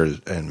Acer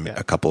and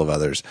a couple of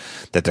others,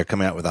 that they're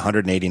coming out with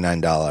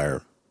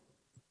 $189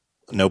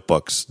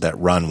 notebooks that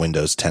run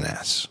Windows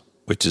 10s,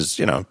 which is,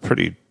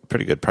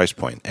 pretty good price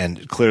point.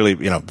 And clearly,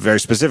 very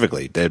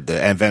specifically,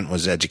 the event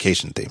was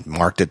education themed,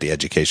 marked at the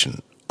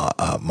education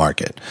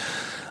market.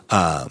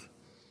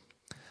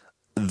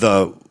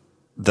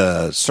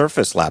 The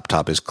Surface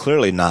laptop is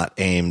clearly not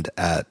aimed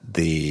at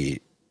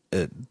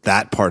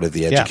that part of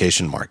the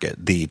education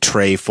market, the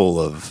tray full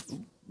of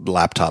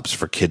laptops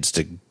for kids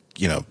to,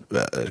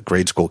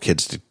 grade school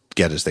kids to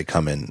get as they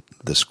come in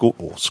the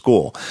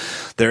school.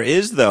 There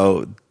is,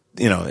 though,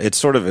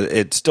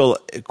 it's still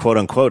quote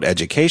unquote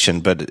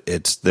education, but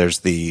there's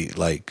the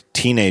like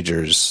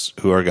teenagers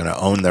who are going to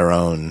own their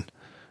own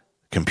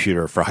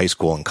computer for high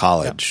school and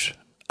college.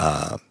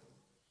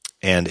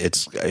 And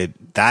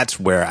that's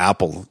where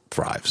Apple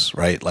thrives,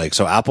 right? Like,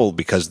 so Apple,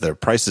 because their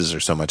prices are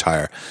so much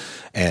higher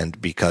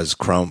and because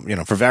Chrome,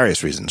 for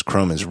various reasons,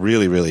 Chrome has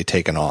really, really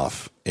taken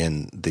off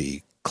in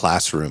the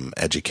classroom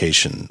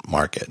education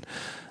market.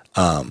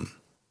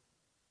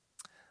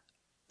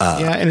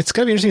 And it's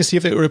going to be interesting to see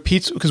if it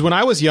repeats, because when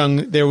I was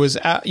young, there was,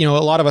 a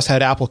lot of us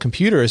had Apple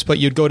computers, but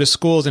you'd go to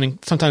schools and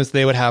sometimes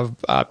they would have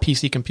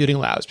PC computing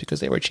labs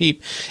because they were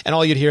cheap. And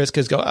all you'd hear is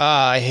kids go,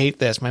 I hate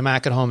this. My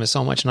Mac at home is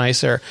so much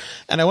nicer.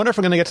 And I wonder if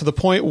we're going to get to the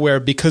point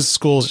where, because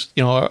schools,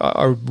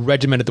 are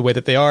regimented the way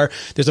that they are,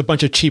 there's a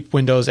bunch of cheap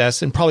Windows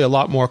S and probably a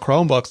lot more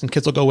Chromebooks, and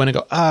kids will go in and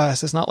go,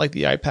 this is not like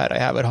the iPad I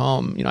have at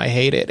home. I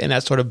hate it. And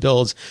that sort of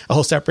builds a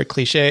whole separate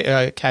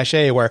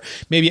cachet where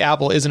maybe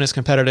Apple isn't as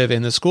competitive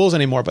in the schools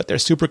anymore, but they're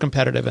super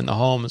competitive in the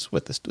homes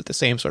with the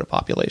same sort of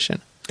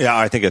population. Yeah,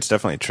 I think it's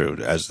definitely true.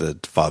 As the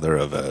father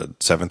of a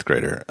seventh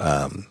grader,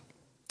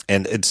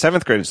 and in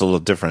seventh grade it's a little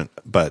different,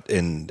 but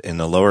in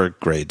the lower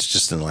grades,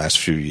 just in the last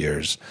few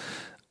years,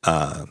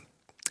 at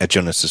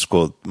Jonas'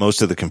 school,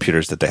 most of the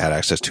computers that they had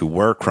access to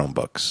were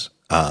Chromebooks,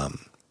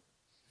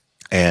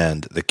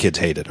 and the kids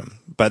hated them.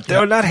 But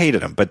they not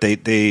hated them, but they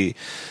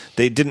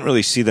didn't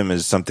really see them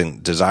as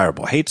something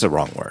desirable. Hate's a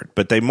wrong word,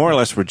 but they more or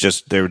less were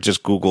just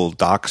Google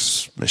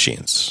Docs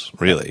machines.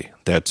 Really,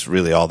 that's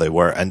really all they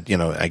were. And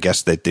I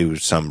guess they do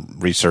some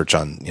research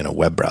on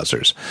web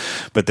browsers,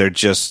 but they're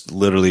just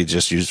literally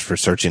just used for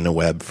searching the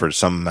web for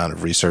some amount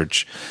of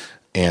research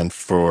and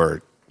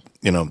for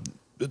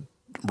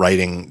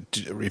writing.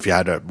 If you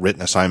had a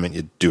written assignment,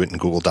 you'd do it in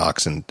Google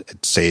Docs and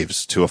it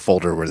saves to a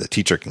folder where the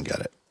teacher can get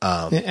it.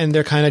 And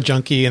they're kind of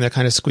junky and they're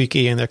kind of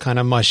squeaky and they're kind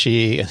of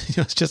mushy.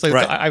 It's just like,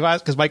 I've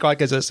asked, because my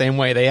kids are the same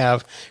way. They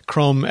have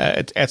Chrome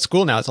at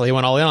school now, so they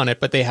went all in on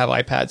it, but they have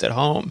iPads at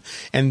home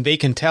and they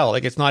can tell,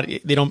 like, it's not,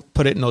 they don't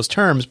put it in those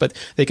terms, but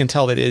they can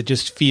tell that it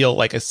just feel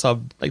like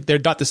like they're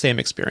not the same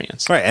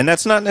experience. Right. And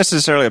that's not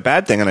necessarily a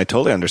bad thing. And I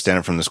totally understand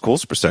it from the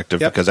school's perspective,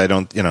 because I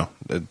don't,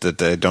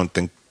 I don't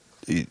think,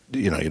 you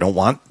don't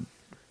want,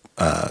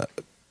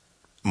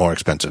 more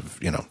expensive.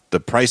 The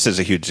price is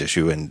a huge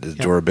issue and the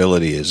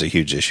durability is a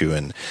huge issue.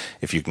 And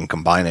if you can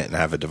combine it and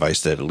have a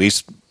device that at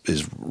least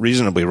is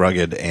reasonably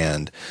rugged,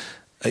 and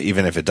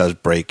even if it does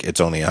break,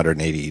 it's only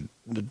 $180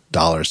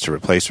 to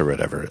replace or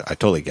whatever, I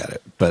totally get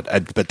it. But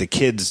the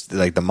kids,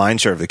 like the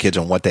mind share of the kids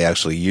on what they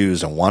actually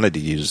use and wanted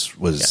to use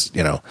was,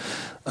 in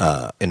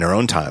their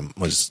own time,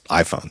 was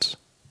iPhones,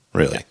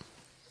 really.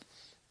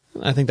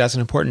 Yeah. I think that's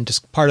an important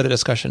part of the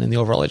discussion in the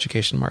overall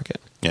education market.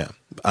 Yeah.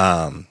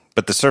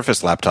 But the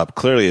Surface laptop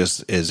clearly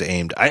is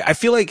aimed. I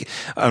feel like,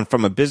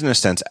 from a business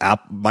sense,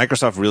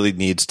 Microsoft really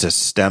needs to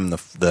stem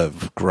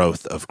the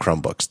growth of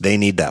Chromebooks. They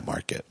need that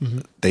market. Mm-hmm.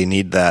 They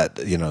need that.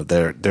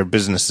 Their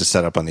business is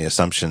set up on the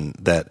assumption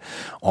that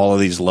all of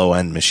these low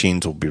end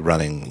machines will be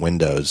running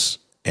Windows,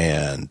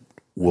 and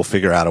we'll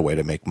figure out a way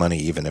to make money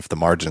even if the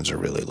margins are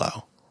really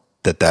low.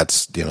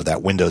 That's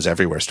that Windows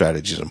everywhere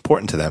strategy is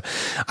important to them.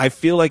 I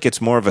feel like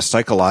it's more of a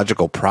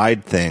psychological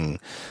pride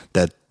thing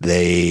that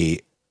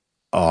they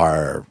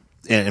are.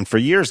 And for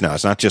years now,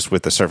 it's not just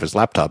with the Surface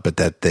laptop, but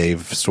that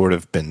they've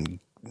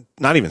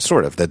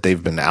that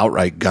they've been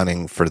outright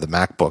gunning for the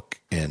MacBook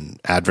in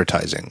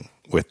advertising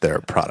with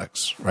their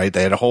products, right?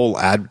 They had a whole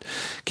ad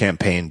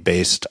campaign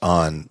based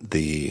on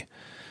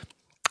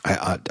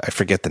I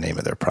forget the name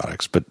of their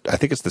products, but I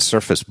think it's the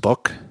Surface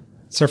Book.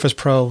 Surface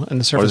Pro and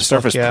the Surface Or the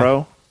Surface Book,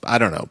 Pro? I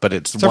don't know, but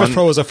it's Surface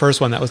Pro was the first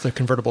one. That was the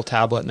convertible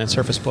tablet, and then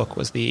Surface Book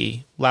was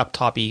the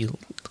laptop-y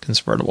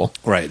convertible.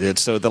 Right.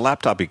 So the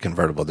laptop-y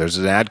convertible, there's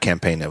an ad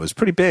campaign that was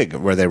pretty big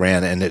where they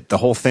ran, and the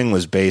whole thing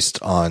was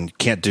based on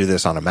can't do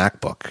this on a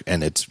MacBook,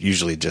 and it's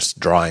usually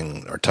just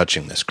drawing or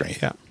touching the screen.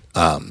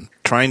 Yeah.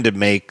 Trying to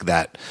make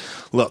that,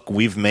 look,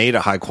 we've made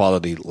a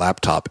high-quality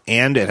laptop,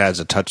 and it has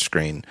a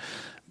touchscreen,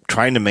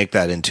 trying to make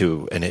that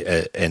into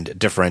a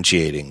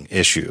differentiating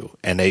issue.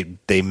 And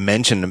they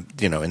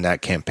mentioned, in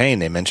that campaign,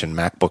 they mentioned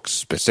MacBooks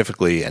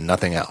specifically and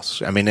nothing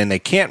else. I mean, and they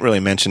can't really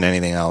mention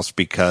anything else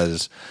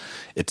because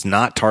It's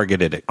not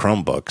targeted at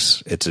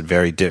Chromebooks.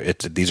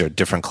 These are a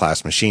different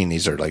class machine.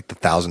 These are like the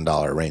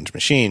 $1,000 range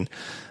machine,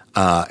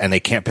 and they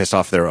can't piss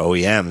off their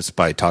OEMs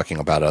by talking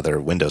about other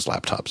Windows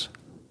laptops.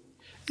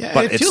 Yeah,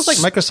 but it feels like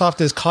Microsoft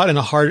is caught in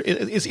a hard.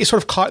 It's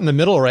sort of caught in the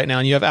middle right now,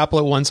 and you have Apple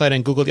at one side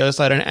and Google at the other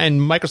side, and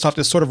Microsoft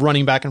is sort of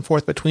running back and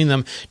forth between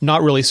them,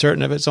 not really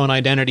certain of its own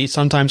identity.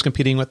 Sometimes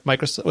competing with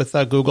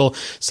Google,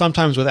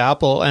 sometimes with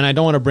Apple. And I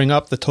don't want to bring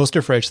up the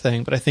toaster fridge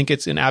thing, but I think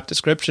it's an apt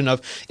description of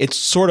it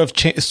sort of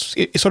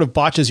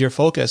botches your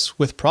focus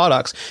with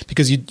products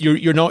because you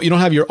don't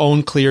have your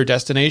own clear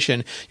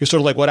destination. You're sort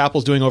of like what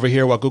Apple's doing over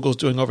here, what Google's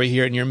doing over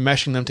here, and you're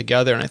meshing them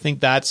together. And I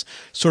think that's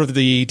sort of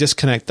the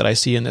disconnect that I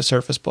see in the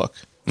Surface Book.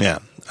 Yeah.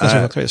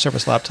 The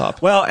Surface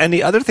laptop. Well, and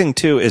the other thing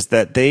too is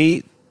that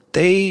they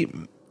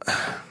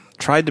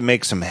tried to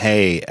make some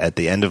hay at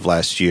the end of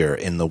last year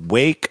in the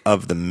wake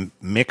of the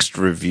mixed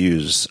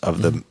reviews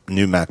of the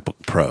new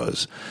MacBook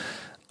Pros.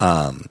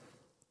 And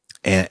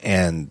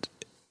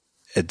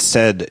it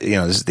said,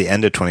 this is the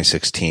end of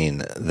 2016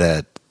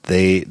 that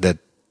I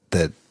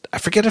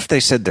forget if they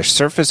said their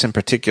Surface in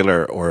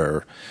particular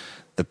or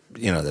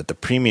that the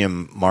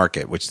premium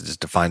market, which is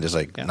defined as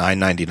like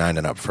 $999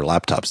 and up for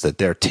laptops, that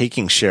they're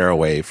taking share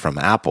away from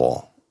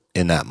Apple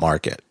in that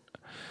market.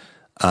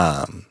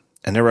 And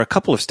there were a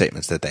couple of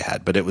statements that they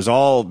had, but it was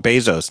all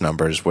Bezos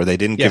numbers where they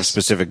didn't give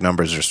specific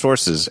numbers or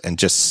sources and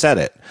just said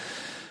it.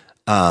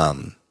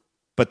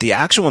 But the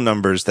actual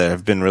numbers that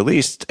have been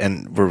released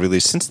and were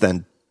released since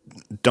then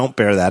don't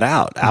bear that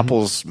out. Mm-hmm.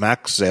 Apple's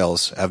Mac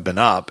sales have been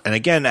up. And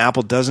again,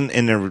 Apple doesn't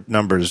in their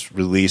numbers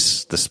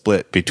release the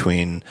split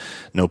between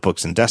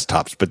notebooks and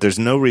desktops, but there's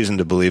no reason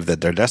to believe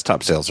that their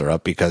desktop sales are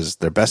up because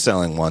their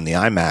best-selling one, the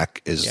iMac,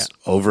 is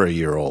over a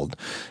year old.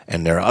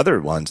 And their other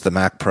ones, the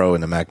Mac Pro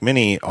and the Mac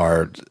Mini,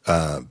 are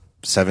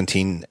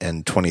 17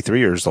 and 23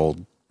 years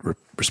old,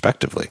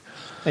 respectively.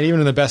 And even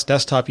in the best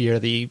desktop year,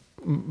 the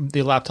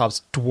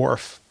laptops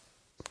dwarf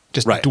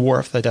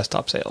the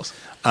desktop sales.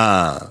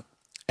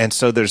 And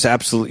so there's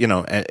absolutely,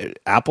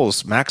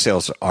 Apple's Mac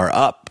sales are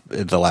up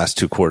in the last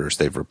 2 quarters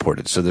they've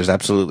reported. So there's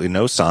absolutely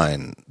no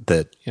sign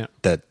that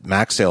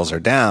Mac sales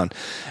are down.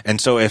 And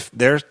so if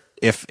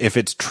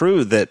it's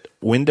true that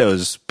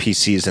Windows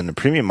PCs in the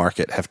premium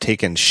market have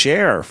taken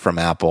share from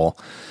Apple,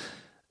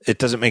 it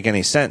doesn't make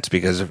any sense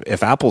because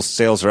if Apple's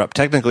sales are up,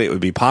 technically it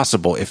would be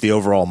possible if the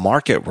overall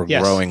market were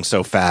growing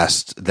so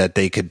fast that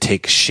they could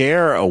take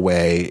share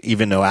away,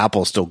 even though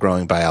Apple's still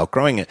growing by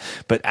outgrowing it.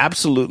 But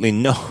absolutely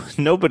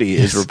nobody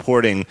is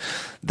reporting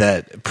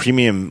that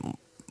premium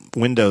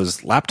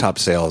Windows laptop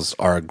sales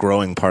are a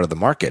growing part of the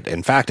market.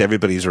 In fact,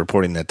 everybody's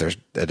reporting that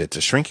it's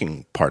a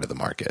shrinking part of the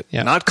market,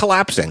 not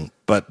collapsing,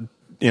 but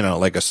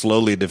like a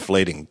slowly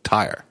deflating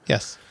tire.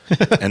 Yes,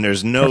 and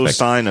there's no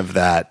sign of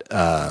that.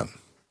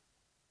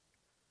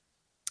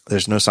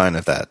 There's no sign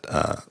of that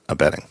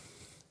abetting.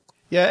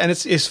 Yeah, and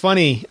it's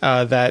funny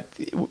that,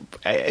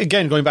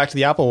 again, going back to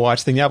the Apple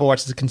Watch thing, the Apple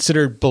Watch is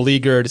considered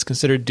beleaguered, it's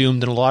considered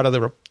doomed in a lot of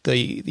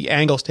the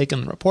angles taken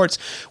in the reports,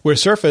 where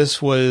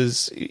Surface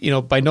was,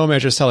 by no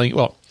measure selling,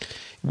 well,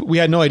 we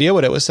had no idea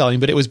what it was selling,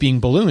 but it was being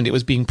ballooned. It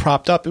was being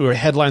propped up. There were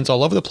headlines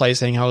all over the place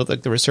saying how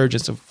the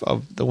resurgence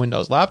of the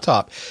Windows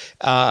laptop.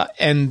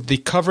 And the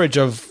coverage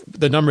of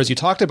the numbers you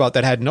talked about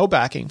that had no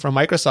backing from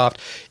Microsoft,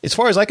 as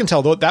far as I can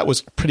tell, though, that was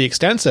pretty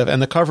extensive.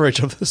 And the coverage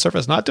of the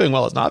Surface not doing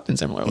well has not been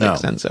similarly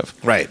extensive.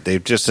 Right.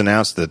 They've just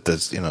announced that the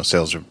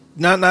sales are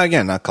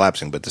not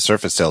collapsing, but the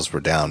Surface sales were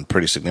down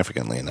pretty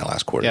significantly in the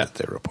last quarter that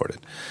they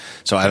reported.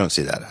 So I don't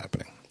see that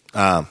happening.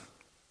 All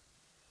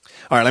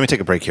right, let me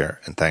take a break here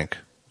and thank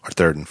our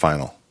third and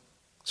final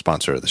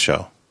sponsor of the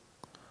show.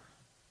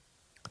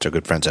 It's our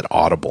good friends at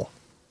Audible.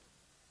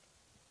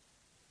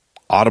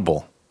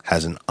 Audible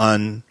has an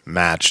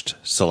unmatched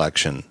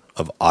selection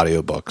of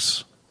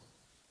audiobooks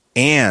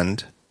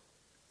and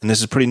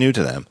this is pretty new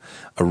to them,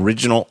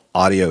 original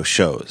audio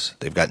shows.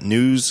 They've got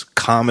news,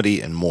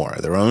 comedy, and more.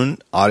 Their own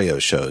audio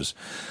shows.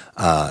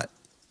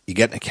 You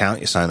get an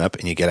account, you sign up,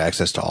 and you get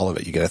access to all of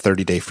it. You get a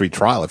 30-day free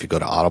trial if you go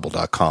to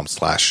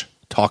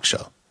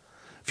audible.com/talkshow.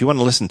 If you want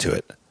to listen to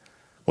it,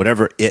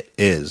 whatever it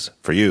is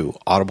for you,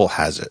 Audible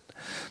has it.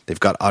 They've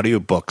got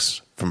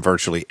audiobooks from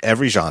virtually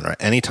every genre,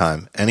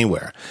 anytime,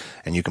 anywhere.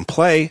 And you can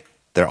play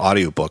their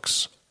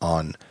audiobooks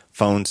on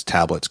phones,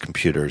 tablets,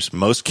 computers,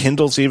 most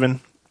Kindles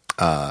even,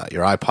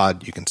 your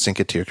iPod, you can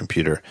sync it to your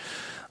computer.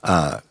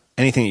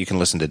 Anything you can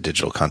listen to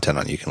digital content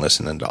on, you can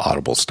listen into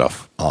Audible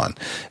stuff on.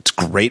 It's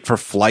great for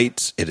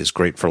flights. It is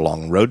great for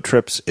long road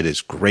trips. It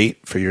is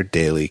great for your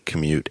daily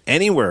commute.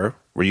 Anywhere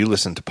where you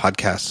listen to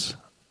podcasts,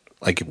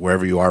 like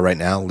wherever you are right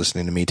now,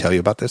 listening to me tell you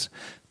about this,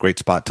 great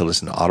spot to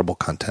listen to Audible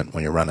content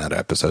when you run out of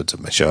episodes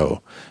of my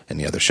show and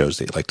the other shows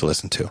that you like to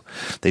listen to.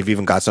 They've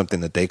even got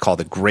something that they call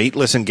the Great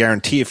Listen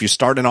Guarantee. If you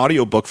start an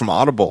audiobook from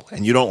Audible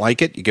and you don't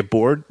like it, you get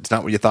bored, it's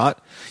not what you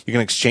thought, you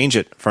can exchange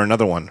it for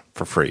another one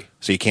for free,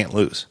 so you can't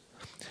lose.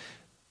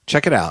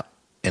 Check it out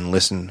and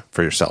listen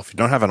for yourself. If you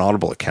don't have an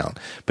Audible account,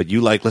 but you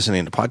like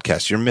listening to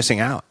podcasts, you're missing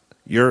out.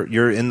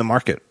 You're in the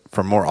market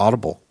for more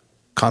Audible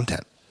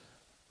content.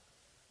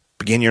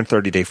 Begin your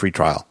 30-day free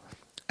trial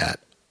at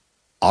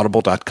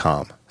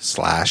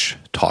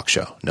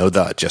audible.com/talkshow. No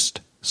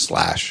just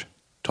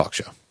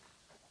 /talkshow.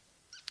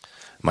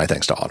 My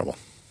thanks to Audible.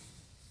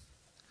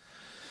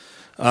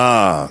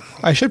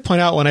 I should point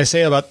out when I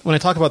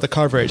talk about the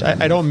coverage,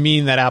 I don't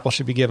mean that Apple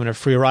should be given a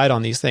free ride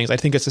on these things. I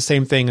think it's the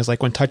same thing as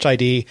like when Touch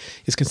ID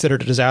is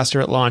considered a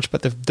disaster at launch,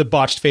 but the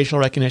botched facial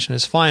recognition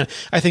is fine.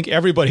 I think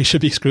everybody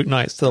should be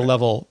scrutinized to the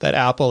level that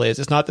Apple is.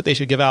 It's not that they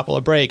should give Apple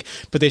a break,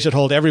 but they should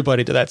hold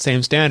everybody to that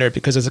same standard,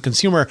 because as a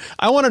consumer,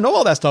 I want to know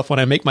all that stuff when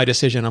I make my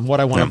decision on what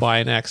I want to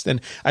buy next. And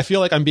I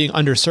feel like I'm being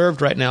underserved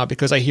right now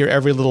because I hear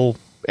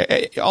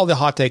all the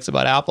hot takes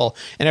about Apple,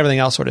 and everything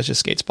else sort of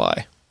just skates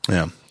by.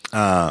 Yeah.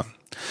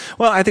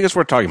 Well, I think it's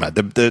worth talking about.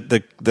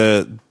 The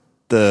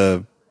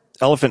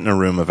elephant in the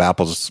room of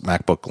Apple's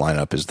MacBook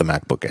lineup is the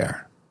MacBook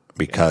Air,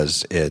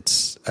 because I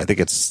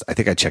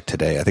think I checked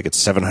today. I think it's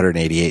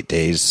 788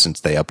 days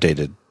since they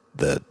updated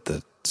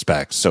the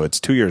specs, so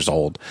it's 2 years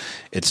old.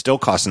 It still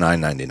costs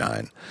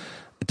 $999.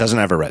 It doesn't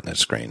have a Retina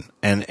screen,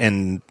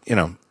 and you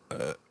know,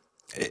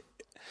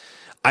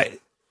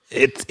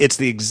 It's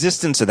the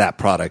existence of that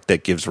product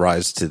that gives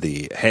rise to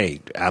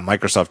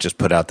Microsoft just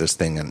put out this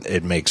thing and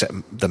it makes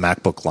the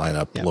MacBook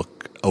lineup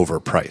look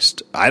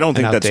overpriced. I don't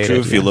think that's true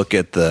if you look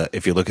at the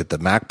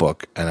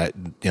MacBook and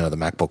the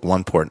MacBook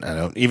One port.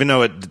 Even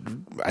though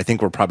I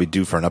think we're probably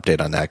due for an update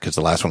on that because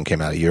the last one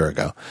came out a year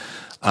ago.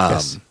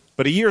 Yes.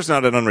 But a year is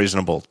not an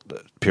unreasonable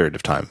period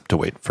of time to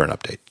wait for an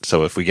update.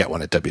 So if we get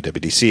one at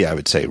WWDC, I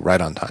would say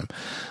right on time.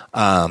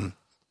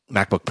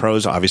 MacBook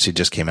Pros obviously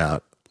just came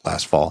out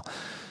last fall.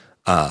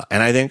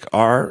 And I think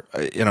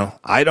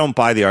I don't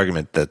buy the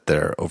argument that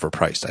they're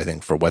overpriced. I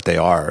think for what they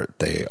are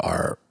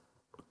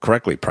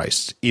correctly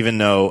priced, even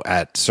though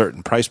at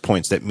certain price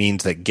points, that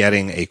means that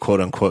getting a quote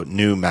unquote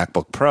new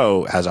MacBook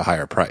Pro has a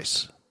higher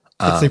price.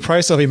 It's the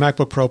price of a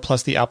MacBook Pro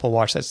plus the Apple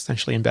Watch that's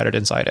essentially embedded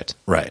inside it.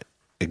 Right.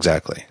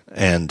 Exactly.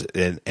 And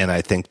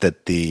I think that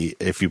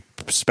if you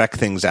spec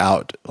things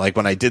out, like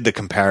when I did the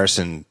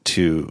comparison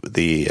to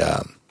the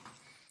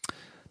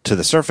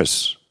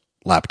Surface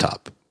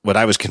laptop, what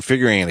I was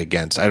configuring it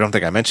against, I don't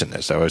think I mentioned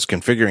this. I was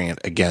configuring it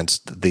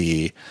against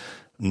the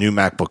new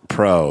MacBook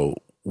Pro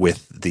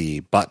with the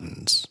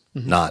buttons,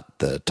 not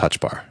the touch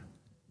bar,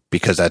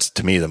 because that's,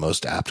 to me, the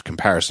most apt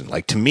comparison.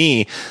 Like, to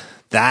me,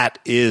 that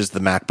is the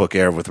MacBook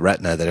Air with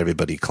Retina that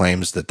everybody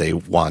claims that they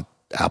want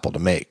Apple to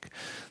make.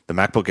 The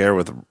MacBook Air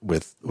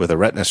with a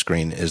Retina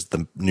screen is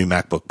the new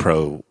MacBook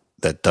Pro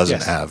that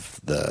doesn't have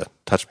the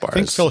touch bar. I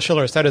think Phil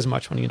Schiller said as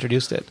much when he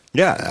introduced it.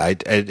 Yeah,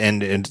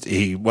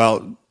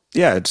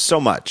 yeah, it's so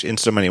much in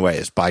so many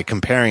ways. By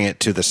comparing it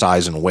to the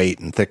size and weight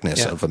and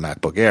thickness of a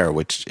MacBook Air,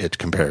 which it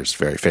compares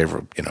very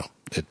favorably,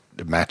 it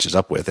matches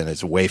up with, and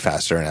it's way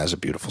faster and has a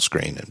beautiful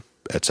screen, and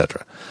et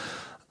cetera.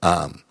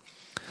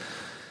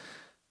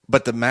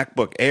 But the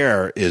MacBook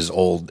Air is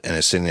old and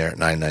is sitting there at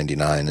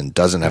 $999 and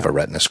doesn't have a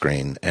Retina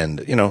screen.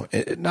 And,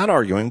 not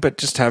arguing, but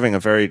just having a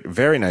very,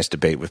 very nice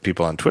debate with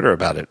people on Twitter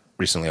about it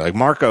recently. Like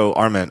Marco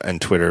Arment on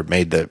Twitter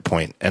made the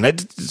point, and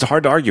it's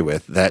hard to argue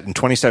with, that in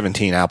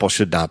 2017, Apple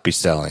should not be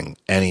selling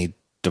any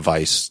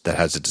device that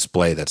has a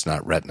display that's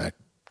not Retina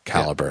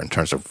caliber in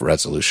terms of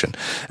resolution.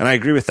 And I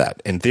agree with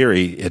that. In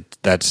theory,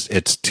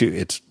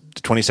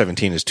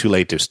 2017 is too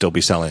late to still be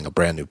selling a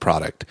brand new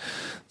product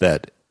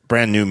that.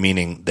 Brand new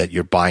meaning that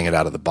you're buying it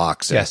out of the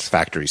box and it's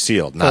factory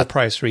sealed, not full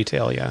price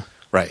retail. Yeah,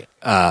 right.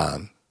 I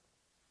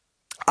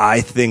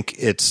think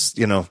it's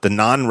the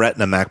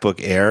non-Retina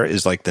MacBook Air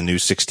is like the new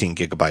 16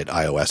 gigabyte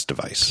iOS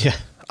device. Yeah,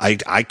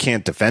 I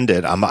can't defend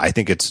it. I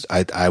think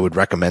I would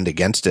recommend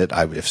against it.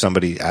 If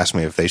somebody asked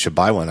me if they should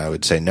buy one, I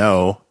would say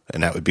no.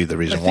 And that would be the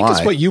reason why. I think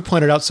it's what you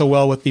pointed out so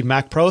well with the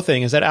Mac Pro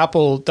thing, is that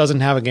Apple doesn't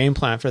have a game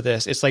plan for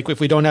this. It's like if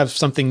we don't have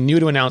something new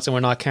to announce and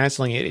we're not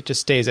canceling it, it just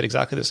stays at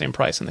exactly the same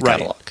price in the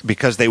catalog.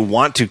 Because they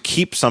want to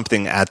keep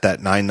something at that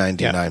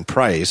 $999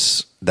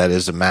 price that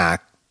is a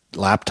Mac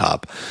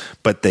laptop,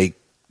 but they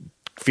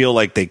feel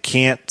like they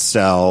can't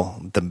sell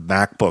the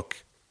MacBook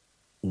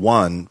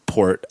One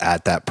port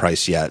at that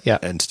price yet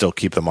and still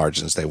keep the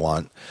margins they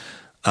want.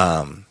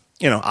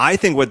 I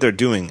think what they're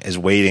doing is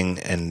waiting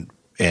and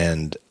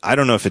I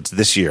don't know if it's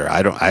this year.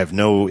 I have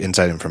no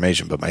inside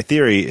information, but my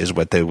theory is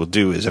what they will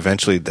do is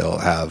eventually they'll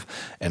have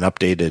an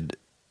updated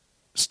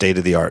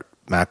state-of-the-art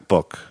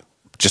MacBook,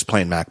 just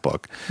plain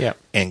MacBook,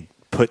 and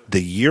put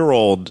the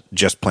year-old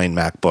just plain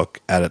MacBook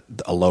at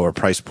a lower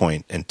price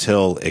point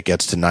until it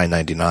gets to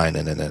 $999,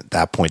 and then at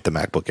that point the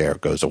MacBook Air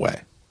goes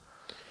away.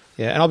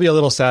 Yeah, and I'll be a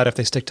little sad if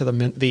they stick to the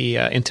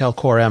Intel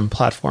Core M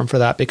platform for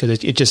that,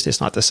 because it's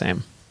not the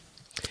same.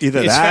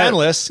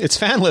 It's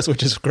fanless,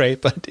 which is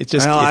great, but it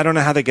just. Well, I don't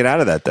know how they get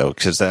out of that though,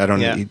 because I don't.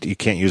 Yeah. You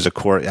can't use a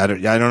core. I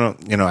don't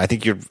know. I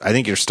think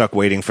you're stuck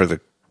waiting for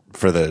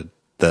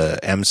the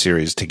M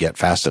series to get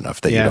fast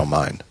enough that you don't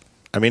mind.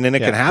 I mean, and it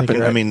can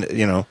happen. Right. I mean,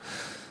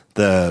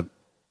 the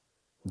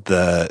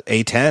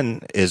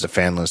A10 is a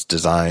fanless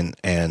design,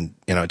 and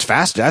it's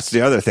fast. That's the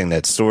other thing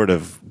that's sort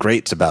of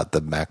great about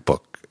the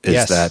MacBook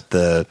is that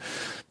the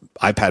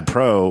iPad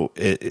Pro,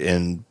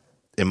 in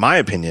my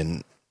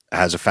opinion,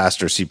 has a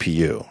faster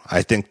CPU.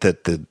 I think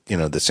that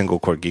the single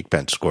core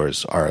Geekbench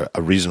scores are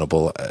a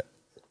reasonable.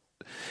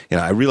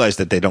 I realize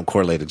that they don't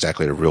correlate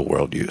exactly to real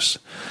world use.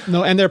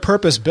 No, and they're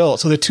purpose built.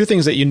 So the two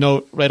things that you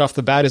note right off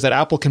the bat is that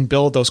Apple can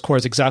build those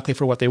cores exactly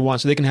for what they want.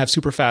 So they can have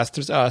super fast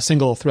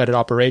single threaded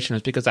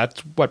operations because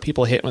that's what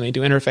people hit when they do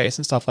interface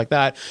and stuff like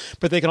that.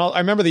 But they can all. I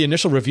remember the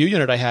initial review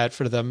unit I had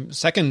for the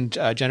second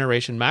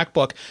generation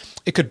MacBook.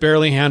 It could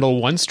barely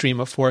handle one stream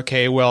of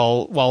 4K.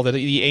 While the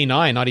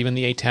A9, not even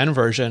the A10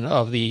 version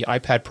of the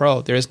iPad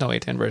Pro, there is no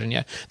A10 version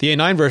yet. The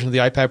A9 version of the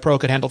iPad Pro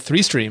could handle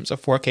 3 streams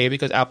of 4K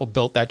because Apple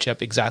built that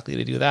chip exactly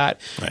to do that.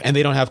 Right. And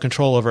they don't have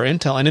control over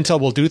Intel. And Intel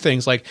will do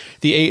things like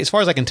as far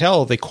as I can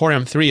tell, the Core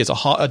M3 is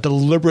a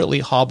deliberately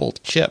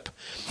hobbled chip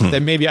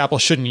that maybe Apple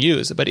shouldn't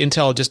use, but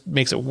Intel just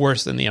makes it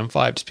worse than the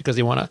M5 just because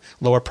they want a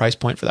lower price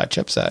point for that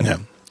chipset. Yeah.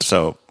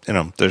 So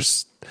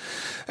there's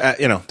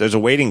a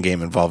waiting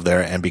game involved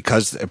there, and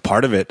because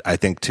part of it, I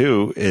think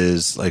too,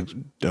 is like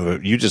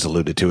you just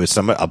alluded to, is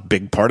a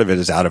big part of it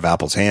is out of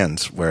Apple's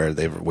hands where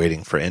they're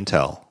waiting for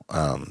Intel.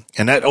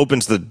 And that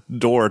opens the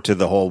door to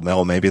the whole,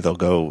 well, maybe they'll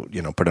go,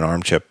 put an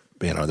ARM chip,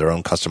 their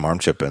own custom ARM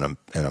chip in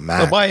a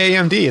Mac. They'll buy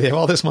AMD. They have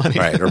all this money.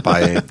 Right. Or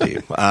buy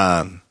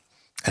AMD.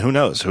 And who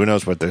knows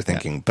what they're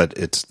thinking, but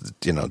it's,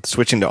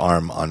 switching to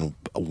ARM on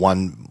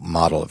one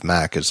model of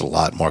Mac is a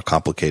lot more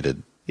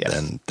complicated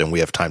than we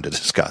have time to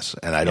discuss.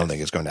 And I don't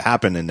think it's going to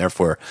happen. And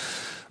therefore,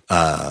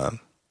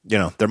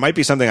 there might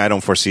be something I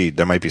don't foresee.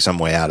 There might be some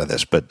way out of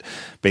this, but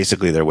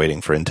basically they're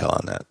waiting for Intel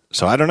on that.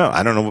 So I don't know.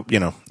 I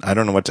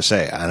don't know what to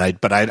say.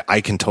 But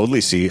I can totally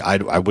see.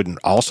 I wouldn't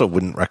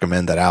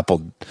recommend that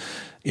Apple,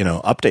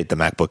 update the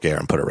MacBook Air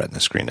and put a Retina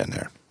screen in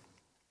there.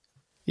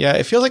 Yeah,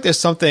 it feels like there's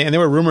something, and there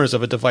were rumors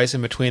of a device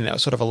in between that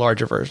was sort of a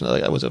larger version.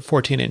 Like it was a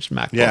 14-inch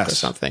MacBook or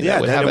something. Yeah,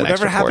 that would have an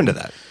extra happened to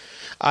that?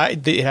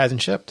 It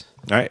hasn't shipped.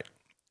 All right.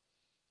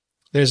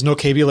 There's no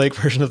Kaby Lake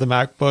version of the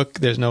MacBook.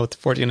 There's no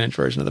 14-inch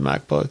version of the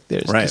MacBook.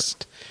 There's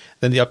just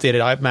then the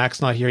updated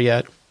iMac's not here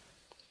yet.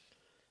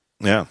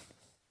 Yeah,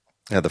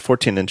 the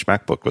 14-inch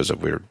MacBook was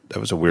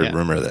a weird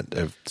rumor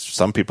that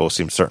some people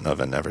seem certain of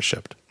and never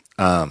shipped.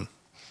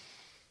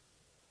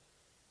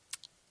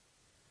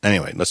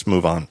 Anyway, let's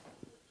move on.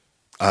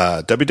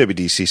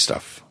 WWDC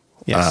stuff.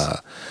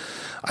 Yes.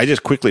 I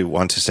just quickly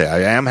want to say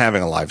I am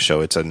having a live show.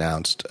 It's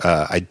announced.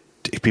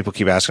 People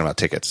keep asking about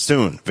tickets.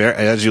 Soon,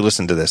 as you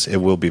listen to this, it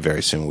will be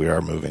very soon. We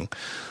are moving,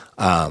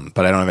 but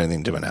I don't have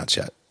anything to announce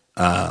yet.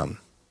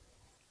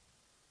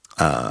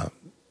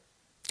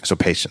 So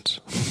patience.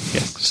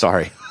 Yes,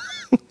 sorry.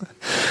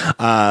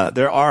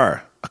 There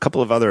are a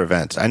couple of other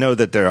events. I know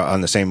that they're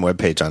on the same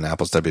webpage on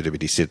Apple's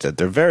WWDC. That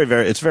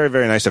they're it's very,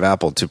 very nice of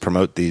Apple to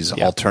promote these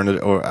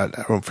alternative, or I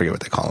don't forget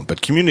what they call them,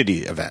 but community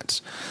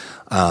events.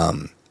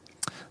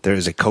 There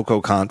is a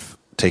CocoConf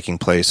taking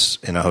place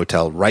in a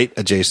hotel right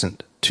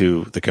adjacent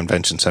to the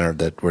convention center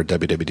where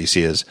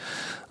WWDC is.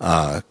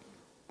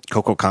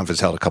 CocoConf is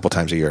held a couple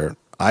times a year.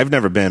 I've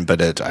never been,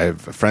 but I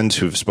have friends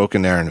who've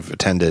spoken there and have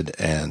attended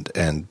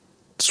and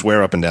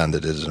swear up and down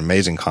that it is an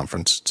amazing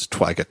conference.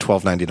 It's like a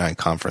 $12.99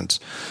 conference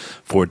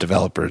for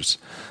developers.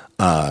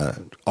 They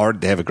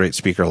have a great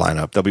speaker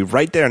lineup. They'll be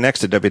right there next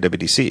to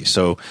WWDC.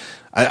 So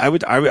I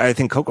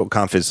think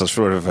CocoConf is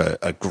sort of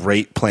a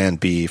great plan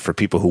B for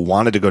people who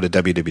wanted to go to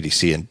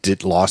WWDC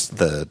and lost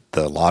the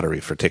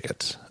lottery for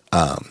tickets.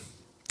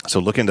 So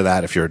look into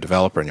that if you're a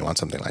developer and you want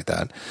something like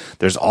that.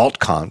 There's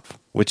AltConf,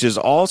 which is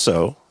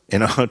also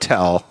in a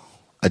hotel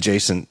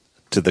adjacent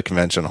to the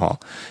convention hall.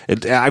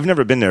 I've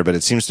never been there, but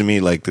it seems to me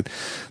like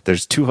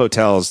there's 2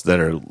 hotels that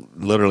are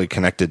literally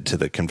connected to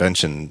the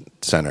convention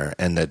center,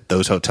 and that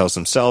those hotels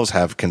themselves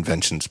have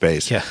convention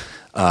space. Yeah.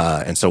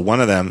 And so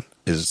one of them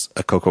is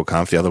a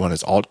CocoConf. The other one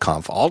is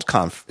AltConf.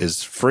 AltConf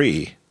is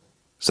free,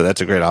 so that's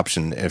a great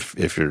option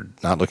if you're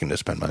not looking to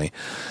spend money.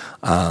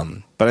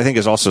 But I think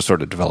it's also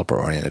sort of developer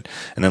oriented.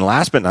 And then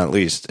last but not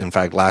least, in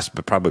fact, last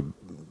but probably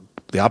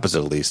the opposite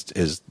of least,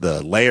 is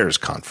the Layers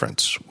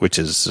Conference, which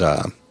is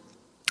a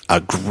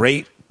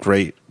great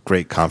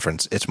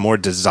conference. It's more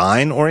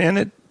design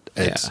oriented.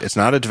 It's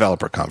not a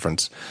developer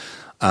conference.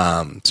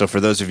 So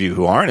for those of you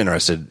who aren't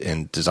interested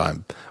in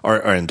design or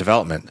in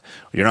development,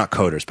 you're not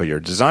coders, but you're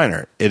a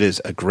designer, it is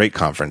a great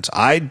conference.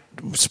 That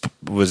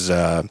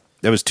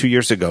was 2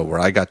 years ago where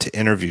I got to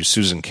interview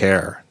Susan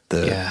Kerr,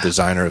 the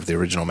designer of the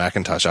original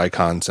Macintosh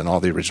icons and all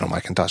the original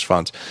Macintosh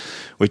fonts,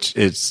 which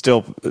is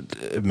still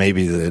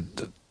maybe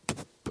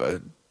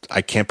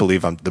I can't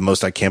believe I'm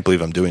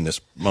doing this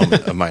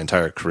moment of my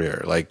entire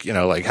career. Like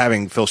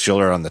having Phil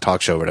Schiller on the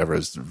talk show or whatever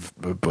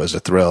was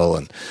a thrill,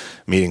 and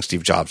meeting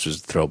Steve Jobs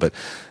was a thrill. But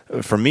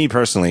for me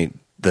personally,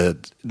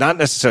 not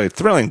necessarily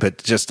thrilling,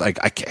 but just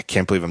like, I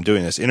can't believe I'm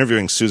doing this.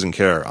 Interviewing Susan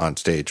Kerr on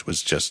stage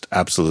was just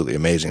absolutely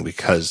amazing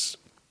because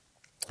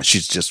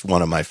she's just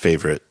one of my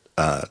favorite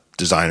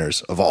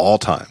designers of all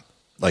time.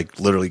 Like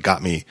literally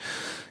got me,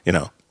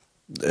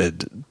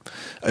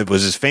 it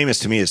was as famous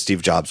to me as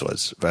Steve Jobs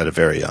was at a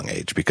very young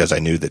age, because I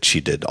knew that she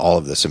did all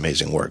of this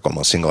amazing work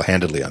almost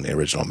single-handedly on the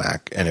original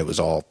Mac, and it was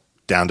all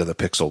down to the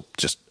pixel,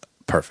 just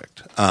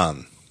perfect.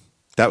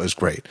 That was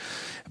great.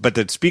 But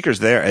the speakers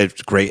there,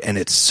 it's great, and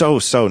it's so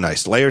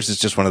nice. Layers is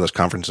just one of those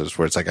conferences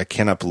where it's like, I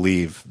cannot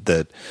believe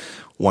that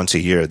once a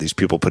year these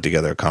people put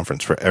together a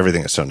conference where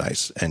everything is so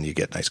nice, and you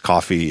get nice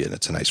coffee, and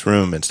it's a nice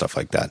room and stuff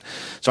like that.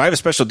 So I have a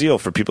special deal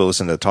for people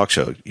listening to the talk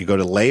show. You go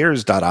to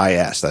layers.is,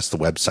 that's the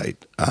website,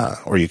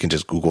 or you can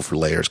just Google for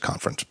Layers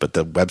Conference, but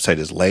the website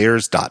is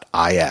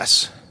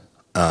layers.is.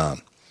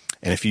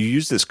 And if you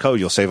use this code,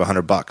 you'll save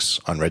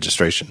 $100 on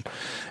registration.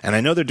 And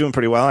I know they're doing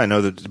pretty well. I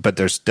know that, but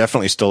there's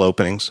definitely still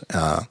openings.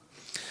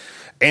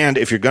 And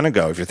if you're going to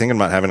go, if you're thinking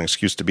about having an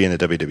excuse to be in the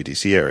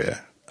WWDC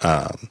area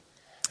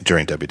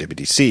during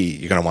WWDC,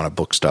 you're going to want to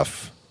book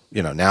stuff.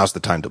 Now's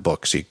the time to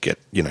book, so you get,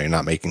 you're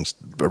not making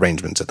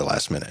arrangements at the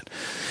last minute.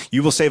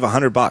 You will save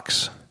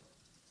 $100.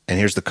 And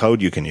here's the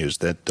code you can use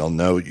that they'll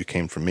know you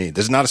came from me.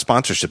 This is not a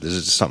sponsorship. This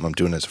is just something I'm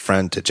doing as a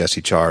friend to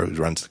Jesse Char, who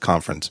runs the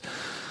conference.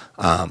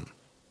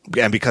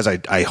 And because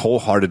I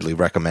wholeheartedly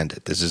recommend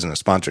it. This isn't a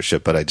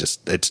sponsorship, but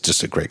it's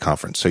just a great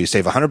conference. So you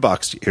save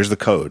 $100. Here's the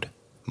code,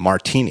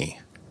 Martini.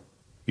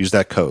 Use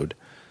that code.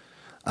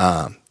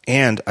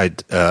 And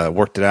I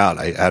worked it out.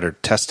 I had her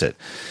test it.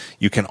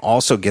 You can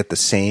also get the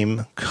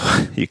same.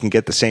 You can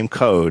get the same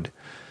code,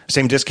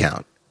 same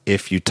discount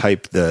if you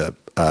type the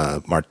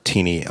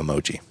Martini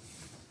emoji.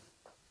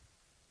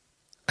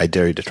 I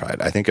dare you to try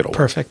it. I think it'll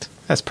perfect.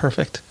 Work. That's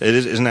perfect. It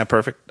is, isn't that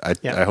perfect?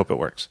 I hope it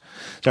works.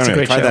 So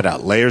anyway, try that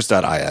out.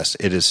 Layers.is.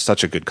 It is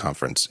such a good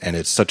conference, and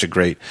it's such a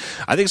great.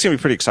 I think it's going to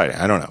be pretty exciting.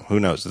 I don't know.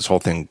 Who knows? This whole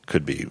thing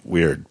could be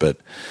weird, but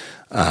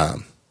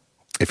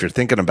if you're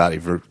thinking about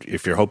it,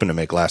 if you're hoping to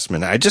make last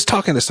minute, I just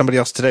talking to somebody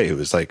else today who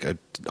was like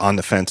on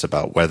the fence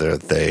about whether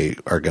they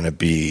are going to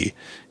be,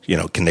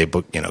 can they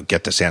book,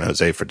 get to San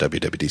Jose for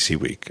WWDC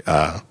week.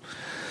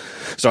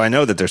 So I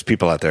know that there's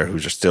people out there who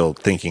are still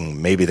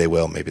thinking maybe they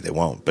will, maybe they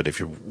won't. But if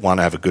you want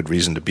to have a good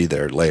reason to be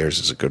there, Layers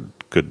is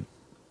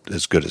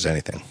as good as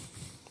anything.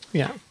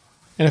 Yeah.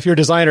 And if you're a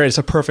designer, it's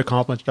a perfect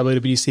complement to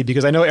WWDC,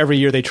 because I know every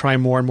year they try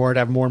more and more to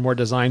have more and more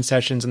design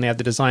sessions, and they have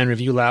the design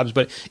review labs,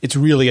 but it's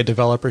really a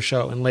developer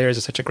show, and Layers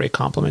is such a great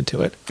complement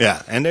to it.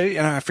 Yeah. And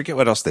I forget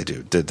what else they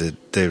do.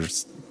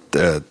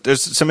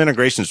 There's some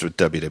integrations with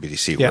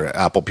WWDC where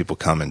Apple people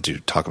come and do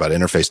talk about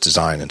interface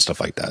design and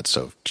stuff like that.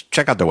 So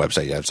check out their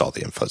website. It has all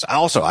the info.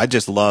 Also, I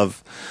just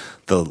love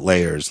the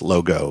Layers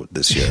logo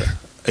this year.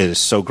 It is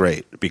so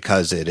great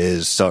because it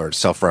is sort of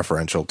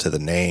self-referential to the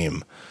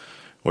name,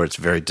 where it's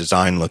very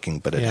design looking.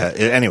 But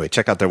anyway,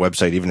 check out their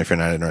website, even if you're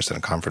not interested in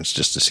a conference,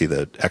 just to see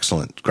the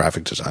excellent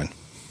graphic design.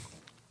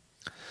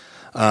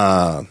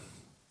 What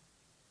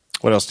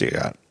else do you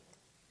got?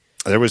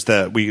 There was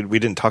we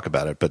didn't talk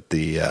about it, but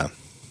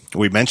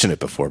we mentioned it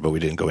before, but we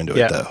didn't go into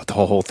it. The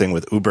whole thing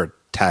with Uber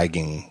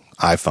tagging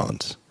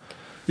iPhones.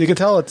 You can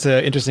tell it's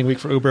an interesting week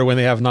for Uber when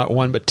they have not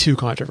one but two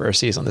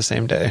controversies on the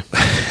same day.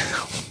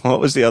 What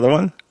was the other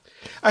one?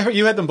 I heard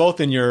you had them both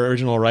in your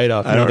original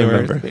write-up. I don't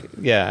remember.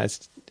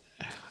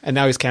 And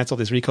now he's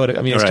canceled his recode.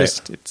 I mean,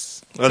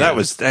 it's Well,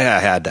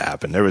 that had to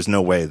happen. There was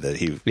no way that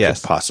he could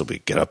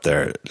possibly get up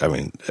there. I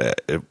mean,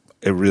 it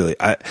really.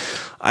 I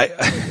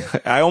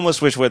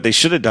almost wish what they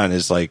should have done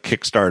is like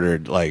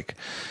Kickstartered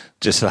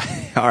just all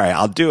right,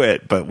 I'll do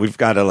it, but we've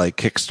got to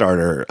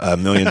Kickstarter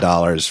 $1 million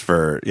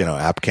for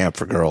App Camp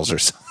for Girls or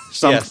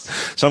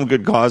some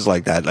good cause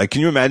like that. Can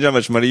you imagine how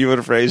much money you would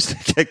have raised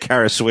to get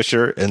Kara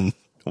Swisher and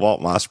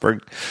Walt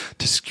Mossberg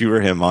to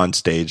skewer him on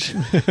stage?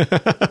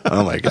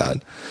 Oh my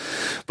God!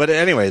 But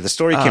anyway, the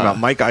story came out.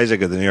 Mike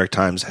Isaac of the New York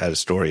Times had a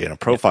story and a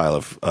profile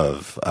of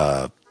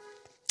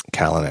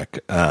Kalanick,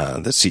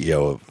 the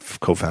CEO,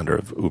 co-founder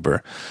of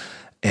Uber,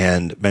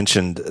 and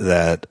mentioned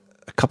that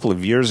a couple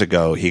of years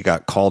ago, he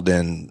got called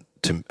in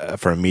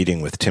for a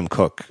meeting with Tim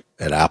Cook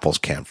at Apple's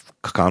campus,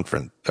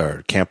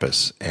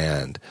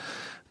 and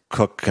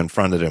Cook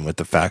confronted him with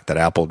the fact that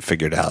Apple had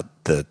figured out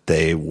that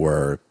they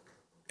were,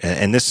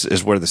 and this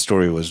is where the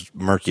story was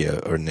murky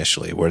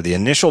initially, where the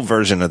initial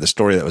version of the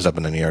story that was up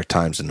in the New York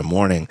Times in the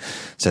morning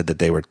said that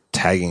they were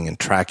tagging and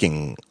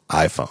tracking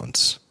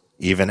iPhones,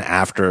 even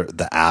after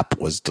the app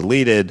was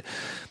deleted,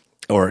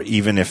 or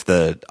even if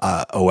the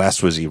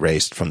OS was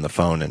erased from the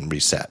phone and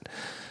reset.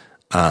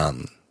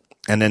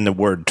 And then the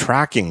word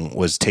tracking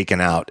was taken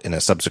out in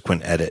a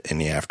subsequent edit in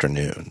the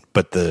afternoon.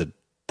 But the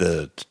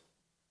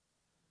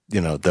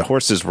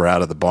horses were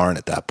out of the barn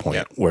at that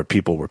point, where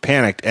people were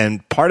panicked.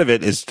 And part of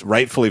it is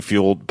rightfully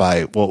fueled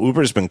by,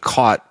 Uber's been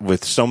caught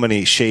with so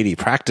many shady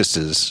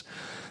practices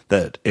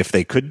that if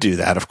they could do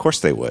that, of course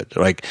they would.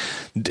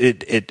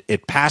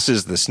 It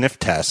passes the sniff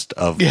test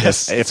of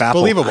if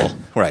Apple, believable.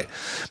 Right.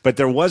 But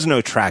there was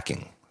no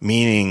tracking.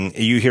 Meaning,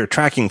 you hear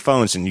tracking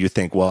phones and you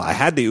think, well, I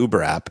had the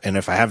Uber app, and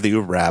if I have the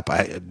Uber app,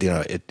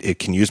 it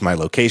can use my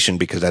location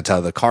because that's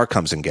how the car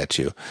comes and gets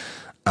you.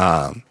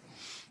 And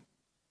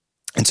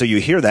so you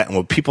hear that, and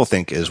what people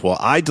think is, well,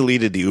 I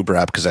deleted the Uber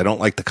app because I don't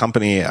like the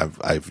company.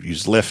 I've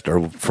used Lyft,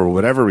 or for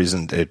whatever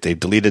reason, they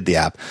deleted the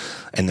app,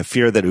 and the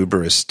fear that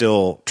Uber is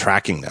still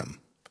tracking them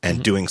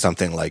and doing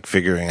something like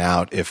figuring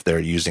out if they're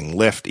using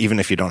Lyft, even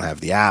if you don't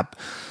have the app,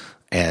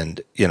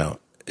 and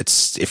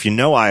it's if you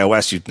know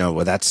iOS, you'd know,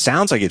 well, that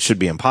sounds like it should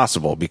be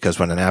impossible, because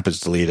when an app is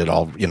deleted,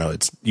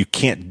 you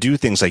can't do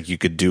things like you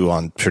could do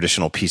on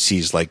traditional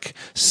PCs, like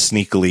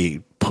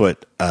sneakily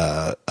put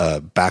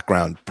a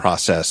background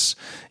process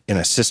in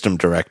a system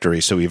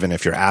directory. So even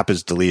if your app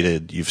is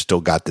deleted, you've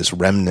still got this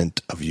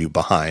remnant of you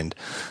behind.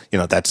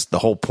 That's the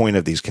whole point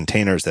of these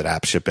containers that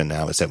apps ship in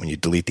now, is that when you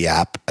delete the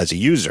app as a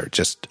user,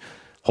 just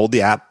hold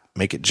the app,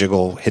 make it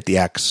jiggle, hit the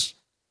X,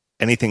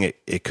 anything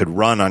it could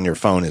run on your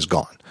phone is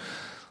gone.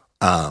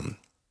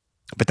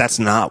 But that's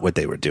not what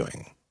they were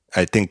doing.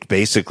 I think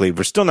basically,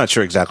 we're still not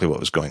sure exactly what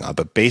was going on,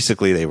 but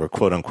basically they were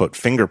quote unquote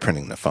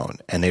fingerprinting the phone,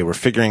 and they were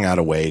figuring out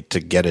a way to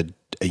get a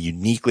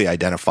uniquely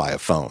identify a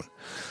phone,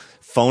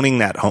 phoning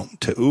that home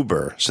to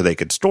Uber so they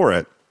could store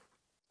it.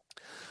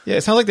 Yeah,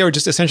 it sounds like they were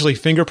just essentially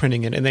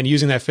fingerprinting it and then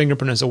using that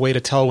fingerprint as a way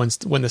to tell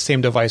when the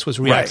same device was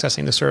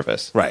reaccessing the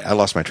service. Right. I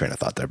lost my train of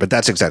thought there, but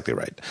that's exactly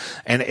right.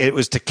 And it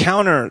was to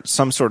counter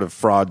some sort of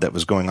fraud that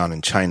was going on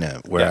in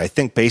China, where I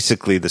think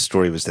basically the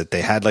story was that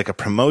they had like a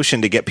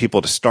promotion to get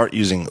people to start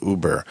using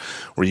Uber,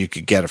 where you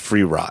could get a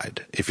free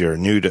ride if you're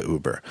new to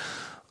Uber.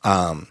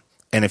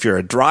 And if you're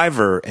a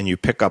driver and you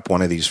pick up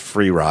one of these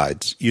free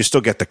rides, you still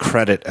get the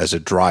credit as a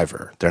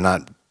driver. They're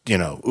not,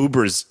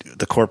 Uber's,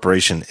 the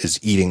corporation is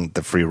eating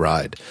the free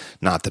ride,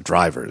 not the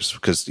drivers,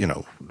 because,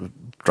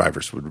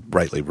 drivers would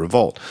rightly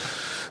revolt.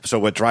 So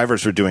what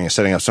drivers were doing is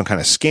setting up some kind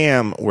of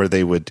scam where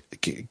they would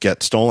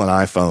get stolen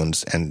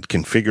iPhones and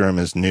configure them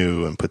as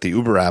new and put the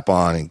Uber app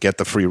on and get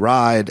the free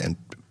ride and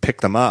pick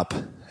them up.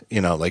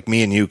 Like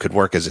me and you could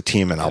work as a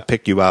team, and I'll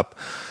pick you up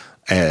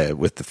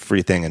with the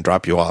free thing and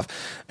drop you off.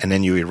 And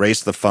then you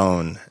erase the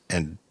phone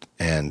and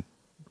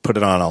put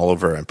it on all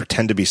over and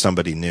pretend to be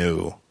somebody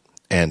new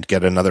and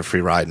get another free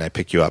ride, and I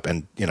pick you up,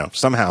 and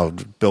somehow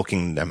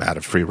bilking them out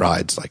of free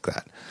rides like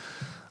that.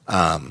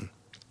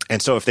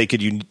 And so if they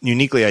could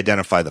uniquely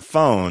identify the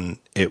phone,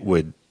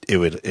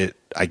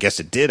 I guess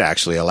it did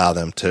actually allow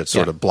them to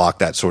sort of block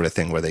that sort of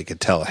thing, where they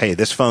could tell, hey,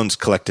 this phone's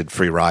collected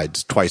free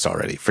rides twice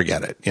already,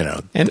 forget it.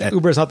 And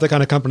Uber's not the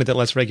kind of company that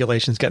lets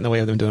regulations get in the way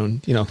of them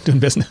doing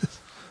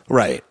business.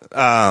 Right.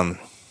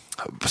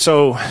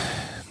 So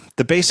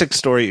the basic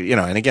story,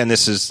 and again,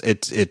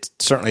 it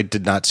certainly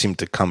did not seem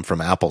to come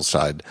from Apple's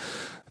side.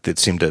 It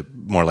seemed to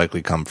more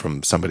likely come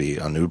from somebody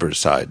on Uber's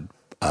side.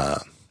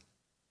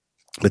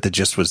 But the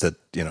gist was that,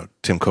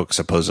 Tim Cook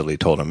supposedly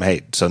told him,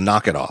 hey, so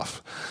knock it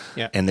off.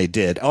 Yeah. And they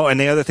did. Oh, and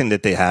the other thing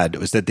that they had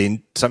was that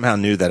they somehow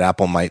knew that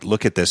Apple might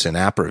look at this in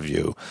app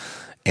review,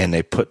 and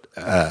they put,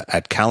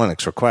 at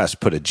Kalinic's request,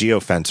 put a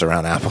geofence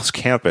around Apple's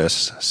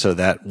campus so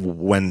that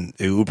when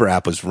the Uber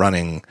app was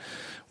running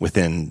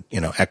within,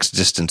 X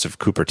distance of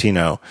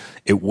Cupertino,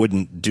 it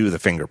wouldn't do the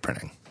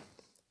fingerprinting.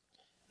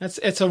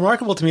 It's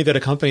remarkable to me that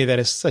a company that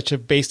is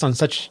based on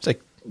such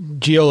like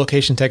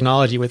geolocation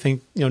technology would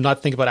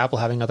not think about Apple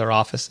having other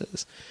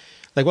offices.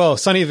 Like, well,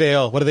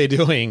 Sunnyvale, what are they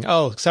doing?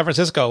 Oh, San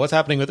Francisco, what's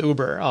happening with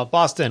Uber? Oh,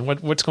 Boston,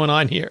 what's going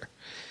on here?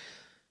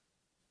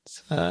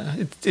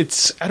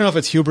 It's I don't know if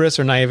it's hubris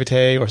or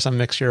naivete or some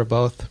mixture of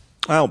both.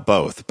 Well,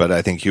 both, but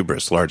I think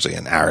hubris largely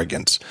in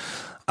arrogance.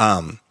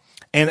 And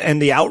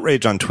the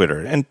outrage on Twitter,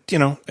 and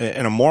in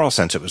a moral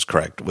sense, it was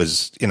correct.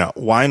 Was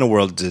why in the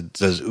world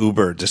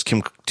does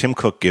Tim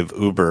Cook give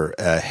Uber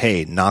a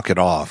hey, knock it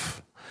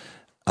off,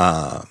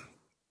 a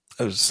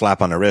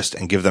slap on the wrist,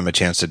 and give them a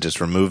chance to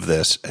just remove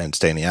this and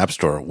stay in the App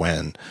Store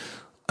when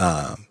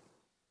other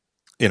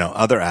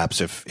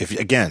apps, if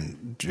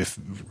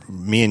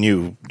me and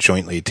you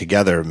jointly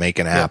together make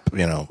an app,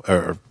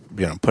 or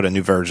put a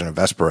new version of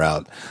Vesper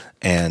out,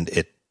 and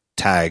it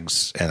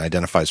tags and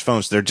identifies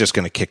phones, they're just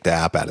going to kick the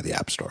app out of the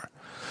App Store.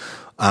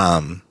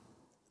 I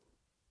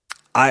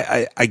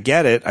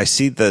get it. I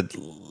see that,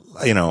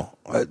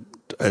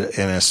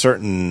 in a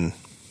certain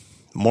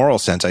moral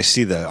sense, I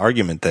see the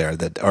argument there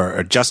that, or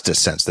a justice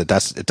sense, it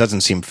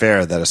doesn't seem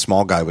fair that a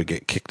small guy would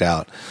get kicked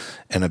out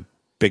and a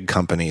big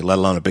company, let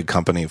alone a big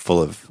company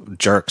full of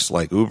jerks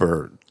like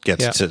Uber,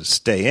 gets to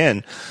stay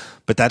in.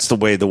 But that's the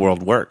way the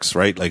world works,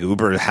 right? Like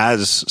Uber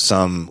has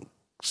some,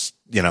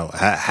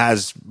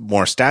 has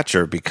more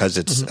stature because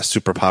it's a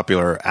super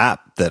popular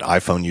app that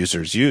iPhone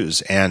users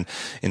use. And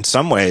in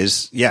some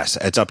ways, yes,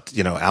 it's up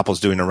to, Apple's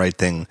doing the right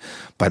thing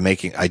by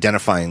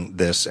identifying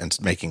this and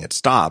making it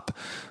stop.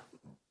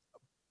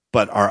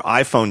 But our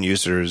iPhone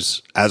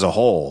users as a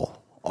whole,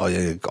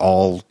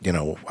 all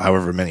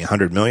however many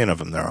 100 million of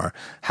them there are,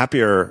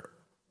 happier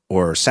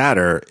or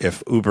sadder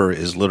if Uber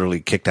is literally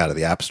kicked out of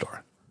the App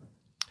Store.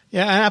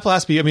 Yeah, and Apple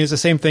has to be, it's the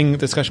same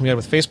discussion we had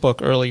with Facebook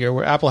earlier,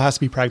 where Apple has to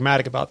be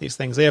pragmatic about these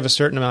things. They have a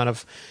certain amount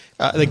of,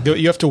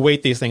 you have to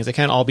weight these things. They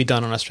can't all be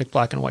done on a strict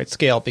black and white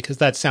scale, because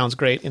that sounds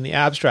great in the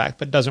abstract,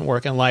 but doesn't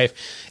work in life.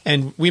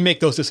 And we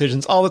make those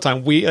decisions all the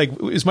time. We,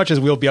 as much as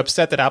we'll be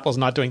upset that Apple's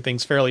not doing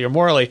things fairly or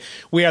morally,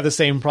 we have the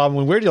same problem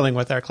when we're dealing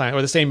with our client,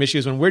 or the same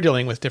issues when we're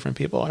dealing with different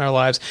people in our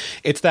lives.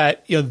 It's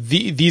that,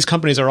 these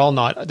companies are all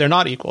they're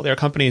not equal. They're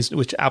companies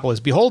which Apple is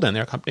beholden.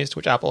 They're companies to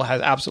which Apple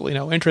has absolutely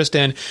no interest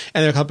in.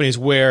 And they're companies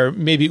where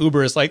maybe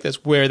Uber is like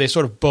this, where they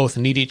sort of both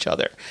need each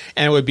other.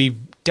 And it would be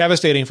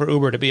devastating for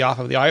Uber to be off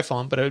of the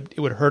iPhone, but it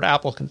would hurt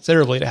Apple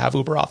considerably to have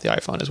Uber off the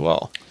iPhone as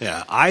well.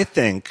 Yeah, I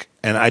think,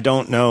 and I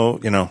don't know,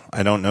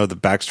 I don't know the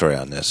backstory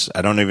on this.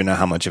 I don't even know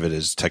how much of it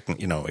is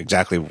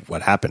exactly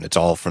what happened. It's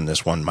all from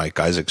this one Mike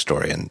Isaac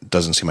story, and it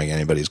doesn't seem like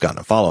anybody's gotten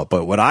a follow-up.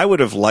 But what I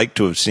would have liked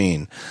to have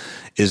seen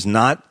is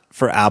not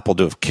for Apple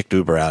to have kicked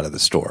Uber out of the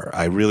store.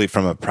 I really,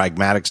 from a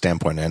pragmatic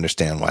standpoint, I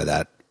understand why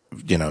that,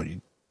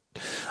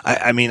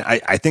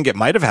 I think it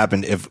might have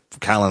happened if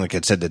Kalanick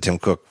had said to Tim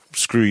Cook,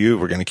 screw you,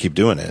 we're going to keep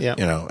doing it. Yeah.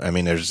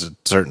 There's a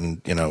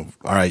certain,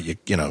 all right, you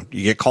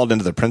get called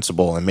into the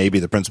principal and maybe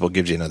the principal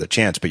gives you another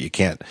chance, but you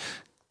can't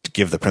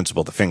give the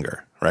principal the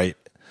finger, right?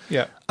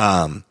 Yeah.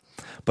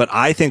 But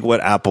I think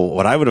what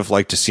I would have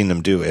liked to seen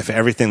them do, if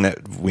everything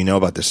that we know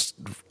about this,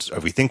 or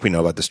we think we know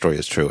about the story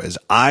is true, is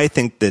I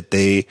think that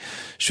they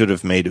should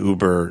have made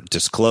Uber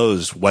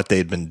disclose what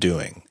they'd been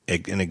doing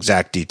in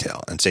exact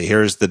detail and say,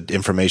 here's the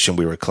information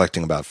we were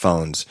collecting about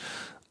phones.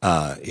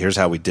 Here's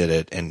how we did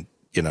it. And,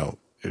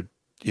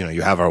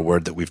 you have our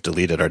word that we've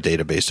deleted our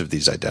database of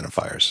these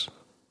identifiers.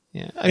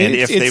 Yeah. And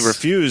if they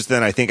refuse,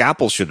 then I think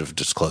Apple should have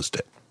disclosed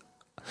it.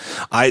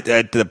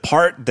 The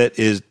part that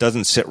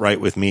doesn't sit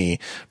right with me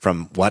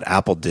from what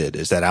Apple did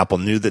is that Apple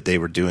knew that they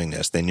were doing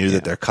this. They knew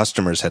that their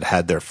customers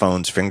had their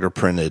phones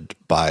fingerprinted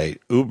by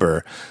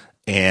Uber,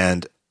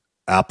 and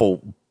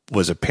Apple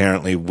was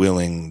apparently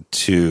willing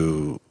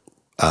to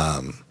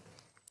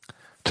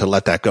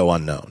let that go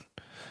unknown.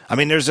 I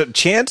mean, there's a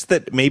chance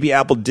that maybe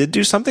Apple did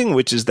do something,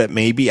 which is that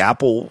maybe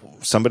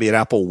somebody at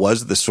Apple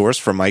was the source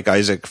for Mike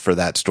Isaac for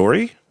that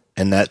story.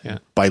 And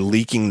that by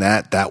leaking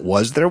that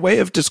was their way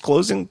of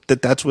disclosing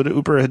that that's what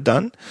Uber had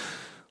done.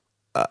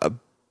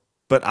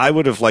 But I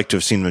would have liked to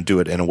have seen them do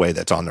it in a way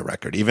that's on the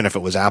record. Even if it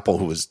was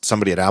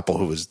somebody at Apple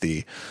who was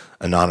the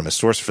anonymous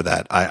source for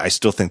that, I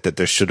still think that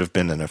there should have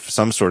been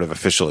some sort of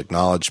official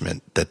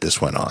acknowledgement that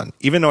this went on.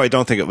 Even though I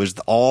don't think it was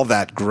all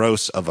that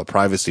gross of a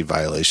privacy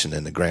violation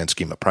in the grand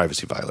scheme of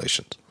privacy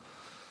violations.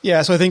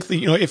 Yeah, so I think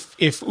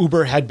if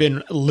Uber had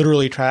been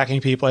literally tracking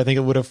people, I think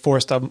it would have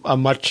forced a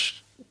much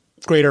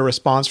greater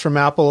response from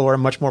Apple, or a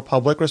much more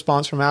public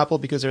response from Apple,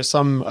 because there's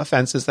some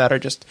offenses that are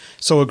just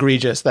so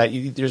egregious that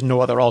there's no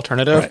other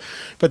alternative. Right.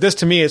 But this,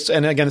 to me,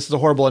 and again, this is a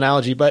horrible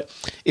analogy, but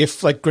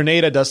if like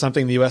Grenada does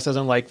something the U.S.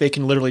 doesn't like, they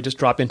can literally just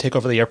drop in, take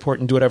over the airport,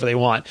 and do whatever they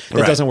want.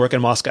 It doesn't work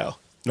in Moscow.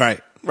 Right.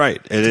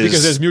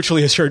 Because there's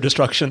mutually assured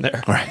destruction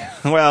there. Right.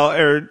 Well,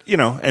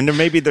 and there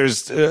maybe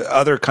there's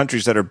other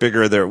countries that are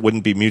bigger that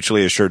wouldn't be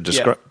mutually assured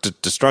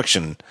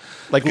destruction.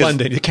 Like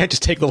London. You can't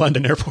just take the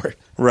London airport.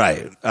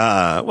 Right.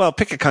 Well,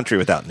 pick a country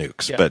without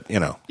nukes, but,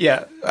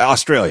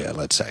 Australia,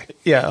 let's say.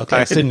 Yeah,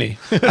 okay. Sydney.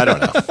 I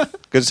don't know.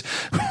 Because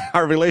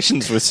our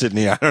relations with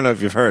Sydney, I don't know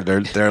if you've heard,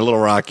 they're a little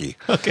rocky.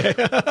 Okay.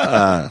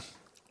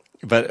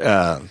 But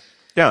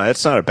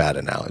it's not a bad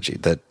analogy.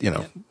 That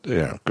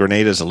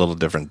Grenada is a little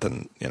different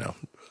than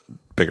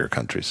bigger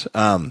countries.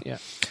 I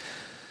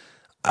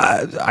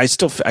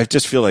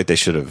just feel like they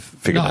should have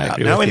figured it out.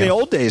 Now, in the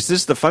old days,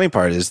 this is the funny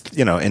part is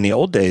in the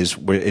old days,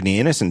 in the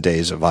innocent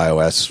days of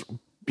iOS,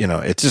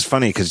 it's just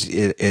funny because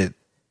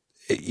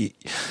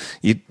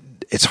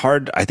it's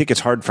hard. I think it's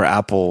hard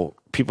for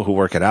people who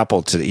work at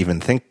Apple to even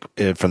think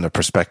from the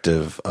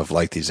perspective of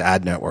like these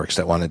ad networks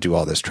that want to do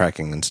all this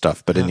tracking and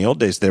stuff. But in the old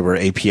days, there were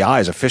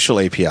APIs, official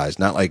APIs,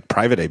 not like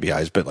private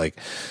APIs, but like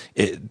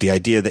the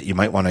idea that you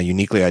might want to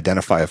uniquely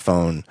identify a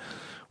phone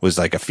was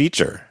like a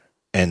feature.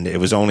 And it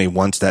was only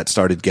once that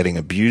started getting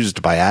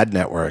abused by ad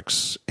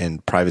networks in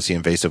privacy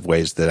invasive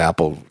ways that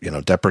Apple,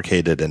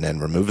 deprecated and then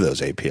removed those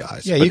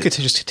APIs. Yeah, you could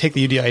just take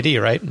the UDID,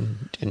 right,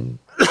 and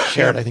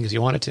share it, I think, as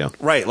you wanted to.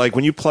 Right, like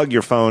when you plug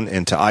your phone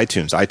into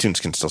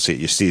iTunes can still see it.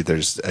 You see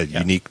there's a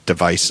unique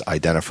device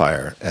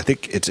identifier. I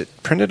think, is it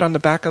printed on the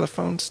back of the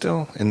phone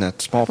still in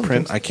that small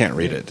print? I can't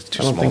read it. It's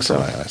too small for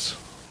my eyes.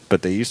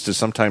 But they used to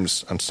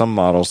sometimes, on some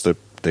models,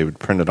 they would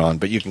print it on.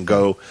 But you can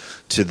go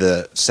to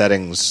the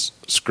settings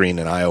screen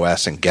in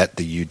iOS and get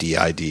the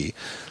UDID.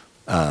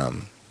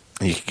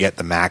 You can get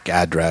the MAC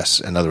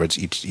address. In other words,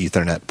 each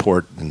Ethernet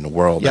port in the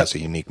world has a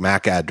unique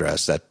MAC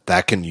address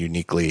that can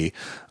uniquely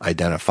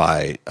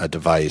identify a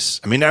device.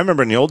 I mean, I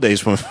remember in the old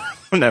days when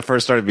that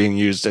first started being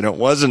used, and it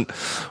wasn't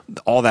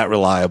all that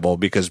reliable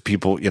because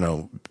people,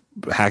 building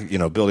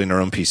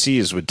their own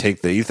PCs would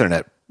take the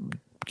Ethernet.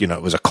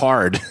 It was a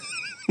card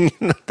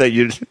that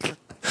you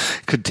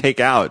could take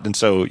out, and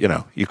so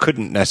you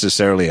couldn't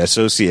necessarily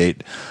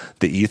associate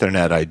the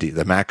Ethernet ID,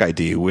 the MAC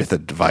ID, with a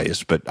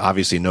device. But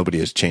obviously, nobody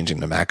is changing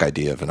the MAC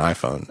ID of an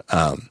iPhone.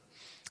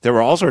 There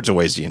were all sorts of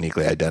ways to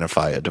uniquely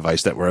identify a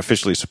device that were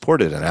officially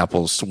supported, and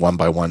Apple's one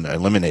by one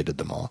eliminated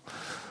them all.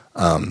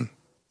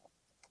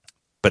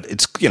 But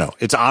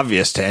it's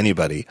obvious to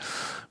anybody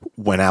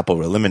when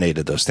Apple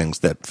eliminated those things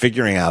that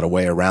figuring out a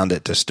way around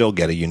it to still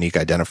get a unique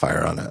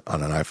identifier on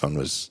an iPhone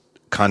was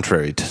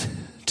contrary to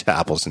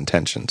Apple's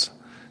intentions.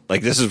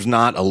 Like, this was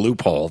not a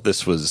loophole.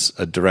 This was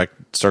a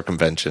direct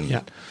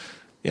circumvention,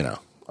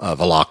 of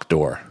a locked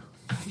door.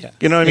 Yeah.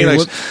 You know what I mean?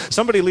 Like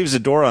somebody leaves the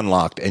door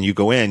unlocked and you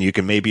go in, you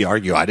can maybe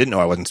argue, I didn't know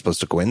I wasn't supposed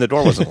to go in. The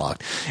door wasn't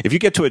locked. If you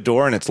get to a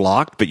door and it's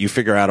locked, but you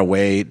figure out a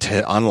way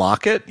to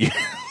unlock it, you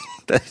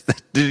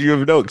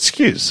have no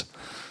excuse.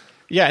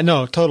 Yeah,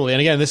 no, totally. And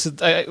again, this is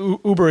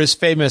Uber is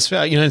famous,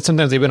 and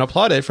sometimes they've been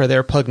applauded for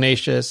their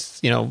pugnacious,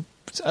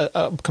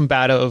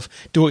 combative,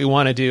 do what you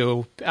want to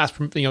do,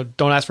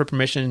 don't ask for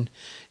permission.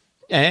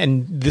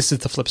 And this is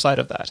the flip side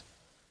of that.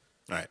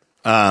 Right.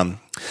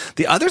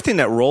 The other thing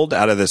that rolled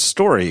out of this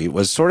story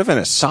was sort of an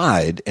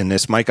aside in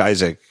this Mike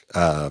Isaac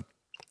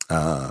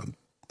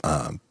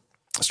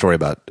story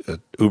about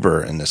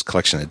Uber and this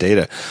collection of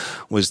data,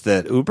 was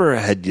that Uber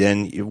had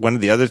then one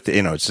of the other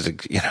it's just,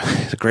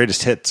 the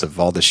greatest hits of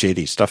all the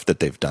shady stuff that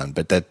they've done,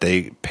 but that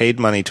they paid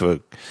money to a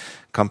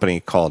company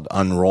called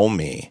Unroll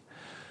Me,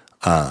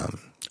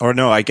 or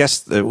no, I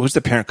guess who's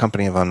the parent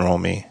company of Unroll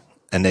Me?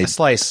 And they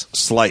Slice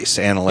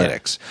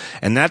Analytics. Yeah.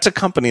 And that's a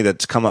company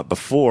that's come up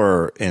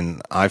before in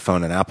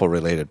iPhone and Apple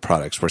related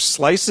products, where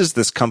Slice is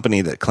this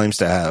company that claims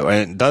to have,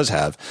 and it does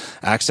have,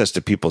 access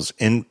to people's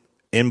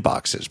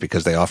inboxes,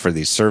 because they offer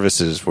these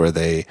services where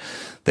they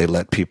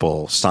let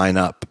people sign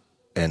up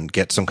and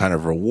get some kind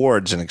of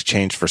rewards in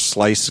exchange for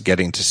Slice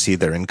getting to see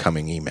their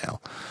incoming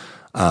email.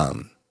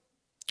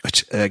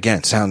 Which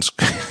again sounds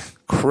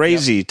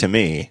crazy to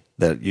me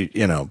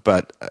that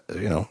but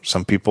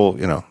some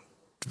people,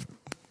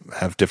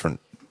 have different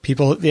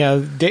people.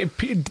 Yeah,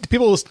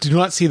 people do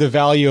not see the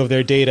value of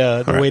their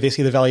data the way they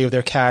see the value of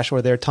their cash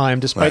or their time,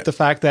 despite the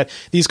fact that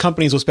these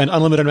companies will spend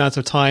unlimited amounts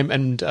of time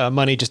and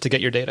money just to get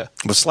your data.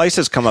 Well, Slice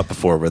has come up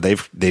before where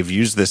they've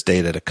used this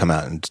data to come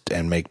out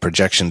and make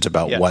projections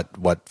about what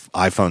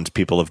iPhones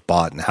people have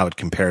bought and how it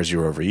compares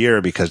year over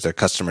year, because their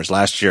customers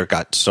last year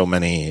got so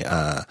many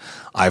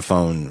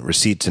iPhone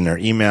receipts in their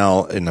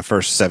email in the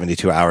first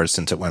 72 hours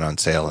since it went on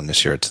sale, and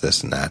this year it's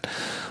this and that.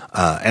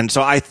 And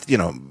so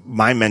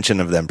my mention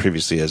of them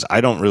previously is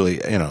I don't really,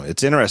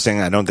 it's interesting.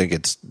 I don't think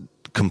it's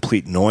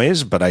complete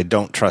noise, but I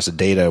don't trust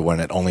data when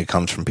it only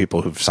comes from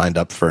people who've signed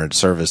up for a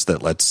service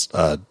that lets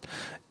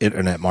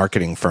internet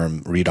marketing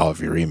firm read all of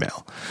your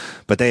email.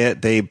 But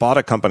they bought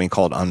a company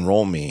called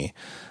Unroll Me,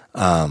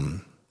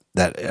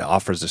 that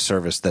offers a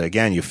service that,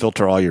 again, you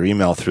filter all your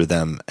email through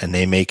them, and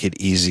they make it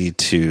easy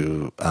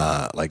to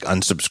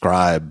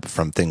unsubscribe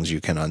from things you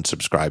can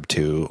unsubscribe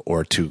to,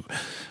 or to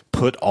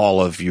put all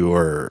of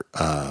your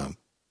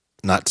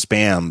not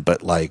spam,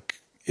 but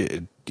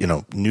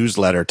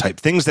newsletter type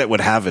things that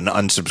would have an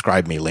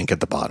unsubscribe me link at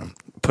the bottom.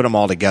 Put them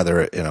all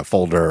together in a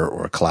folder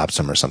or collapse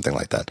them or something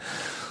like that.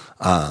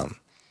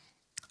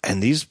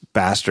 And these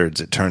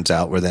bastards, it turns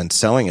out, were then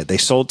selling it. They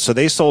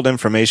sold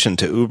information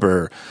to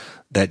Uber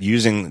that,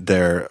 using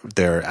their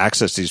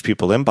access to these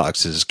people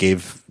inboxes,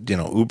 gave,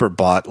 Uber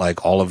bought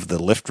all of the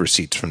Lyft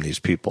receipts from these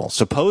people,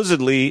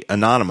 supposedly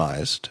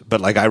anonymized. But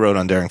like I wrote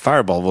on Daring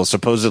Fireball, well,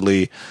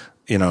 supposedly,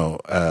 an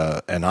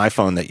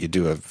iPhone that you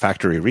do a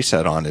factory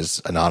reset on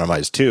is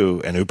anonymized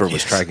too, and Uber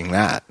was tracking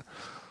that.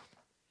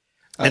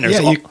 And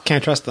you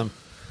can't trust them.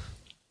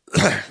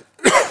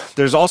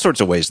 There's all sorts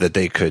of ways that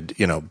they could,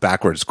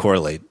 backwards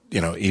correlate,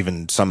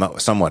 even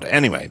somewhat.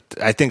 Anyway,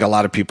 I think a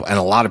lot of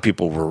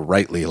people were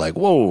rightly like,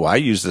 whoa, I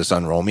use this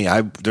Unroll Me.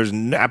 There's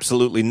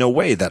absolutely no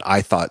way that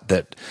I thought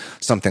that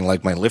something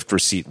like my Lyft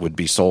receipt would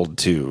be sold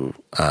to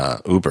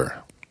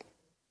Uber.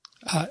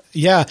 And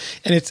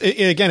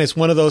it's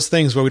one of those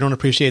things where we don't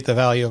appreciate the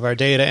value of our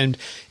data. And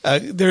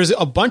there's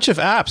a bunch of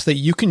apps that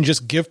you can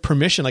just give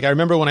permission. Like I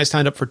remember when I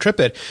signed up for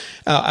TripIt,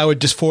 I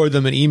would just forward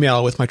them an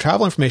email with my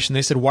travel information.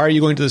 They said, "Why are you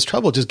going to this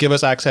trouble? Just give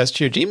us access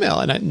to your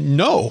Gmail." And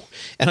no.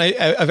 And I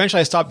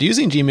eventually stopped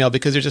using Gmail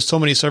because there's just so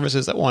many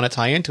services that want to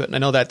tie into it. And I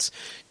know that's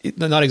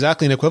not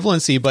exactly an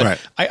equivalency, but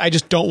I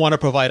just don't want to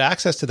provide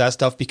access to that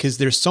stuff because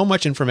there's so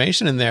much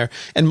information in there.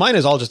 And mine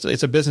is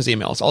it's a business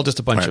email. It's all just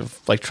a bunch of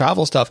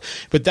travel stuff.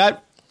 But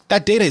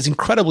that data is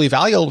incredibly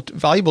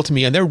valuable to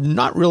me, and they're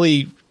not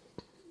really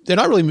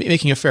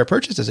making a fair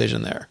purchase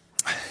decision there.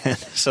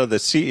 So the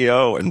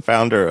CEO and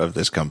founder of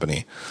this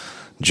company,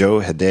 Joe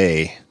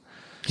Haday,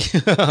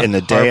 in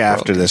the day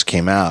after this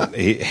came out,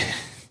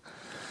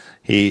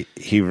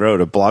 he wrote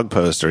a blog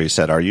post where he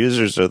said, "Our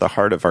users are the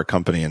heart of our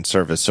company and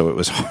service, so it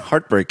was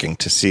heartbreaking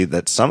to see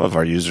that some of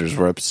our users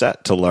were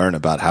upset to learn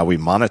about how we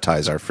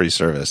monetize our free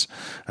service.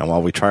 And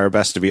while we try our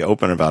best to be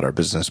open about our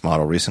business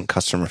model, recent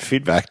customer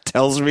feedback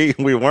tells me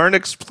we weren't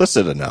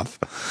explicit enough."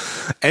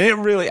 And it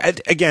really,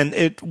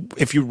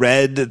 if you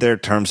read their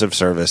terms of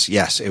service,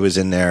 yes, it was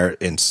in there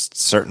in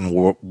certain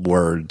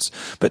words,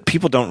 but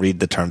people don't read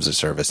the terms of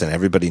service, and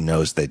everybody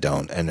knows they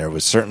don't. And there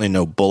was certainly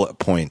no bullet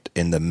point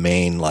in the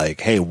main,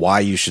 hey,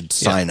 why you should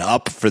sign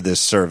up for this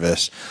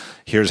service.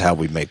 Here's how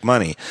we make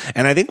money.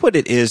 And I think what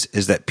it is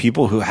that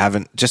people who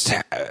haven't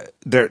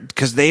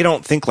because they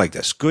don't think like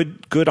this.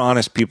 Good,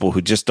 honest people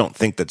who just don't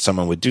think that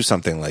someone would do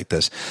something like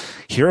this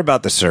hear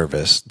about the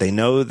service. They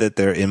know that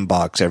their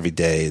inbox every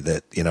day,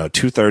 that,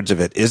 2/3 of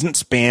it isn't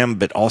spam,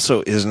 but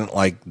also isn't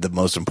the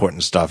most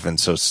important stuff. And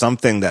so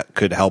something that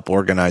could help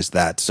organize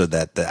that so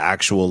that the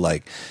actual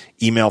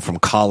email from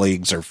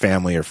colleagues or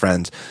family or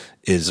friends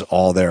is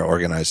all there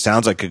organized.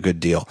 Sounds like a good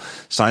deal.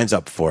 Signs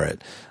up for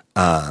it.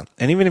 And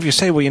even if you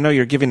say, well,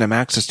 you're giving them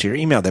access to your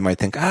email, they might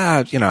think,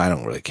 I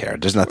don't really care.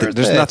 There's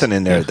nothing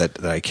in there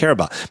that I care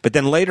about. But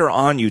then later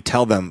on, you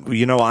tell them,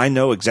 I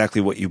know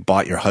exactly what you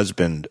bought your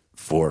husband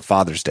for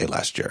Father's Day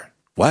last year.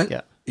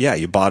 What? Yeah,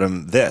 you bought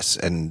him this,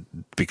 and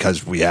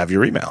because we have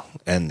your email.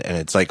 And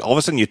it's like all of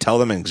a sudden you tell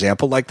them an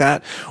example like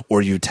that,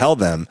 or you tell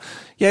them,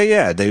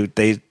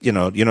 they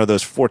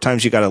those 4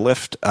 times you got a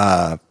lift,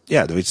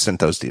 we sent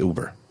those to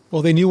Uber.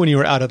 Well, they knew when you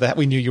were out of that.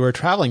 We knew you were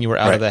traveling. You were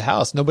out of the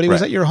house. Nobody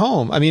was at your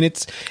home. I mean,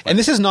 and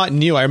this is not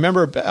new. I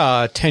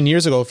remember 10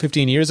 years ago,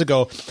 15 years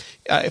ago,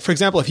 for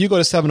example, if you go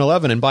to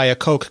 7-Eleven and buy a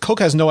Coke, Coke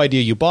has no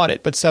idea you bought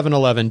it, but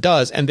 7-Eleven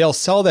does, and they'll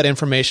sell that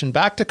information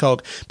back to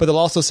Coke, but they'll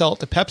also sell it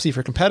to Pepsi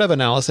for competitive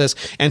analysis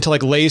and to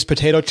like Lay's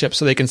potato chips,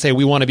 so they can say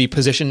we want to be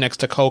positioned next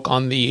to Coke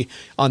on the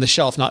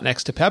shelf, not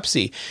next to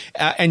Pepsi.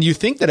 And you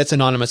think that it's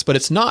anonymous, but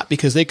it's not,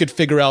 because they could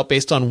figure out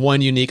based on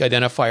one unique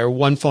identifier,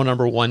 one phone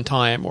number, one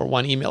time, or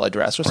one email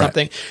address or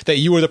something, that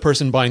you were the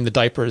person buying the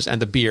diapers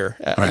and the beer,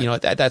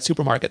 at that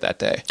supermarket that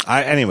day.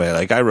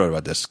 I wrote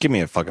about this. Give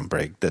me a fucking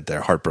break that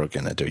they're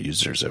heartbroken that their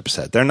users are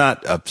upset. They're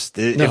not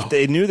upset. No. If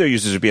they knew their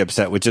users would be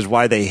upset, which is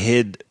why they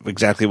hid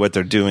exactly what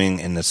they're doing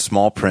in the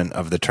small print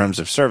of the terms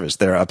of service.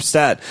 They're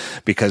upset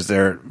because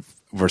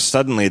we're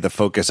suddenly the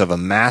focus of a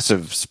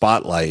massive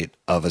spotlight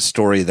of a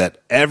story that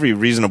every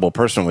reasonable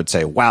person would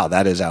say, wow,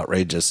 that is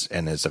outrageous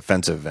and is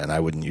offensive, and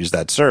I wouldn't use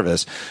that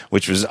service,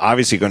 which was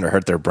obviously going to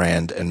hurt their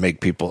brand and make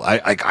people...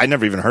 I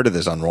never even heard of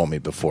this Unroll Me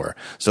before.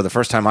 So the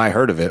first time I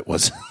heard of it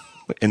was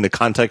in the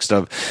context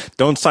of,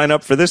 don't sign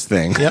up for this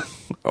thing. Yep.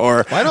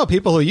 Or I know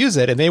people who use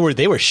it, and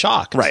they were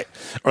shocked. Right.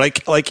 Or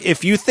like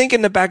if you think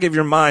in the back of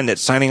your mind that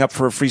signing up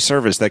for a free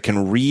service that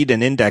can read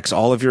and index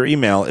all of your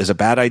email is a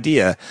bad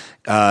idea,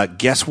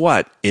 guess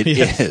what? It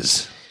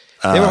is.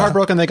 They were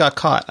heartbroken they got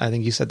caught. I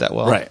think you said that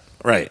well.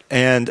 Right.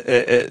 And,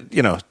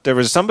 there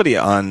was somebody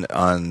on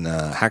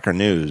Hacker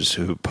News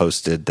who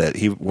posted that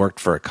he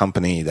worked for a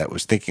company that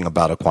was thinking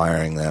about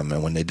acquiring them.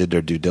 And when they did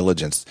their due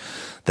diligence,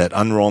 that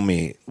Unroll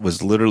Me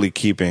was literally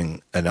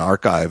keeping an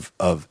archive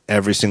of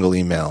every single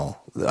email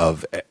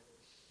that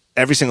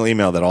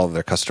all of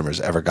their customers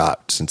ever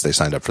got since they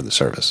signed up for the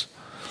service.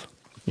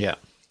 Yeah.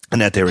 And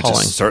that they were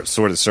just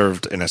sort of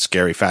served in a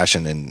scary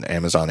fashion in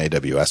Amazon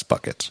AWS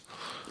buckets.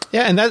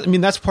 Yeah, and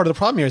that's part of the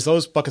problem here is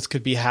those buckets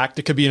could be hacked.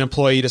 It could be an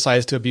employee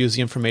decides to abuse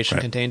the information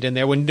contained in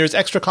there. When there's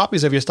extra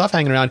copies of your stuff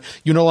hanging around,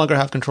 you no longer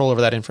have control over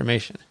that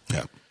information.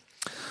 Yeah.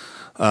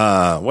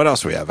 What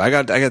else do we have? I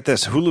got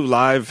this. Hulu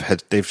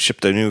Live they've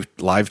shipped a new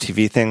live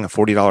TV thing, a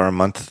 $40 a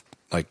month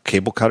like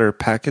cable cutter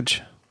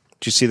package.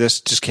 Did you see this?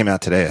 It just came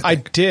out today. I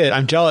did.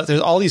 I'm jealous.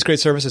 There's all these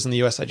great services in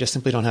the US I just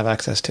simply don't have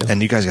access to.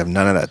 And you guys have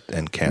none of that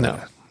in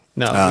Canada.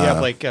 No, we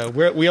have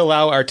we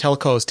allow our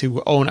telcos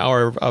to own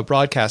our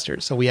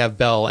broadcasters. So we have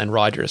Bell and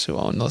Rogers who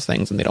own those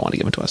things, and they don't want to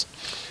give them to us.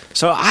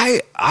 So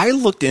I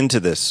looked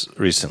into this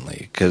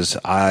recently because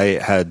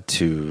I had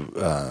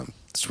to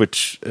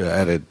switch.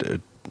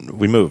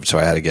 We moved, so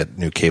I had to get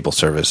new cable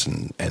service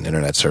and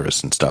internet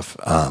service and stuff.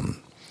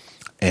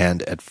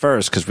 And at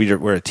first, because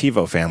we're a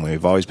TiVo family,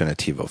 we've always been a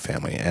TiVo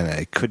family, and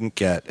I couldn't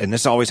get. And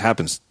this always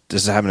happens.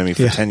 This has happened to me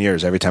for 10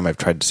 years. Every time I've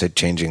tried to say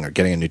changing or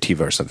getting a new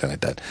TiVo or something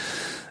like that.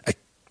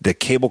 The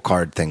cable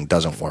card thing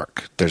doesn't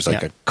work. There's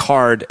like a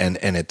card, and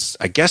it's.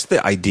 I guess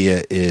the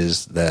idea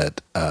is that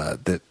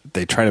that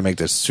they try to make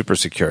this super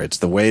secure. It's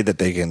the way that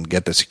they can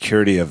get the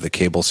security of the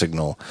cable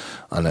signal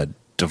on a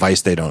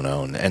device they don't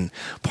own. And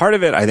part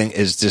of it, I think,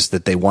 is just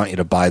that they want you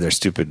to buy their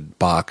stupid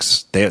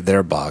box,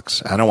 their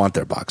box. I don't want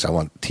their box. I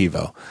want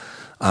TiVo.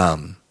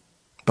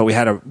 But we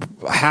had a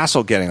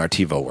hassle getting our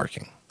TiVo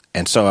working.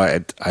 And so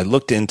I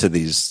looked into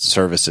these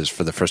services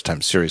for the first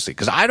time seriously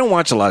because I don't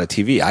watch a lot of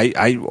TV,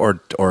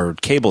 or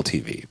cable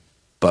TV,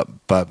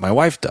 but my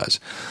wife does.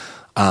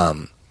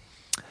 And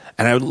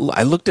I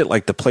looked at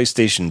like the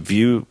PlayStation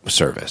View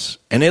service,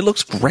 and it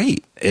looks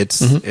great. I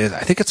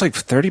think it's like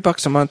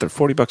 $30 a month or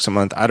 $40 a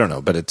month. I don't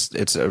know, but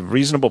it's a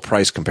reasonable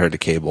price compared to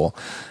cable.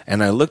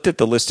 And I looked at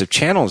the list of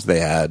channels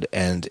they had,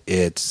 and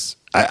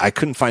I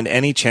couldn't find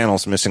any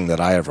channels missing that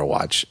I ever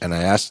watch. And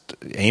I asked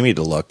Amy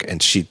to look,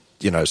 and she.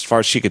 As far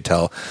as she could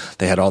tell,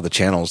 they had all the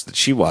channels that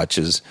she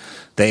watches.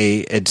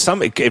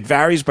 It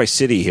varies by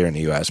city here in the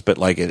U.S., but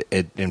like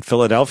in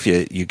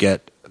Philadelphia, you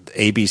get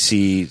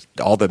ABC,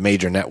 all the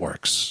major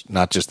networks,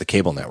 not just the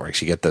cable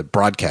networks. You get the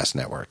broadcast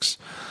networks.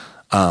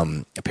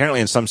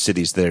 Apparently, in some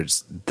cities,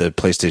 there's the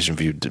PlayStation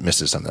View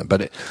misses something,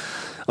 but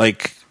I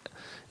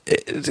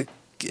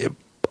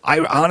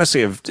honestly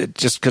have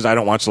just because I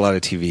don't watch a lot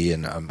of TV,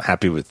 and I'm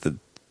happy with the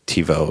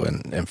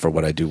TiVo and for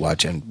what I do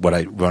watch, and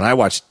when I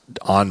watch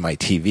on my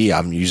TV,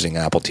 I'm using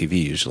Apple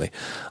TV usually.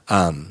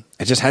 I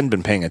just hadn't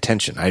been paying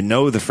attention. I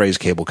know the phrase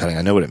cable cutting,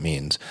 I know what it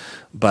means,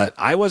 but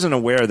I wasn't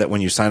aware that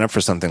when you sign up for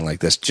something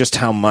like this, just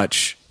how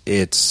much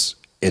it's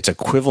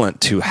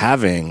equivalent to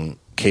having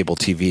cable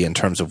TV in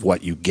terms of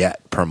what you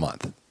get per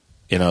month.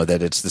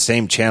 That it's the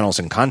same channels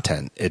and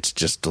content, it's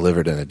just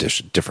delivered in a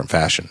different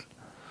fashion.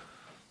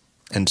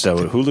 And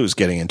so Hulu's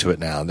getting into it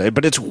now.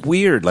 But it's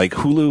weird. Like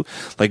Hulu,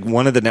 like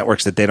one of the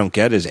networks that they don't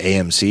get is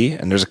AMC.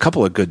 And there's a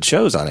couple of good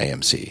shows on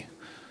AMC.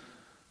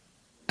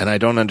 And I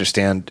don't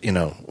understand,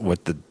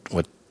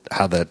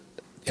 how that,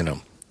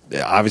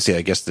 obviously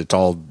I guess it's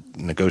all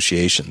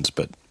negotiations,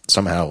 but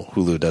somehow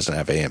Hulu doesn't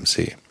have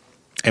AMC.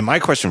 And my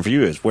question for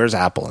you is, where's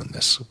Apple in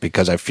this?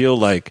 Because I feel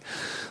like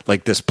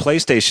this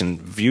PlayStation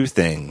View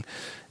thing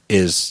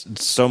is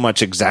so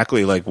much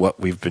exactly like what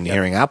we've been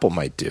hearing Apple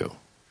might do.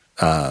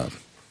 What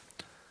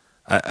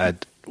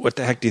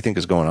the heck do you think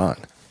is going on?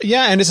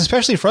 Yeah, and it's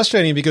especially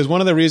frustrating because one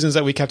of the reasons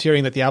that we kept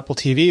hearing that the Apple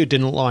TV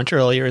didn't launch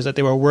earlier is that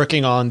they were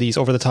working on these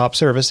over-the-top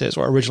services,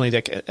 or originally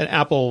like an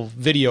Apple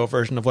Video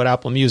version of what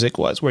Apple Music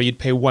was, where you'd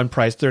pay one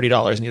price,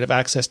 $30, and you'd have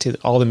access to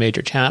all the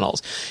major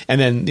channels. And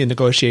then the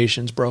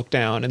negotiations broke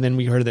down, and then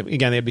we heard that,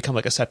 again, they had become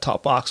like a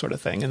set-top box sort of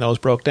thing, and those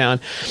broke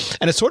down.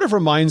 And it sort of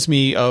reminds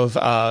me of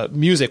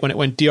music. When it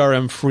went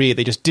DRM-free,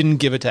 they just didn't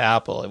give it to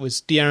Apple. It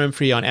was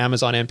DRM-free on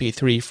Amazon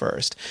MP3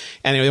 first,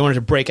 and they wanted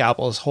to break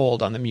Apple's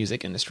hold on the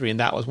music industry, and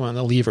that was one of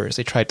the levers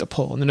they tried to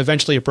pull. And then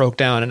eventually it broke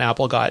down and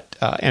Apple got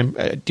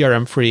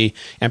DRM-free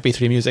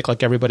MP3 music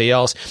like everybody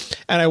else.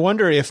 And I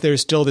wonder if there's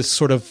still this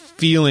sort of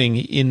feeling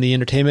in the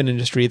entertainment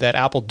industry that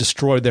Apple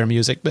destroyed their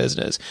music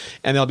business.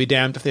 And they'll be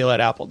damned if they let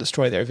Apple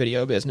destroy their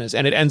video business.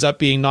 And it ends up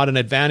being not an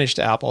advantage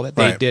to Apple that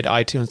they did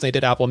iTunes, they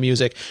did Apple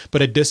Music,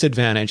 but a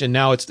disadvantage. And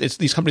now it's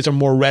these companies are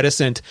more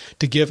reticent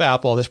to give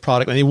Apple this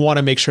product, and they want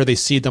to make sure they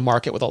seed the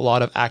market with a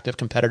lot of active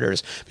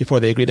competitors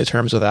before they agree to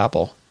terms with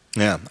Apple.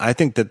 Yeah, I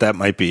think that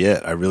might be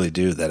it. I really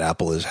do, that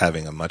Apple is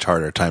having a much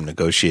harder time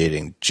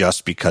negotiating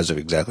just because of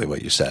exactly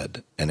what you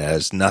said. And it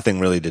has nothing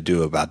really to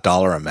do about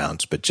dollar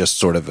amounts, but just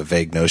sort of a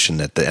vague notion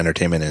that the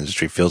entertainment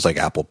industry feels like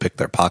Apple picked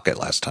their pocket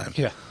last time.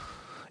 Yeah.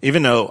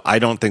 Even though I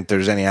don't think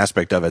there's any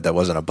aspect of it that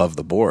wasn't above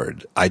the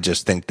board. I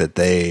just think that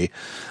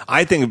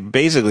I think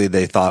basically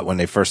they thought when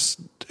they first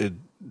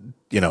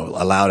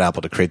allowed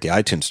Apple to create the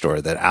iTunes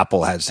store that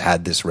Apple has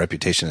had this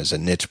reputation as a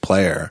niche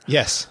player.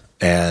 Yes.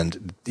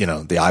 And,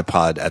 the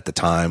iPod at the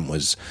time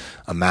was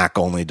a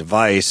Mac-only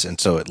device, and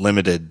so it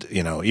limited,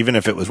 even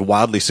if it was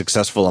wildly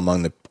successful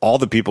among all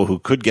the people who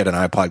could get an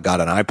iPod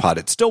got an iPod,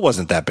 it still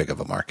wasn't that big of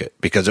a market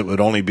because it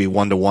would only be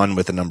 1-to-1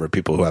 with the number of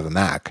people who have a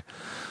Mac.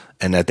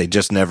 And that they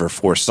just never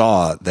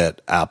foresaw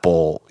that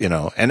Apple,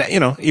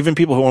 even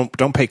people who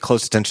don't pay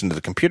close attention to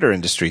the computer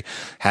industry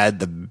had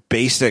the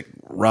basic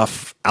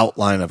rough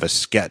outline of a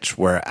sketch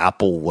where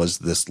Apple was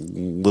this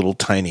little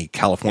tiny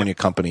California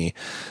company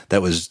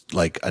that was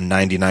like a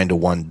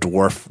 99-to-1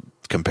 dwarf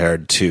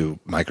compared to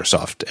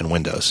Microsoft and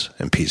Windows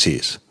and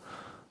PCs.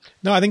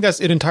 No, I think that's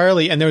it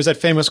entirely. And there was that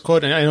famous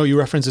quote, and I know you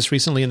referenced this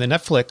recently in the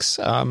Netflix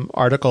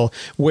article,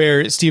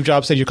 where Steve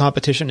Jobs said your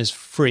competition is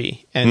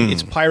free, and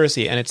it's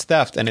piracy, and it's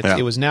theft, and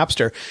it was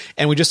Napster.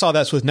 And we just saw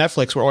that with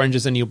Netflix, where Orange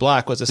is the New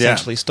Black was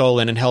essentially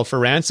stolen and held for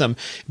ransom.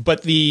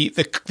 But the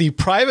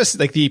privacy,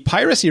 like the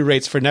piracy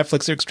rates for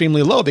Netflix are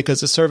extremely low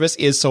because the service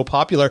is so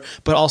popular,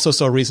 but also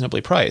so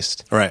reasonably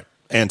priced. Right.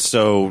 And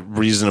so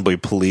reasonably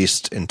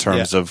policed in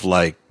terms of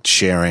like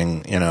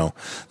sharing,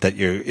 that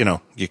your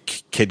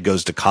kid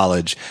goes to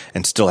college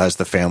and still has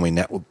the family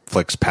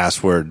Netflix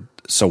password.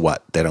 So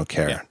what? They don't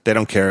care. Yeah. They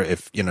don't care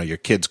if, your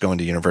kid's going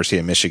to University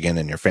of Michigan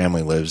and your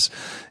family lives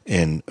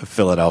in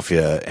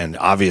Philadelphia, and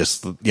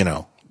obviously, they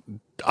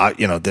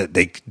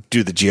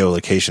do the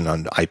geolocation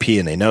on IP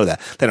and they know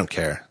that. They don't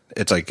care.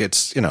 It's like,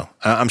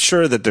 I'm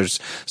sure that there's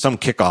some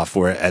kickoff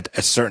where at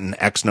a certain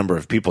X number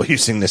of people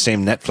using the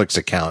same Netflix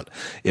account,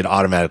 it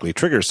automatically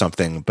triggers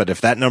something. But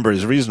if that number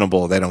is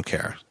reasonable, they don't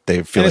care.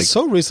 They feel it's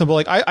so reasonable.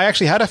 Like I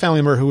actually had a family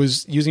member who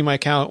was using my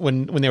account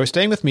when they were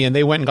staying with me, and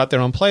they went and got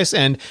their own place,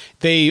 and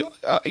they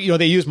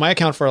used my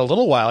account for a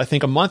little while, I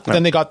think a month, but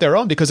then they got their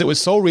own because it was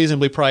so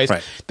reasonably priced.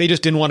 Right. They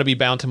just didn't want to be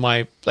bound to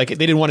they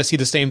didn't want to see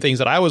the same things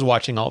that I was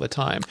watching all the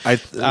time.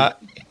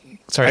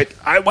 Sorry.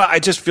 I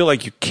just feel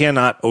like you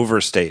cannot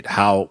overstate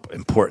how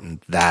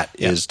important that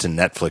is to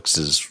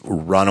Netflix's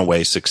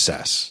runaway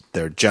success.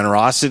 Their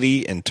generosity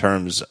in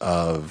terms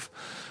of,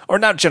 or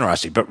not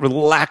generosity, but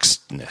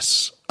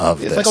relaxedness of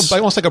this. It's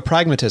almost like a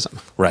pragmatism.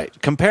 Right.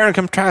 Compare and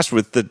contrast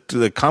with the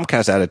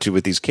Comcast attitude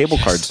with these cable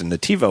cards and the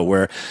TiVo,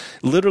 where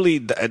literally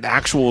an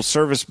actual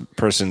service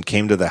person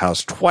came to the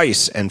house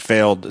twice and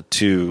failed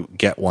to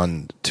get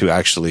one to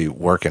actually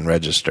work and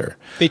register.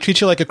 They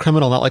treat you like a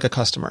criminal, not like a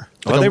customer.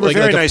 They were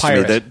very nice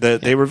to me.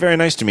 They were very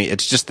nice to me.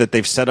 It's just that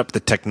they've set up the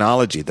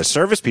technology. The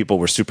service people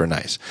were super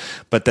nice,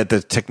 but that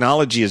the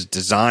technology is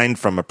designed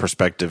from a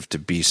perspective to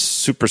be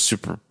super,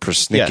 super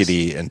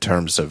persnickety in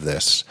terms of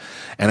this.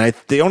 And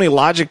the only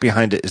logic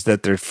behind it is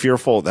that they're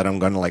fearful that I'm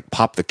going to like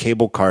pop the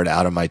cable card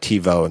out of my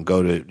TiVo and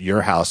go to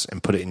your house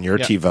and put it in your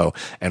TiVo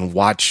and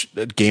watch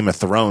Game of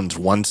Thrones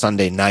one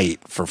Sunday night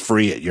for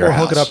free at your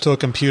house. Or hook it up to a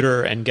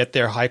computer and get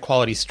their high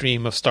quality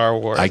stream of Star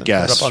Wars and put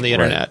it up on the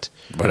internet.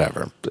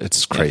 Whatever.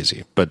 It's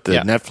crazy. But the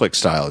Netflix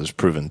style is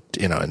proven,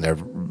 and they're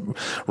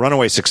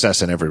runaway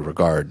success in every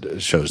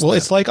regard shows. Well,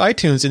 it's like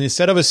iTunes, and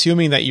instead of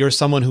assuming that you're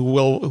someone who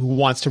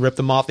wants to rip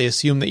them off, they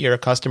assume that you're a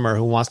customer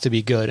who wants to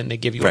be good, and they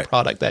give you a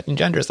product that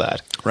engenders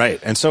that. Right.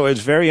 And so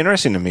it's very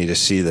interesting to me to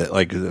see that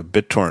like the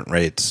BitTorrent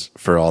rates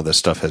for all this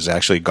stuff has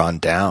actually gone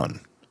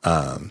down.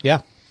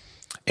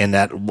 And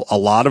that a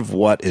lot of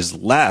what is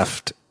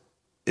left,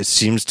 it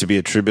seems to be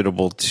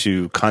attributable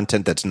to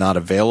content that's not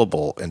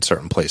available in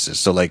certain places.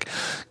 So like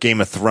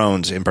Game of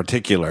Thrones in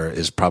particular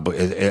is probably,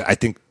 I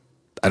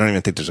don't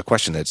even think there's a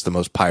question that it's the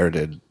most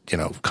pirated,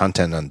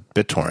 content on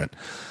BitTorrent.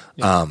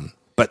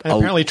 But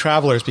apparently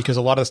Travelers, because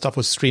a lot of the stuff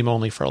was stream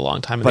only for a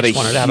long time, and they just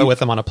wanted to have it with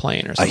them on a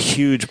plane or something. A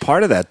huge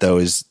part of that, though,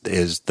 is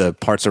the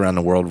parts around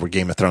the world where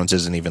Game of Thrones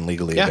isn't even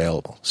legally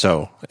available.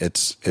 So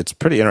it's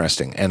pretty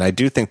interesting, and I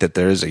do think that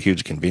there is a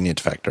huge convenience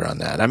factor on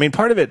that. I mean,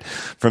 part of it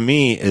for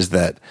me is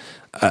that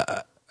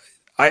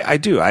I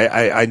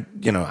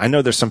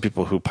know there's some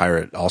people who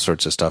pirate all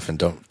sorts of stuff and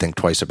don't think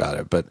twice about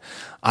it, but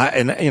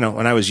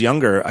when I was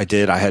younger, I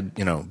had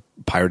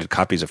pirated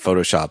copies of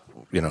Photoshop.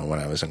 When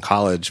I was in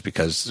college,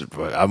 because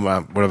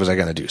what was I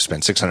going to do?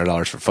 Spend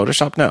 $600 for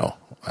Photoshop? No.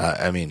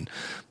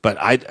 But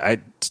I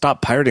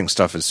stopped pirating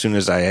stuff as soon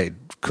as I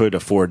could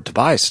afford to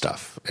buy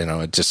stuff,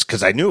 just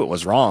because I knew it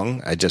was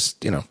wrong. I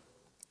just,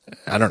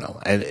 I don't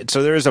know. And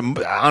so there is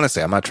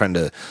honestly, I'm not trying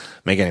to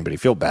make anybody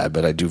feel bad,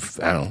 but I don't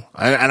know.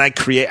 And I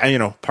create,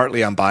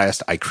 partly I'm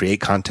biased. I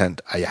create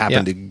content. I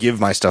happen to give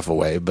my stuff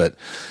away, but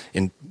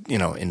in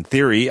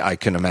theory, I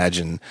can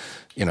imagine,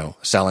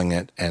 selling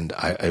it, and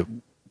I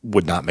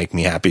would not make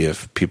me happy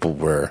if people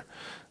were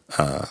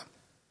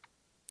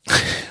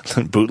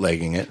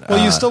bootlegging it.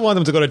 Well, you still want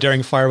them to go to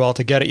Daring Fireball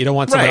to get it. You don't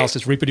want someone else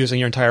just reproducing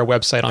your entire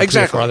website on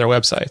three or four other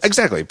websites.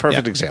 Exactly.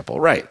 Perfect example.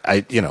 Right.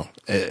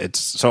 It's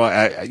so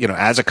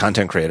as a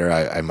content creator,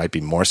 I might be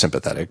more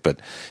sympathetic, but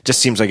it just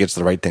seems like it's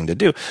the right thing to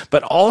do.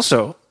 But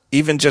also,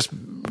 even just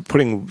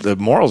putting the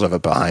morals of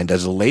it behind,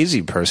 as a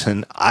lazy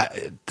person,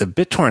 the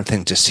BitTorrent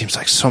thing just seems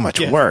like so much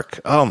work.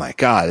 Oh my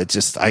God. It's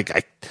just,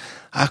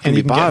 how can and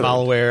you can bothered? Get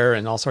malware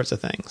and all sorts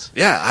of things.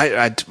 Yeah,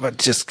 I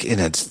just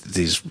it's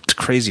these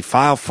crazy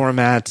file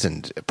formats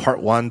and part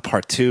 1,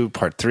 part 2,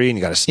 part 3, and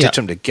you got to stitch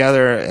them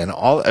together and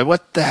all.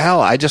 What the hell?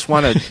 I just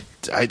want to.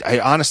 I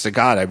honest to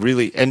God, I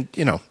really I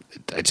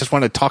just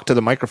want to talk to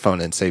the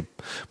microphone and say,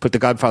 put The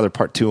Godfather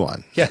Part 2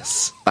 on.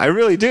 Yes, I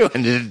really do,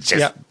 and it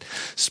just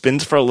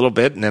spins for a little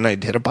bit, and then I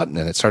hit a button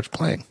and it starts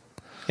playing.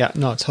 Yeah,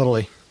 no,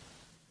 totally.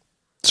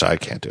 So I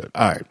can't do it.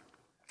 All right.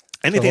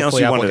 Anything else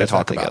you wanted to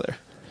talk about?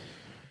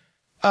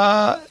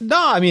 No,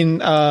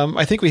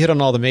 I think we hit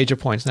on all the major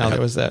points now. There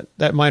was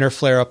that minor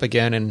flare up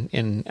again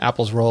in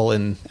Apple's role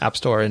in App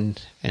Store and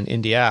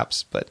indie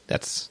apps, but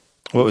that's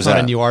not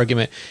a new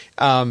argument.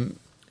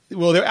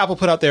 Apple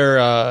put out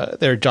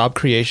their job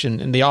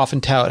creation, and they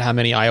often tout how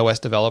many iOS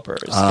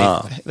developers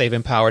they've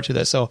empowered to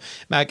this. So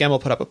Matt Gamble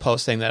put up a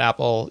post saying that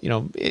Apple,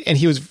 and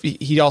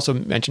he also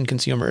mentioned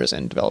consumers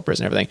and developers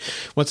and everything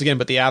once again,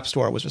 but the App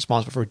Store was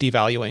responsible for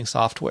devaluing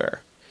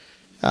software.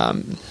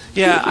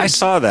 I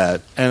saw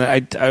that,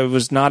 and I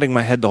was nodding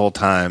my head the whole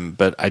time,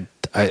 but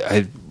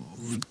I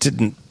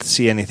didn't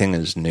see anything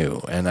as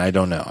new, and I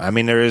don't know. I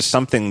mean, there is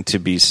something to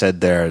be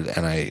said there,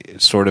 and I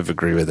sort of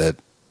agree with it.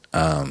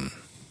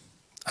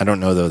 I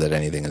don't know, though, that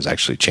anything has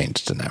actually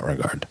changed in that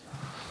regard.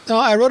 No,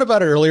 I wrote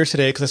about it earlier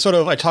today because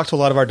I talked to a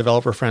lot of our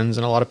developer friends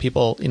and a lot of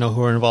people,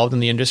 who are involved in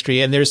the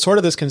industry, and there's sort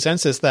of this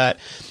consensus that,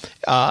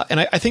 and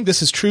I think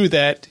this is true,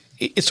 that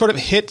it sort of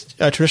hit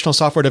traditional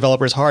software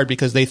developers hard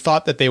because they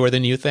thought that they were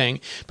the new thing,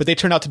 but they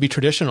turned out to be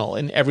traditional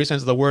in every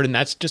sense of the word, and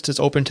that's just as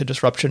open to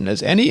disruption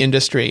as any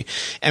industry.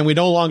 And we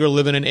no longer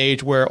live in an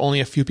age where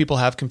only a few people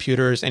have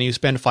computers, and you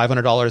spend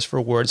 $500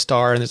 for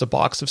WordStar, and there's a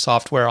box of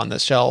software on the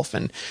shelf,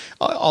 and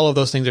all of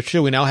those things are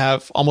true. We now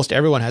have almost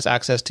everyone has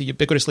access to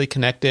ubiquitously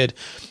connected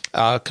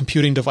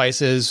computing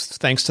devices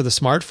thanks to the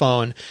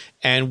smartphone.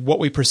 And what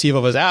we perceive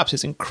of as apps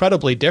is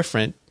incredibly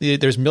different.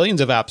 There's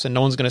millions of apps, and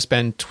no one's going to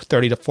spend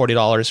 $30 to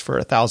 $40 for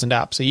 1,000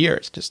 apps a year.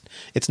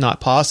 It's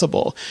not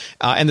possible.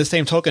 And the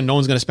same token, no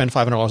one's going to spend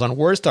 $500 on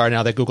WordStar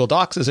now that Google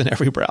Docs is in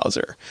every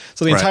browser.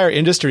 So the entire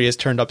industry is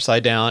turned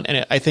upside down.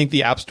 And I think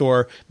the App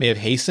Store may have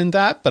hastened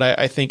that, but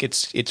I think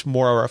it's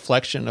more a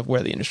reflection of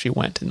where the industry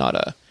went, and not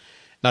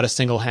a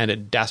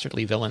single-handed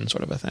dastardly villain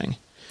sort of a thing.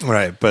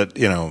 Right, but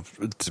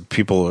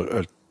people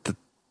are.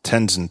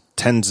 Tens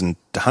and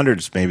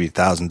hundreds, maybe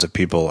thousands of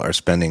people are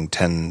spending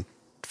 $10,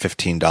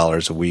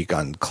 $15 a week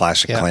on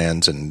Clash of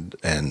Clans and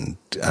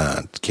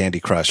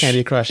Candy Crush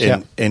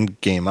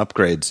in-game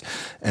upgrades,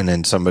 and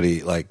then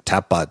somebody like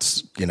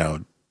Tapbots,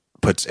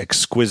 puts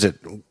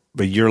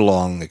a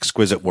year-long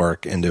exquisite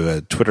work into a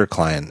Twitter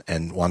client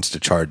and wants to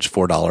charge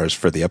 $4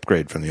 for the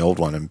upgrade from the old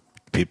one, and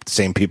the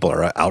same people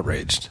are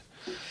outraged.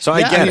 So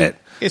I get it.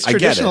 It's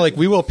traditional. Like,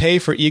 we will pay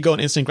for ego and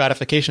instant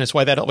gratification. It's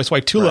why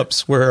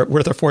tulips were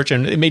worth a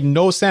fortune. It made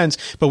no sense,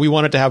 but we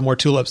wanted to have more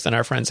tulips than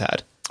our friends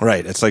had.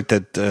 Right. It's like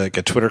that.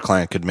 A Twitter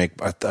client could make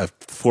a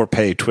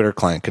for-pay Twitter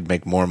client could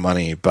make more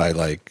money by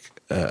like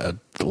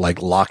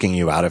locking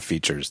you out of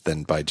features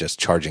than by just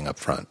charging up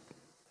front.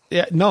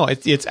 Yeah, no,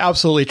 it's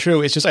absolutely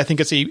true. It's just I think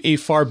it's a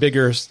far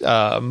bigger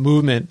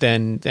movement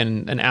than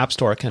an app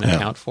store can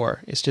account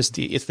for. It's just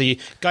the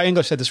Guy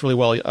English said this really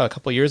well a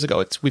couple of years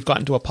ago. We've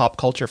gotten to a pop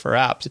culture for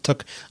apps. It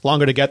took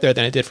longer to get there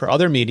than it did for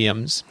other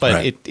mediums,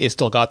 but it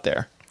still got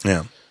there.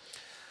 Yeah.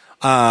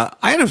 I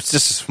had just a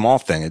small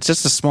thing. It's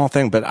just a small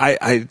thing, but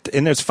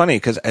and it's funny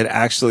because it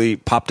actually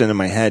popped into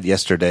my head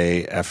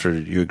yesterday after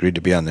you agreed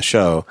to be on the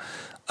show.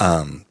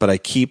 But I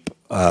keep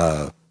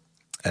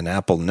an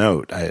Apple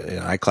Note,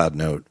 an iCloud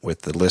note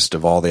with the list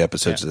of all the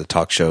episodes of the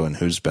talk show and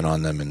who's been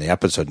on them and the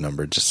episode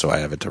number, just so I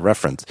have it to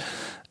reference.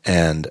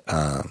 And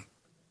I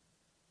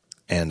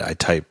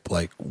type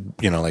like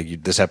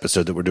this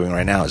episode that we're doing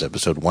right now is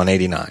episode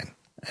 189.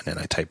 And then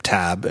I type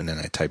tab, and then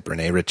I type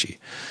Rene Ritchie.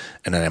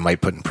 And then I might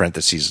put in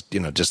parentheses,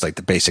 just like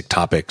the basic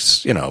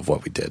topics, of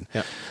what we did.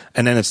 Yeah.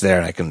 And then it's there,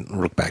 and I can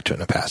look back to it in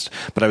the past.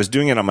 But I was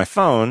doing it on my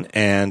phone,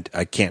 and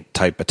I can't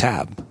type a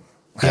tab.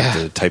 I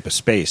have to type a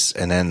space.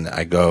 And then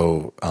I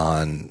go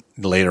on,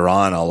 later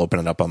on, I'll open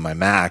it up on my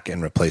Mac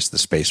and replace the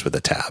space with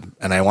a tab.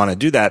 And I want to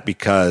do that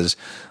because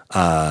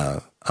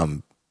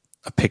I'm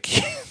a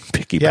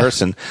picky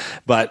person.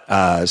 But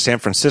San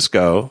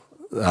Francisco,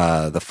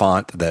 the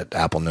font that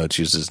Apple Notes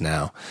uses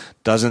now,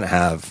 doesn't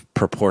have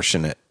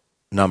proportionate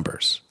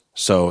numbers.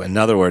 So in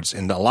other words,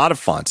 in a lot of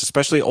fonts,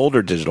 especially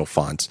older digital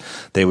fonts,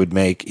 they would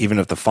make, even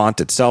if the font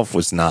itself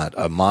was not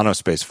a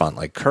monospace font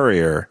like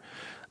Courier,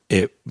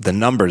 the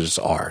numbers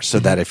are, so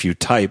that if you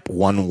type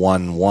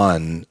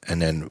 111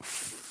 and then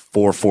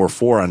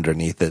 444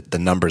 underneath it, the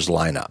numbers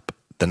line up.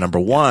 The number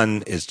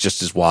 1 is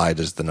just as wide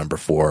as the number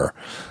 4.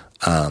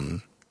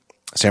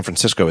 San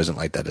Francisco isn't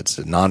like that. It's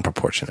a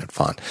non-proportionate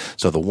font.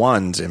 So the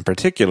ones in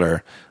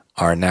particular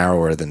are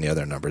narrower than the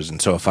other numbers.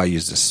 And so if I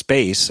use a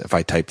space, if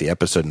I type the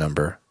episode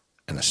number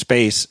and a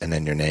space and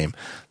then your name,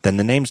 then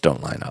the names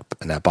don't line up,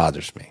 and that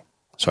bothers me.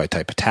 So I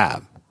type a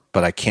tab,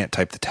 but I can't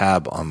type the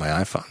tab on my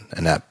iPhone.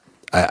 And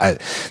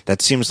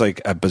that seems like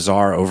a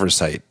bizarre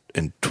oversight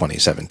in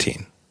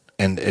 2017.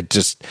 And it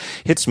just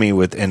hits me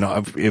with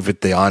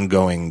the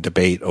ongoing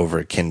debate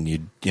over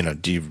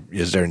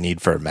is there a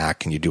need for a Mac?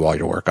 Can you do all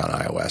your work on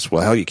iOS?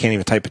 Well, hell, you can't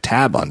even type a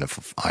tab on the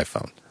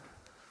iPhone.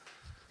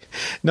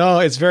 No,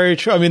 it's very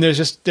true. I mean,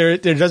 there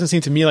doesn't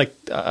seem to me like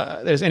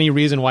there's any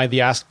reason why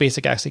the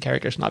basic ASCII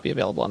character should not be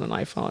available on an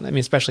iPhone. I mean,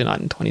 especially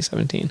not in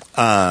 2017.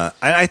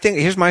 I think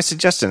here's my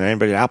suggestion to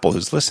anybody at Apple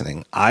who's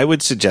listening. I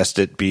would suggest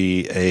it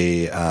be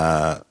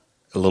a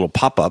little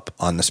pop-up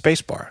on the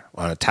space bar,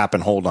 on a tap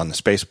and hold on the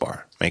space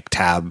bar. Make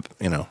tab,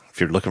 if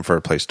you're looking for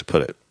a place to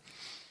put it.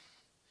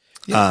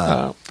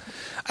 Yeah.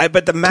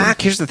 But the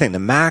Mac, here's the thing. The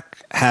Mac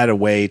had a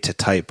way to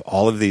type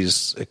all of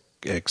these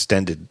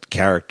extended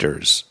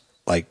characters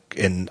like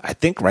I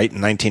think right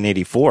in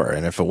 1984.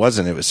 And if it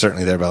wasn't, it was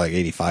certainly there by like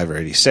 85 or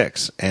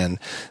 86. And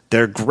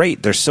they're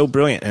great. They're so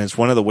brilliant. And it's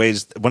one of the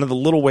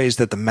little ways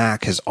that the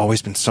Mac has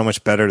always been so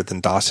much better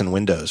than DOS and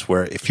Windows,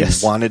 where if you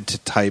wanted to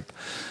type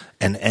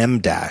an M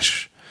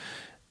dash,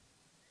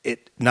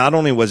 it not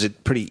only was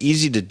it pretty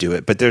easy to do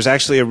it, but there's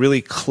actually a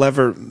really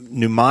clever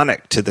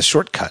mnemonic to the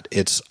shortcut.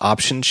 It's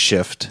Option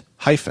Shift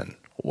hyphen.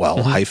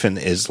 Well, hyphen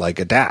is like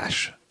a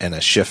dash, and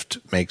a shift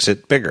makes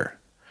it bigger.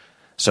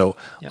 So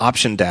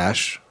Option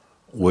dash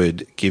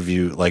would give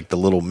you like the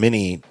little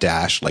mini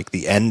dash, like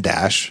the N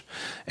dash,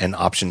 and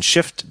Option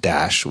Shift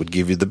dash would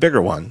give you the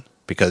bigger one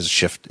because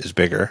shift is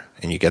bigger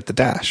and you get the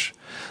dash.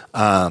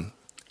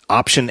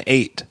 Option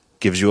 8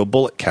 gives you a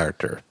bullet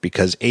character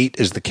because 8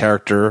 is the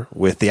character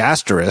with the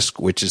asterisk,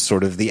 which is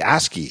sort of the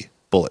ASCII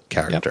bullet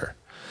character.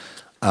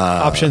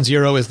 Option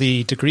 0 is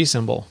the degree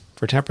symbol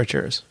for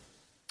temperatures.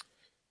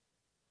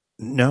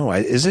 No,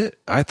 is it?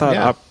 I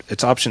thought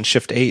it's Option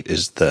Shift 8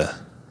 is the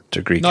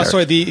degree character. No,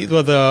 sorry,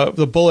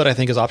 the bullet I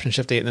think is Option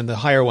Shift 8, and then the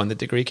higher one, the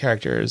degree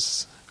character,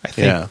 is I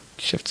think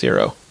Shift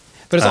 0.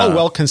 But it's all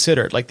well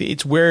considered. Like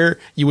it's where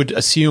you would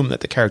assume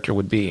that the character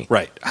would be.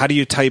 Right. How do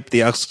you type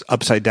the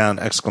upside down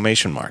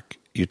exclamation mark?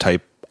 You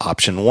type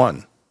Option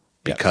 1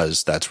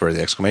 because that's where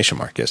the exclamation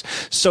mark is.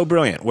 So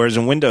brilliant. Whereas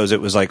in Windows,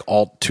 it was like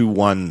Alt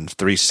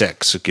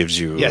 2136. It gives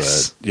you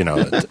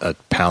a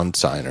pound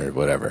sign or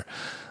whatever,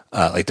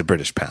 like the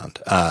British pound.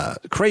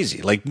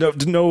 Crazy. Like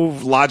no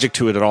logic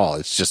to it at all.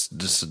 It's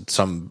just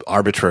some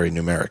arbitrary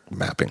numeric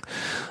mapping.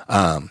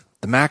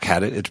 The Mac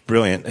had it. It's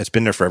brilliant. It's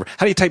been there forever.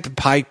 How do you type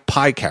pi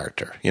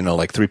character?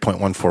 Like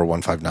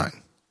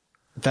 3.14159.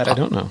 That I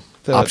don't know.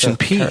 Option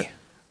P.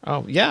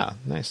 Oh, yeah.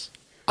 Nice.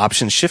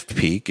 Option Shift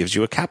P gives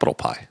you a capital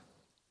Pi.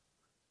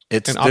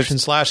 And Option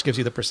 / gives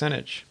you the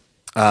percentage.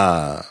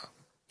 There's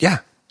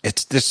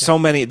so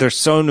many. They're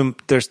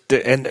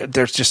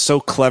just so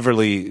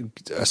cleverly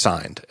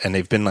assigned, and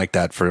they've been like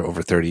that for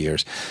over 30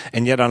 years.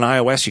 And yet on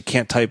iOS, you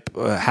can't type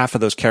half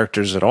of those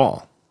characters at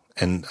all.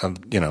 And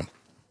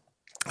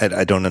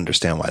I don't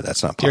understand why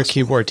that's not possible. Dear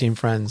keyboard team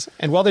friends.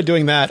 And while they're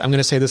doing that, I'm going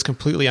to say this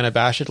completely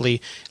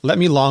unabashedly. Let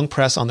me long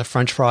press on the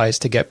French fries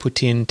to get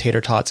poutine, tater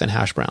tots, and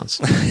hash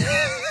browns.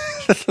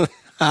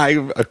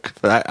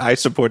 I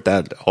support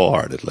that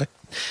wholeheartedly.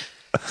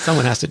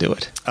 Someone has to do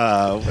it.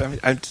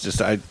 I'm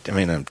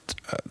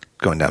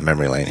going down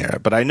memory lane here,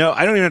 but I know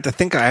I don't even have to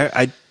think.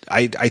 I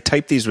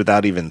type these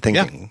without even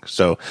thinking,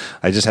 so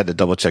I just had to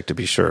double check to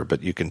be sure.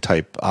 But you can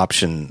type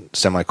option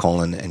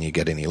semicolon and you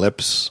get an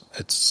ellipse.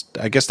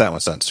 I guess that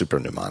one's not super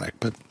mnemonic,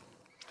 but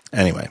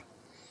anyway,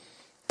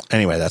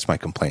 that's my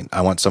complaint.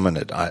 I want someone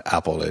at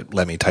Apple to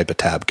let me type a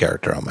tab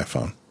character on my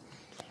phone.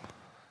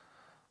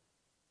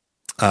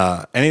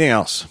 Anything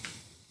else?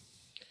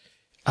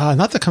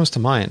 Not that comes to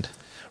mind.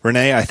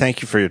 Rene, I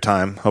thank you for your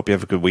time. Hope you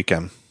have a good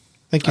weekend.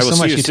 Thank you so much.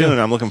 I will see you soon.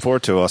 Too. I'm looking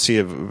forward to it. I'll see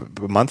you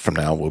a month from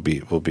now. We'll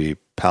be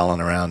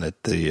palling around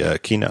at the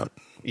keynote.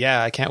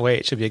 Yeah, I can't wait.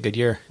 It should be a good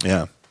year.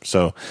 Yeah.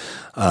 So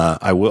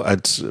I will.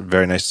 It's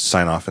very nice to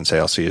sign off and say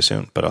I'll see you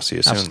soon. But I'll see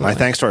you soon. Absolutely. My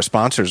thanks to our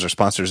sponsors. Our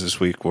sponsors this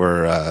week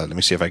were. Let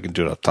me see if I can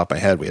do it off the top of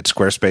my head. We had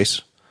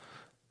Squarespace.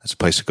 That's a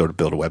place to go to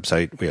build a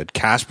website. We had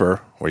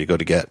Casper, where you go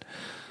to get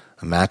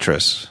a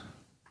mattress.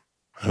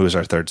 Who was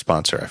our third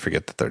sponsor? I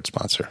forget the third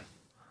sponsor.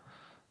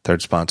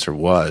 Third sponsor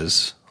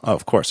was,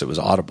 of course, it was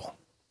Audible.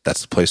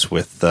 That's the place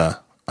with an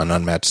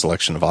unmatched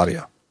selection of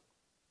audio.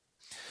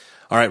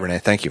 All right, Rene,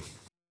 thank you.